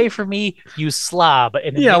 Get away from me, you slob.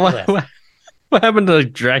 And yeah, what happened to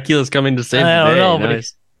Dracula's coming to save the day? I don't know, but he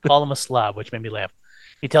called him a slob, which made me laugh.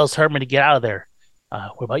 He tells Herman to get out of there.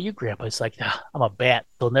 What about you, Grandpa? He's like, I'm a bat.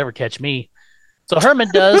 They'll never catch me. So Herman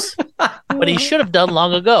does what he should have done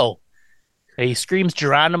long ago. He screams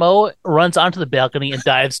Geronimo, runs onto the balcony, and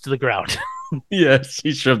dives to the ground. Yes,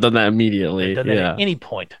 he should have done that immediately. Done that at any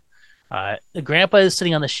point. The Grandpa is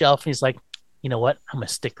sitting on the shelf, and he's like, you know what? I'm going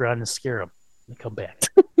to stick around and scare him. And come back.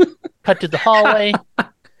 Cut to the hallway.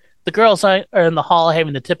 The girls are in the hall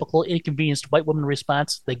having the typical inconvenienced white woman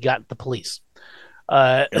response. They got the police.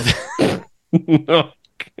 We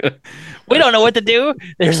don't know what to do.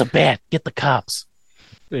 There's a bat. Get the cops.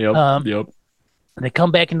 Yep. And they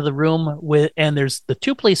come back into the room and there's the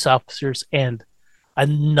two police officers and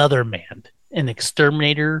another man, an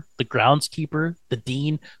exterminator, the groundskeeper, the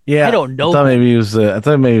dean. Yeah, I don't know. I thought maybe it was the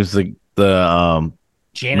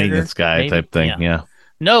janitor, maintenance guy maybe? Type thing. Yeah,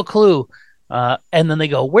 no clue. And then they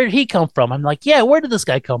go, "Where did he come from?" I'm like, "Yeah, where did this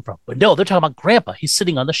guy come from?" But no, they're talking about Grandpa. He's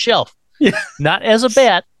sitting on the shelf, not as a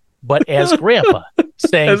bat, but as Grandpa,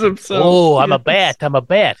 saying, as himself, "Oh, I'm a bat. I'm a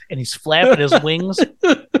bat," and he's flapping his wings,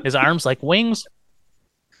 his arms like wings.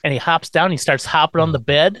 And he hops down. He starts hopping on the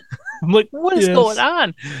bed. I'm like, what is going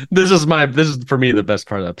on? This is for me the best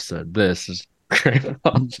part of the episode. This is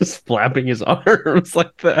Grandpa just flapping his arms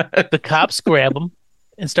like that. The cops grab him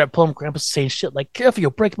and start pulling him. Grandpa's saying shit like, "Careful, you'll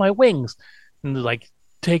break my wings." And they're like,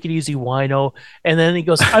 "Take it easy, wino." And then he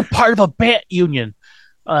goes, "I'm part of a bat union."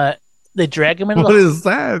 They drag him into What is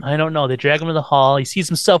that? I don't know. They drag him to the hall. He sees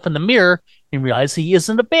himself in the mirror and realizes he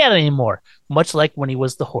isn't a bat anymore, much like when he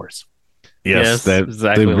was the horse. Yes, that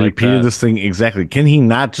exactly. They repeated this thing exactly. Can he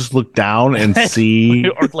not just look down and see,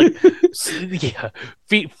 or like,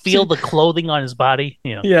 feel the clothing on his body?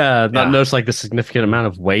 Not notice like the significant amount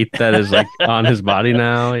of weight that is like on his body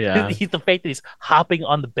now. Yeah, the fact that he's hopping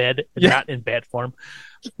on the bed, not in bat form,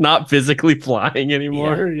 not physically flying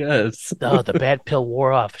anymore. Yeah. Yes, the bad pill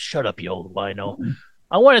wore off. Shut up, you old wino.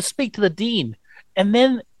 I want to speak to the dean, and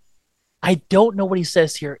then I don't know what he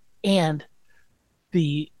says here, and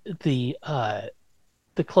the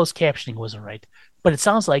closed captioning wasn't right, but it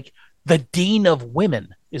sounds like the dean of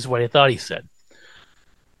women is what I thought he said.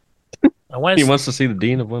 He wants to see the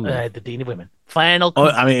dean of women. The dean of women. Final.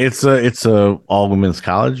 I mean, it's a all women's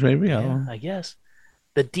college, maybe. I guess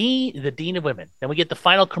the dean of women. Then we get the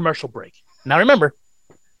final commercial break. Now remember,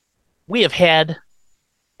 we have had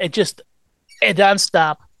a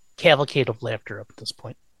nonstop cavalcade of laughter up at this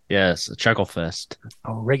point. Yes, a chuckle fest.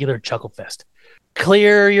 A regular chuckle fest.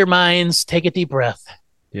 Clear your minds. Take a deep breath.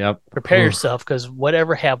 Yep. Prepare yourself, because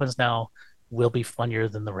whatever happens now will be funnier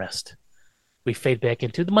than the rest. We fade back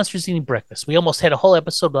into the monsters eating breakfast. We almost had a whole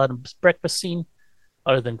episode on a breakfast scene,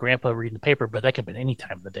 other than Grandpa reading the paper, but that could have been any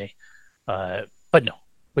time of the day. But no,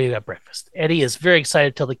 we got breakfast. Eddie is very excited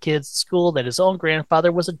to tell the kids at school that his own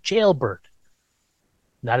grandfather was a jailbird.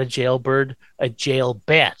 not a jailbird, a jail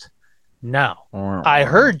bat. Now, I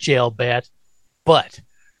heard jail bat, but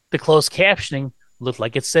the closed captioning looked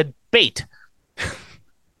like it said bait.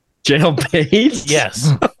 Jail bait?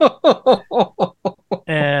 Yes.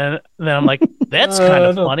 And then I'm like, that's kind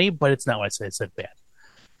of funny, but it's not what I said. It said bat.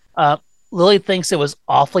 Lily thinks it was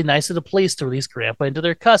awfully nice of the police to release Grandpa into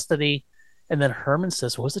their custody. And then Herman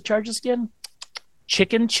says, what was the charges again?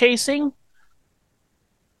 Chicken chasing?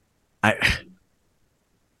 I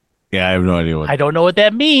have no idea I don't know what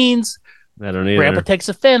that means. I don't either. Grandpa takes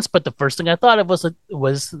offense, but the first thing I thought of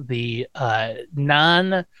was the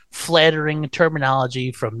non-flattering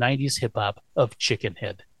terminology from 90s hip-hop of chicken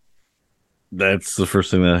head. That's the first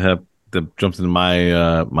thing that jumped into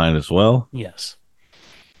my mind as well. Yes.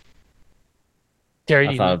 Terry,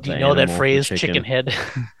 do you know that phrase, chicken head?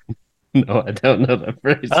 No, I don't know that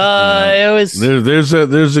phrase. It was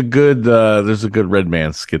there's a good Red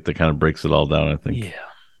Man skit that kind of breaks it all down, I think. Yeah.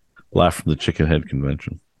 Laugh from the Chicken Head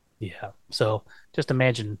Convention. Yeah. So just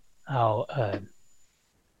imagine how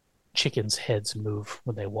chickens' heads move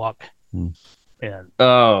when they walk. And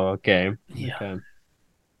okay. Yeah.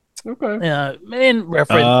 Okay. In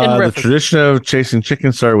reference, the tradition of chasing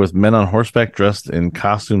chickens started with men on horseback dressed in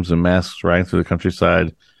costumes and masks riding through the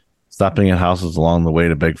countryside, stopping at houses along the way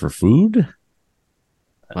to beg for food.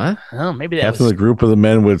 What? Oh, maybe that After the group of the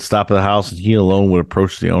men would stop at the house and he alone would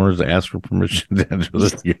approach the owners to ask for permission to enter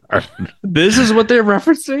the yard. This is what they're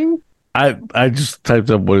referencing? I just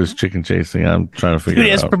typed up what is chicken chasing. I'm trying to figure it out.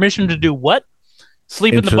 He has permission to do what?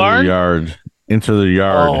 Sleep in the barn? Into the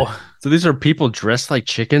yard. Oh. So these are people dressed like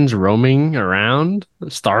chickens roaming around,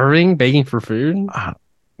 starving, begging for food?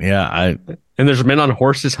 Yeah, and there's men on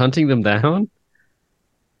horses hunting them down?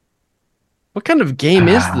 What kind of game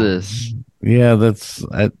is this? Yeah, is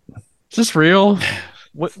this real?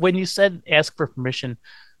 When you said ask for permission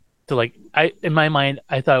to in my mind,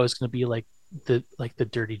 I thought it was going to be like the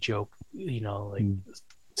dirty joke,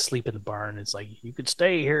 sleep in the barn. It's like, you could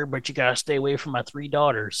stay here, but you got to stay away from my 3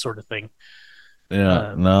 daughters sort of thing.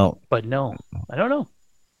 Yeah, no. But no, I don't know.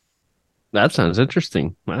 That sounds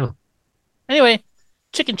interesting. Wow. Anyway,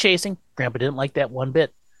 chicken chasing. Grandpa didn't like that one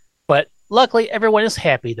bit. But luckily, everyone is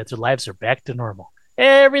happy that their lives are back to normal.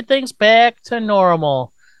 Everything's back to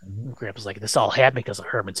normal. And Grandpa's like, this all happened because of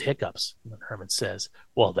Herman's hiccups. And then Herman says,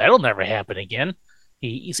 well, that'll never happen again.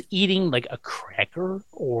 He's eating like a cracker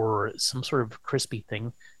or some sort of crispy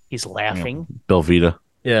thing. He's laughing. Belvita.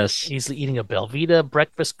 Yes. He's eating a Belvita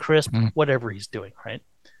breakfast crisp, whatever he's doing, right?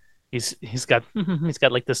 He's got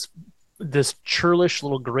like this churlish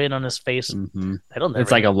little grin on his face. Mm-hmm. That'll never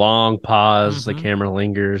It's like a long pause. The camera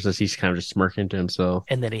lingers as he's kind of just smirking to himself.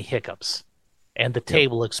 And then he hiccups. And the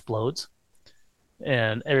table explodes.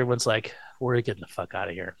 And everyone's like, we're getting the fuck out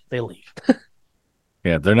of here. They leave.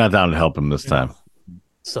 Yeah, they're not down to help him this time.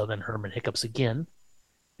 So then Herman hiccups again,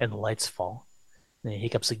 and the lights fall. Then he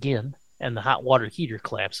hiccups again, and the hot water heater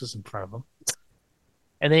collapses in front of him.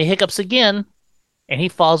 And then he hiccups again, and he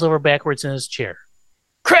falls over backwards in his chair.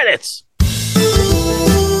 Credits!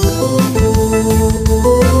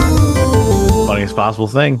 Funniest possible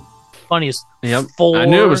thing. Funniest. Yep. I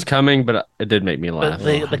knew it was coming, but it did make me laugh.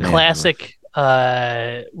 The classic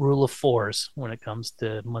rule of 4s when it comes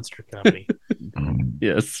to Munster comedy.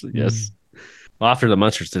 Yes. Well, after the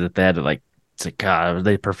Munsters did it, they had to say, God,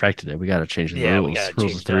 they perfected it. We got to change the rules.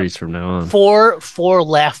 Rules of 3s from now on. Four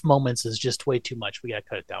laugh moments is just way too much. We got to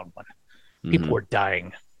cut it down one. People were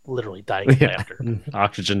dying, literally dying of laughter.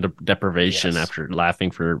 Oxygen deprivation after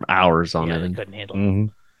laughing for hours on it. They couldn't handle it.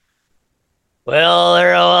 Well,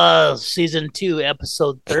 there was season 2,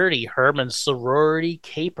 episode 30, Herman's Sorority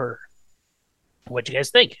Caper. What'd you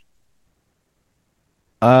guys think?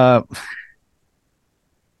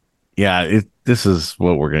 Yeah, this is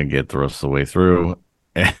what we're gonna get the rest of the way through.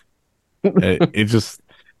 It just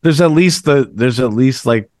there's at least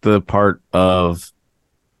like the part of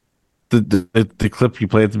the clip you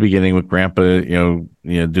play at the beginning with Grandpa, doing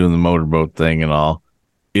the motorboat thing and all.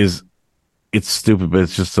 It's stupid, but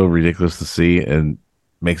it's just so ridiculous to see and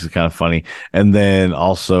makes it kind of funny. And then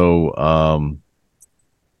also,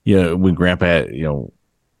 when Grandpa,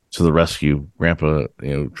 to the rescue, Grandpa,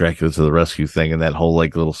 Dracula to the rescue thing, and that whole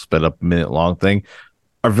little sped up minute long thing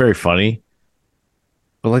are very funny.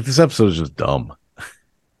 But this episode is just dumb.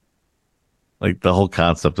 The whole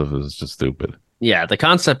concept of it is just stupid. Yeah, the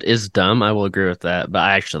concept is dumb. I will agree with that. But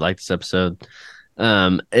I actually like this episode.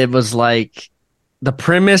 It was the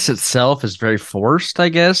premise itself is very forced, I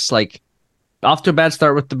guess. Off to a bad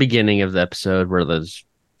start with the beginning of the episode where those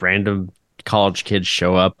random college kids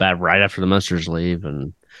show up right after the Munsters leave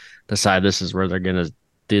and decide this is where they're going to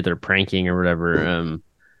do their pranking or whatever.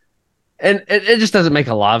 And it just doesn't make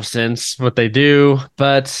a lot of sense what they do,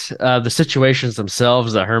 but the situations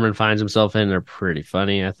themselves that Herman finds himself in are pretty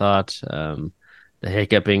funny, I thought. The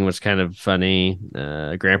hiccuping was kind of funny.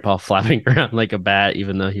 Grandpa flapping around like a bat,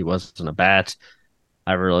 even though he wasn't a bat.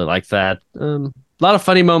 I really like that. A lot of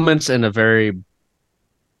funny moments and a very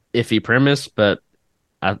iffy premise, but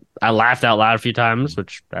I laughed out loud a few times,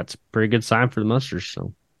 which that's a pretty good sign for the Munsters.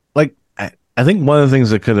 So, like, I think one of the things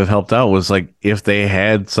that could have helped out was like if they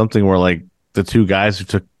had something where like the two guys who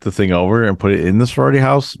took the thing over and put it in the sorority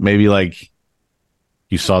house, maybe like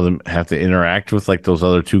you saw them have to interact with like those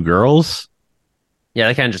other two girls. Yeah,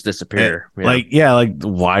 they kind of just disappear. Like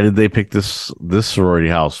why did they pick this sorority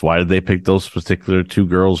house? Why did they pick those particular two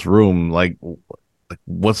girls' room? Like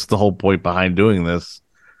what's the whole point behind doing this?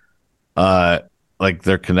 Like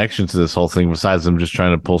their connection to this whole thing, besides them just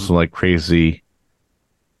trying to pull some like crazy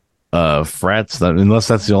frats, unless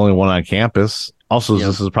that's the only one on campus. Also,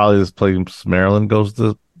 this is probably this place Maryland goes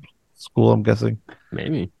to school, I'm guessing.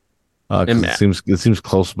 Maybe. It seems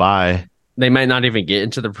close by. They might not even get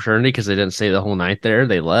into the fraternity because they didn't stay the whole night there.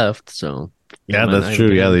 They left, so yeah, that's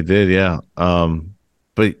true. Yeah, they did. Yeah,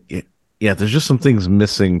 but yeah, there's just some things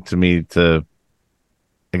missing to me.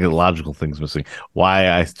 Like logical things missing. Why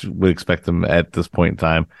I would expect them at this point in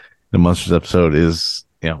time, the Munsters episode is,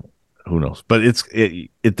 who knows? But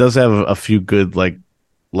it does have a few good like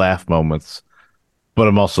laugh moments. But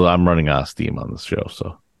I'm running out of steam on this show.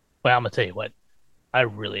 So, well, I'm gonna tell you what, I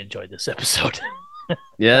really enjoyed this episode.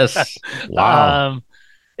 Yes. Wow.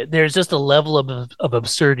 There's just a level of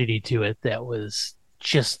absurdity to it that was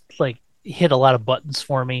just like hit a lot of buttons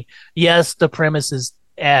for me. Yes, the premise is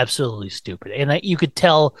absolutely stupid, and you could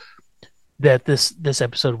tell that this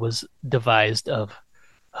episode was devised of,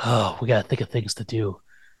 we gotta think of things to do.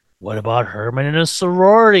 What about Herman in a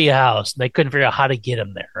sorority house? And they couldn't figure out how to get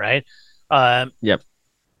him there, right? Yep.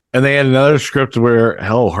 And they had another script where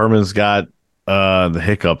Herman's got the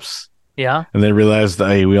hiccups. Yeah. And they realized,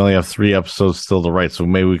 hey, we only have 3 episodes still to write, so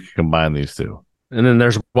maybe we could combine these two. And then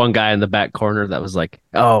there's one guy in the back corner that was like,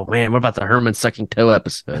 "Oh man, what about the Herman sucking toe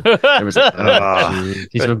episode?" It was like,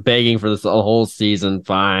 he's been begging for this the whole season.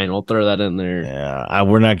 Fine, we'll throw that in there. Yeah,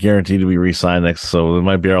 we're not guaranteed to be re-signed next, so it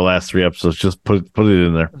might be our last 3 episodes. Just put it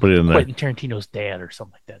in there. Put it in there. Quentin Tarantino's dad or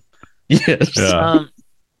something like that. Yes. Yeah.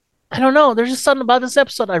 I don't know. There's just something about this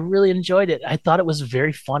episode. I really enjoyed it. I thought it was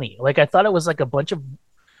very funny. Like I thought it was like a bunch of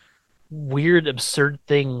weird, absurd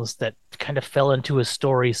things that kind of fell into a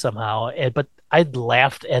story somehow. But I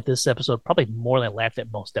laughed at this episode probably more than I laughed at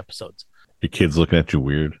most episodes. Your kid's looking at you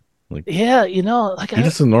weird. Like, yeah, like he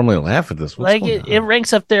doesn't normally laugh at this. What's it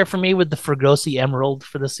ranks up there for me with the Fregosi Emerald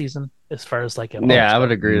for this season, as far as like. Yeah, I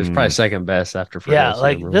would agree. It's probably second best after Fregosi. Yeah,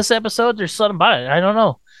 like Emerald. This episode, there's something about it. I don't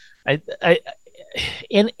know.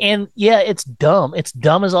 And yeah, it's dumb. It's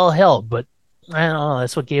dumb as all hell. But I don't know.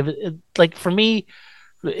 That's what gave it. Like for me,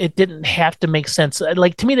 it didn't have to make sense.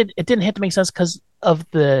 Like to me, it didn't have to make sense because of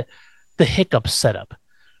the hiccup setup,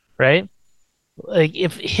 right? Like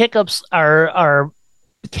if hiccups are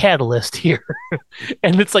catalyst here,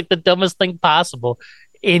 and it's like the dumbest thing possible,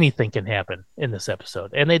 anything can happen in this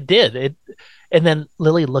episode, and it did. And then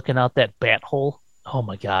Lily looking out that bat hole. Oh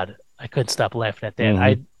my god, I couldn't stop laughing at that.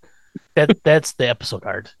 Mm-hmm. That's the episode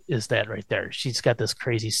art. Is that right there? She's got this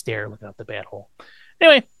crazy stare looking out the bat hole.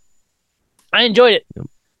 Anyway, I enjoyed it.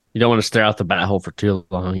 You don't want to stare out the bat hole for too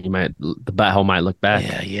long. The bat hole might look back.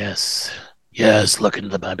 Yeah, yes, look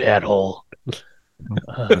into my bat hole.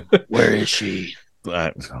 Where is she?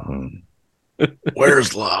 Where's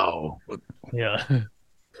Lau? Yeah,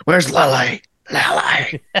 where's Lily?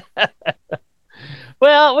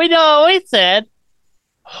 Well, we know what he said.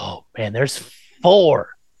 Oh man, there's four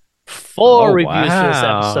reviews for this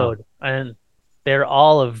episode, and they're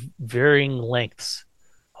all of varying lengths.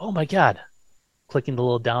 Oh my god. Clicking the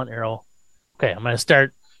little down arrow. Okay, I'm going to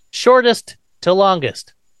start shortest to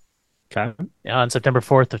longest. Okay. On September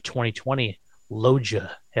 4th of 2020, Loja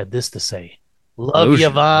had this to say. Love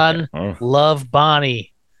Yvonne, love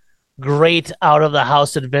Bonnie. Great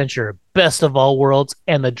out-of-the-house adventure. Best of all worlds,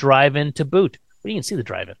 and the drive-in to boot. Well, you can see the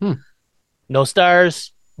drive-in. No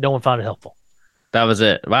stars. No one found it helpful. That was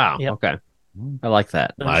it. Wow. Yep. Okay. I like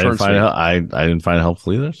that. I didn't find it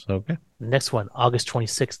helpful either, so okay. Next one, August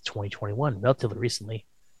 26th, 2021, relatively recently.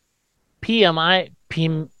 PMI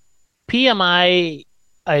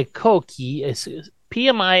ICOCI,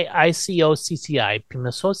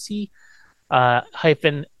 Pimisoci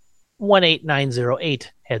hyphen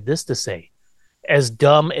 18908 had this to say: as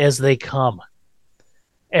dumb as they come.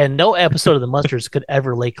 And no episode of the Munsters could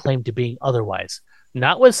ever lay claim to being otherwise,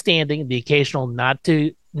 notwithstanding the occasional not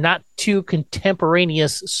too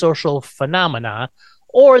contemporaneous social phenomena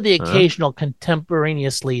or the occasional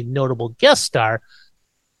contemporaneously notable guest star,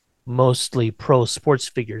 mostly pro sports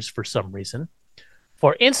figures for some reason.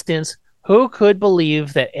 For instance, who could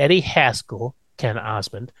believe that Eddie Haskell, Ken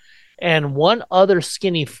Osmond, and one other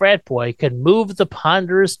skinny frat boy could move the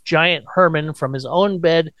ponderous giant Herman from his own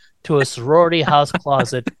bed to a sorority house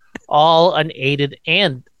closet, all unaided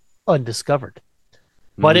and undiscovered?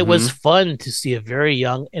 But it was fun to see a very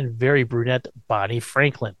young and very brunette Bonnie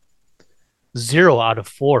Franklin. 0 out of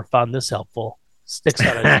 4 found this helpful. 6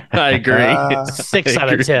 out of I agree. 6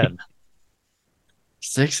 out of 10.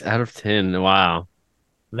 6 out of 10. Wow.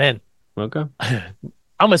 Then, okay. I'm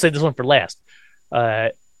going to say this one for last.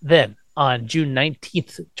 Then, on June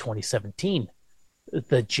 19th, 2017,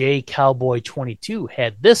 the J Cowboy 22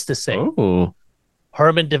 had this to say. Oh.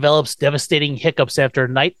 Herman develops devastating hiccups after a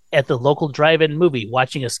night at the local drive-in movie,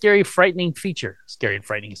 watching a scary, frightening feature. Scary and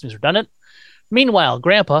frightening seems redundant. Meanwhile,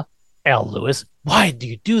 Grandpa, Al Lewis, why do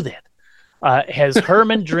you do that? Has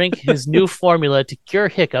Herman drink his new formula to cure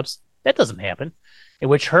hiccups. That doesn't happen. In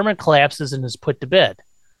which Herman collapses and is put to bed.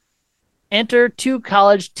 Enter 2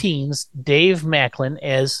 college teens, Dave Macklin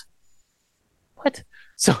as... What?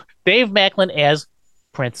 So, Dave Macklin as,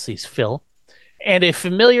 parentheses, Phil, and a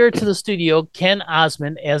familiar to the studio, Ken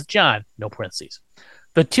Osmond as John, no parentheses.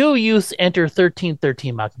 The 2 youths enter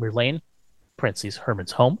 1313 Mockingbird Lane, parentheses,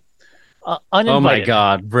 Herman's home, uninvited. Oh my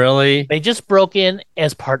God, really? They just broke in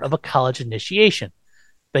as part of a college initiation.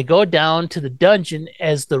 They go down to the dungeon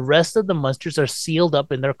as the rest of the monsters are sealed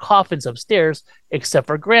up in their coffins upstairs, except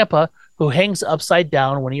for Grandpa, who hangs upside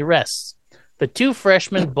down when he rests. The 2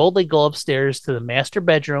 freshmen boldly go upstairs to the master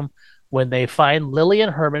bedroom when they find Lily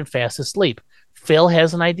and Herman fast asleep. Phil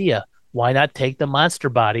has an idea. Why not take the monster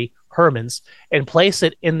body, Herman's, and place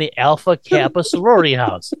it in the Alpha Kappa sorority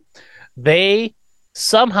house? They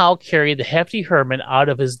somehow carry the hefty Herman out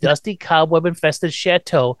of his dusty, cobweb-infested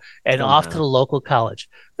chateau and off to the local college.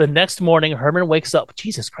 The next morning, Herman wakes up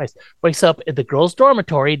in the girls'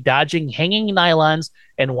 dormitory, dodging hanging nylons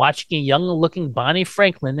and watching a young-looking Bonnie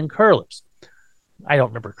Franklin in curlers. I don't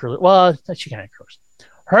remember curlers. Well, she kind of curlers.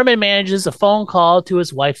 Herman manages a phone call to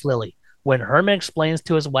his wife, Lily. When Herman explains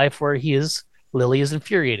to his wife where he is, Lily is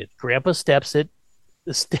infuriated. Grandpa steps it.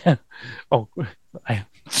 I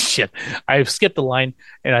skipped the line,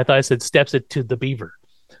 and I thought I said steps it to the beaver.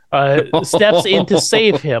 Steps in to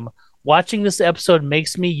save him. Watching this episode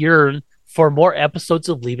makes me yearn for more episodes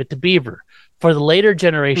of Leave It to Beaver. For the later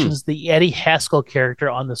generations, the Eddie Haskell character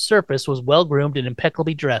on the surface was well-groomed and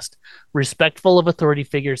impeccably dressed, respectful of authority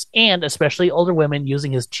figures, and especially older women,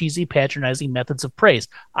 using his cheesy, patronizing methods of praise,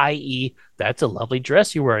 i.e., that's a lovely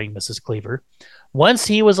dress you're wearing, Mrs. Cleaver. Once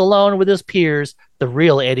he was alone with his peers, the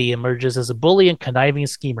real Eddie emerges as a bully and conniving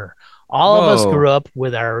schemer. All of us grew up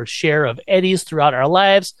with our share of Eddies throughout our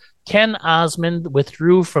lives. Ken Osmond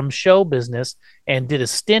withdrew from show business and did a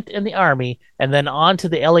stint in the Army and then on to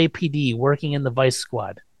the LAPD working in the Vice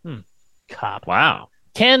Squad. Cop. Wow.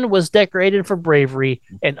 Ken was decorated for bravery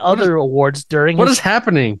and other awards during What is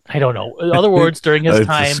happening? I don't know. Other awards during his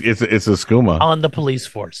time it's a skooma on the police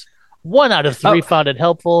force. 1 out of 3 found it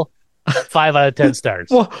helpful. 5 out of 10 stars.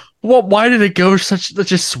 Well, why did it go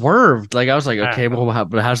just swerved? Like I was like, okay, well,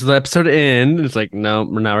 how's the episode end? It's like, no,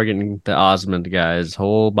 now we're getting the Osmond guy's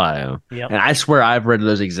whole bio. Yep. And I swear I've read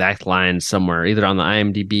those exact lines somewhere, either on the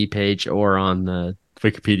IMDb page or on the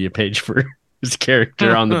Wikipedia page for his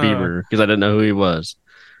character on the Beaver, because I didn't know who he was.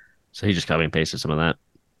 So he just copy and pasted some of that,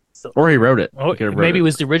 or he wrote it. Maybe it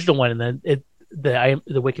was the original one, and then the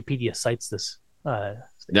Wikipedia cites this.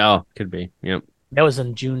 No, could be. Yep. That was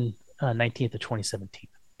in June 19th of 2017.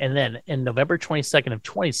 And then in November 22nd of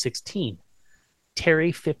 2016,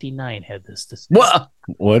 Terry 59 had this. What?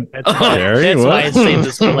 That's why I saved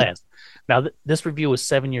this for last. Now, this review was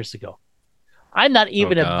 7 years ago. I'm not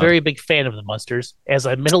even a very big fan of the Munsters, as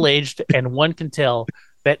I'm middle-aged, and one can tell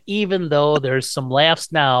that even though there's some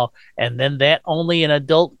laughs now, and then that only an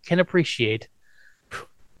adult can appreciate,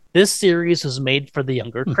 this series was made for the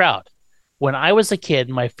younger crowd. When I was a kid,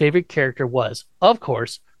 my favorite character was, of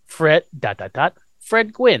course, Fred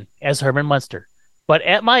Gwynn as Herman Munster. But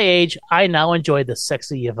at my age, I now enjoy the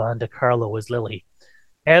sexy Yvonne DiCarlo as Lily.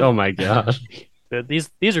 Oh my God. These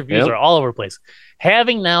reviews are all over the place.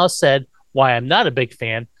 Having now said why I'm not a big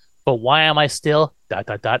fan, but why am I still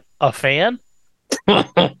a fan?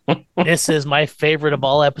 This is my favorite of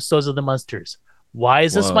all episodes of the Munsters. Why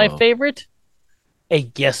is this my favorite? A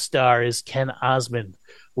guest star is Ken Osmond.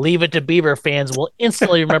 Leave It to Beaver fans will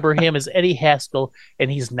instantly remember him as Eddie Haskell, and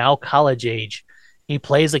he's now college age. He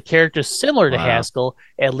plays a character similar to Haskell,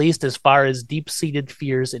 at least as far as deep-seated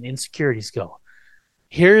fears and insecurities go.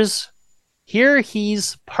 Here's Here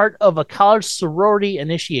he's part of a college sorority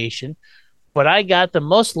initiation, but I got the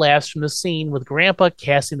most laughs from the scene with Grandpa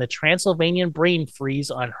casting the Transylvanian brain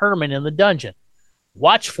freeze on Herman in the dungeon.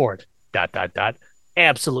 Watch for it. ...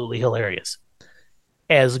 Absolutely hilarious.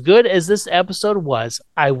 As good as this episode was,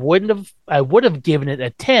 I would have given it a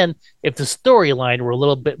 10 if the storyline were a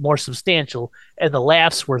little bit more substantial and the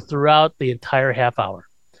laughs were throughout the entire half hour.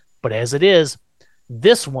 But as it is,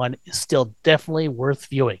 this one is still definitely worth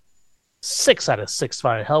viewing. 6 out of 6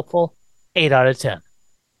 found it helpful. 8 out of 10.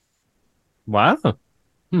 Wow.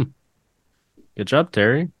 Good job,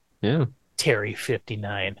 Terry. Yeah. Terry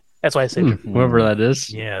 59. That's why I said whoever that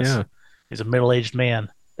is. Yes. Yeah. He's a middle-aged man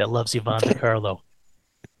that loves Yvonne DiCarlo.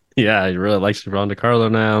 Yeah, he really likes Yvonne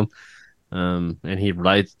DiCarlo now. And he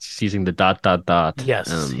writes using the ...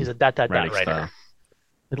 Yes, he's a ... writer. Style.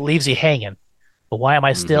 It leaves you hanging. But why am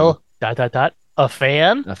I still ... a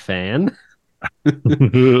fan? A fan?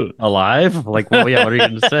 Alive? Like, well, yeah, what are you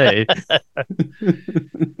going to say?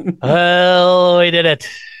 Well, we did it.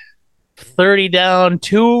 30 down,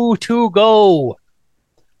 2 to go.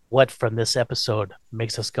 What from this episode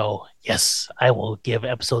makes us go, yes, I will give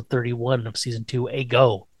episode 31 of season 2 a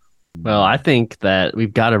go? Well, I think that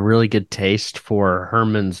we've got a really good taste for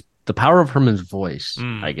the power of Herman's voice,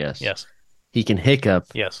 I guess. Yes. He can hiccup.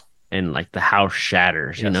 Yes. And like the house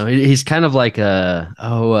shatters, Yes. you know, he's kind of like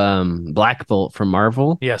Black Bolt from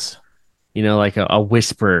Marvel. Yes. You know, like a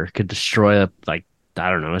whisper could destroy a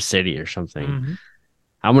city or something. Mm-hmm.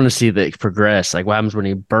 I want to see that progress. Like what happens when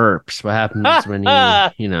he burps? What happens when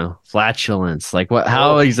he, flatulence? Like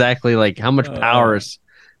how exactly, like how much power is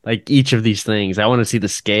like each of these things? I want to see the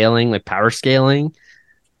scaling, like power scaling.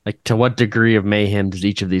 Like, to what degree of mayhem does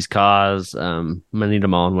each of these cause? I'm going to need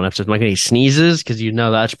them all in one episode. Like, when he sneezes, because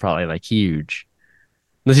that's probably, like, huge.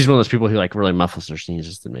 Unless he's one of those people who, like, really muffles their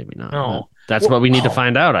sneezes, then maybe not. No. That's what we need to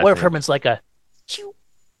find out, What if Herman's like a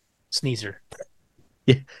sneezer?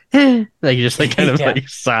 Yeah. Like, he just, like, kind of, like,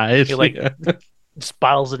 sighs. He, like, just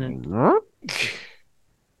bottles it in.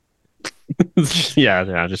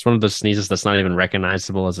 yeah, just one of those sneezes that's not even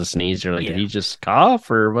recognizable as a sneeze. You're like, did he just cough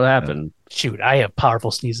or what happened? Shoot, I have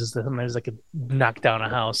powerful sneezes that sometimes I could knock down a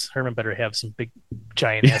house. Herman better have some big,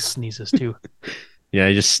 giant ass sneezes too. Yeah,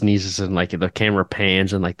 he just sneezes and like the camera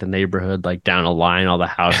pans and like the neighborhood, like down a line, all the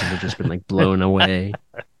houses have just been like blown away.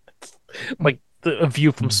 Like a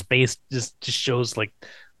view from space just shows like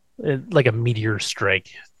a meteor strike.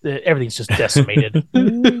 Everything's just decimated.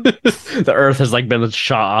 The Earth has like been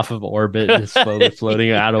shot off of orbit, just slowly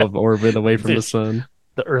floating out of orbit away from the sun.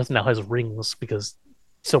 The Earth now has rings because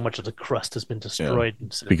so much of the crust has been destroyed.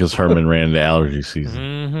 Yeah, because Herman ran into allergy season.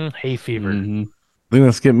 Mm-hmm. Hay fever. Mm-hmm. The thing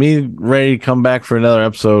that's getting me ready to come back for another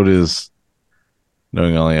episode is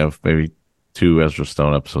knowing I only have maybe 2 Ezra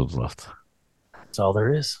Stone episodes left. That's all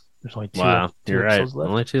there is. There's only 2. Wow, two you're right. left.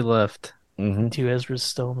 Only 2 left. Mm-hmm. 2 Ezra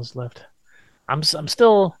Stones left. I'm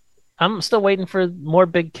still waiting for more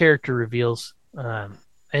big character reveals.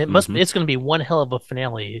 It's going to be one hell of a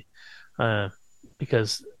finale,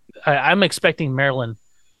 because I'm expecting Marilyn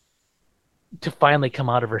to finally come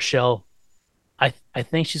out of her shell. I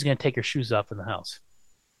think she's going to take her shoes off in the house.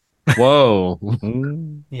 Whoa!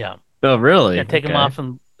 Yeah. Oh, really? Yeah, take them off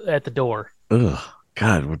at the door. Ugh,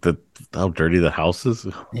 God, how dirty the house is.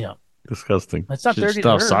 Yeah. Disgusting. It's not dirty.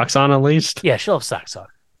 Still have socks on at least. Yeah, she'll have socks on.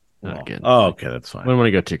 Oh, okay, that's fine. I don't want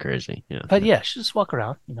to go too crazy. Yeah, but yeah, she'll just walk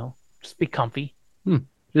around. Just be comfy.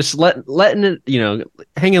 Just letting it,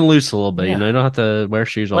 hanging loose a little bit. Yeah. You don't have to wear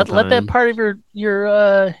shoes all the time. Let that part of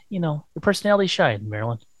your personality shine,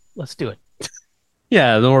 Marilyn. Let's do it.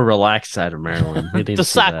 Yeah, the more relaxed side of Marilyn. The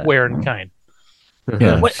sock wearing kind.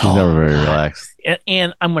 Yeah, she's never very relaxed.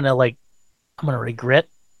 And I'm gonna regret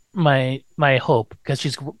my hope because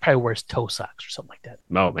she's probably wears toe socks or something like that.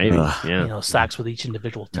 Oh, maybe. Yeah. Socks with each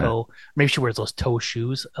individual toe. Yeah. Maybe she wears those toe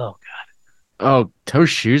shoes. Oh God. Oh, toe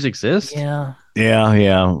shoes exist? Yeah.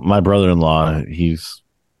 Yeah. My brother-in-law, he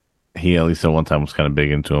at least at one time was kind of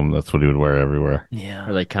big into them. That's what he would wear everywhere. Yeah.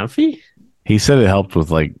 Are they comfy? He said it helped with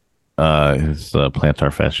like his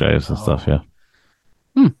plantar fasciitis and stuff.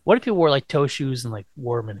 Yeah. What if you wore like toe shoes and like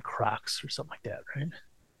wore them in Crocs or something like that? Right?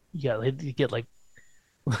 You get like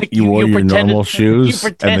you wore your normal shoes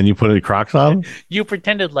and then you put Crocs on. You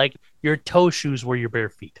pretended like your toe shoes were your bare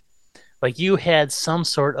feet, like you had some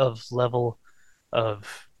sort of level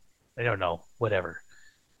of, I don't know, whatever.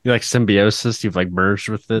 You like symbiosis? You've like merged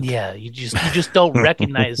with it. Yeah, you just don't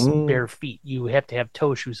recognize bare feet. You have to have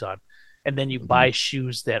toe shoes on, and then you buy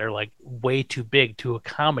shoes that are like way too big to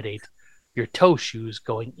accommodate your toe shoes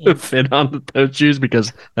going in. Fit on the toe shoes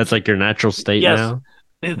because that's like your natural state now.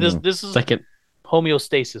 This is like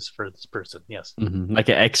homeostasis for this person. Yes. Mm-hmm. Like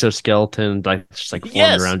an exoskeleton, like just like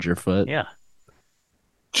floating around your foot. Yeah.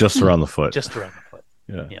 Just around the foot. Just around the foot.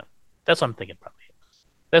 Yeah. That's what I'm thinking probably.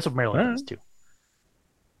 That's what Marilyn does too.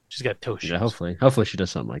 She's got toe shoes. Yeah, hopefully she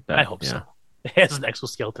does something like that. I hope so. It has an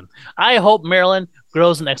exoskeleton. I hope Marilyn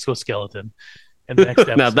grows an exoskeleton in the next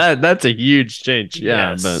episode. Now that's a huge change.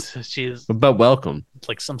 Yeah, she's but welcome. It's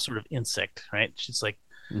like some sort of insect, right? She's like,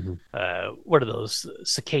 what are those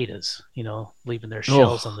cicadas? Leaving their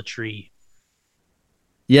shells on the tree.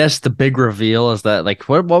 Yes, the big reveal is that like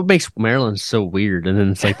what makes Marilyn so weird, and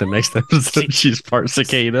then it's like the next episode she's part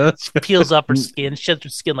cicada. She peels off her skin, sheds her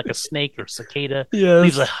skin like a snake or cicada. Yeah,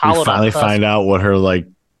 leaves a hollow. We finally find out what her like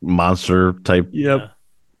monster type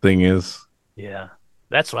thing is. Yeah,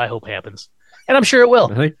 that's what I hope happens, and I'm sure it will.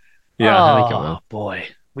 I think it will. Oh boy,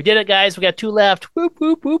 we did it, guys. We got 2 left. Whoop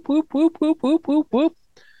whoop whoop whoop whoop whoop whoop whoop whoop.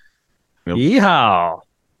 Yep. Yeehaw!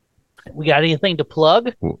 We got anything to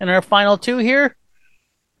plug in our final 2 here?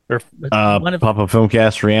 Pop-Up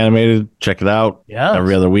Filmcast Reanimated. Check it out. Yeah,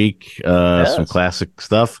 every other week. Some classic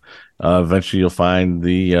stuff. Eventually, you'll find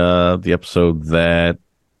the episode that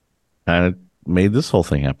kind of made this whole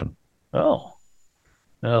thing happen. Oh,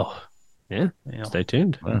 yeah. Stay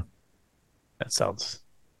tuned. Yeah. That sounds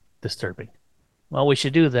disturbing. Well, we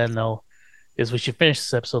should do then, though, is we should finish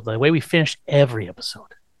this episode the way we finished every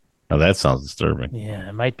episode. Oh, that sounds disturbing. Yeah,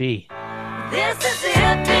 it might be. This is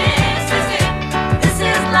it. This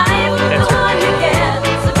is life. The one you get.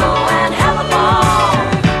 So go and have a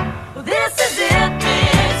ball. This is it.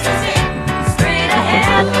 Straight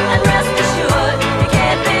ahead and rest assured you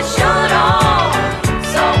can't be sure at all.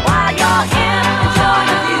 So while you're here enjoying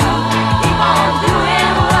the view, keep on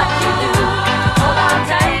doing what you do. Hold on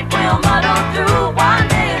tight, we'll muddle through one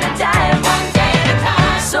day at a time. One day at a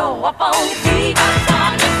time. So up on your feet,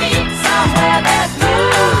 somewhere there's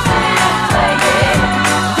music playing.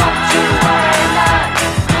 Don't you worry none.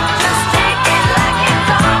 Just take it like it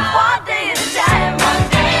comes. One day at a time. One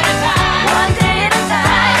day at a time. One day at a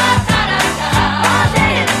time. One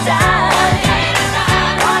day at a time.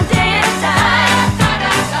 One day at a time.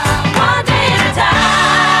 One day at a time.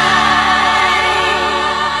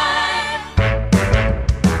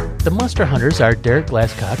 The Monster Hunters are Derek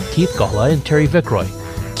Glasscock, Keith Galla, and Terry Vickroy.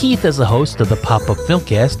 Keith is the host of the Pop-Up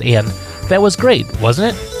Filmcast, and that was great,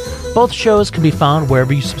 wasn't it? Both shows can be found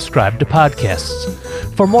wherever you subscribe to podcasts.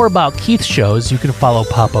 For more about Keith's shows, you can follow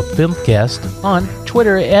Pop-Up Filmcast on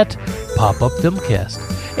Twitter at Pop-Up Filmcast.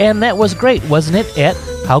 And that was great, wasn't it? At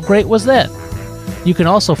How Great Was That? You can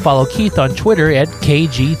also follow Keith on Twitter at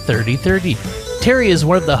KG3030. Terry is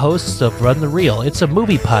one of the hosts of Run the Reel. It's a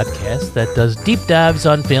movie podcast that does deep dives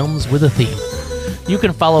on films with a theme. You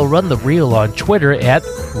can follow Run the Reel on Twitter at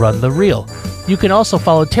Run the Reel. You can also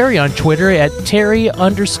follow Terry on Twitter at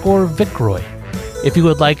Terry_Vickroy. If you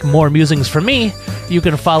would like more musings from me, you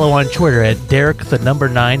can follow on Twitter at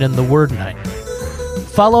Derek9 and the word 9.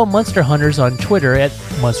 Follow Monster Hunters on Twitter at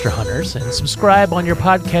Monster Hunters and subscribe on your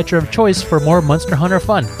podcatcher of choice for more Monster Hunter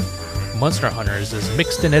fun. Monster Hunters is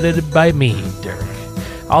mixed and edited by me, Derek.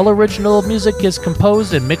 All original music is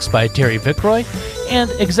composed and mixed by Terry Vickroy, and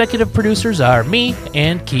executive producers are me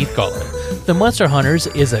and Keith Galla. The Monster Hunters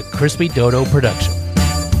is a Crispy Dodo production.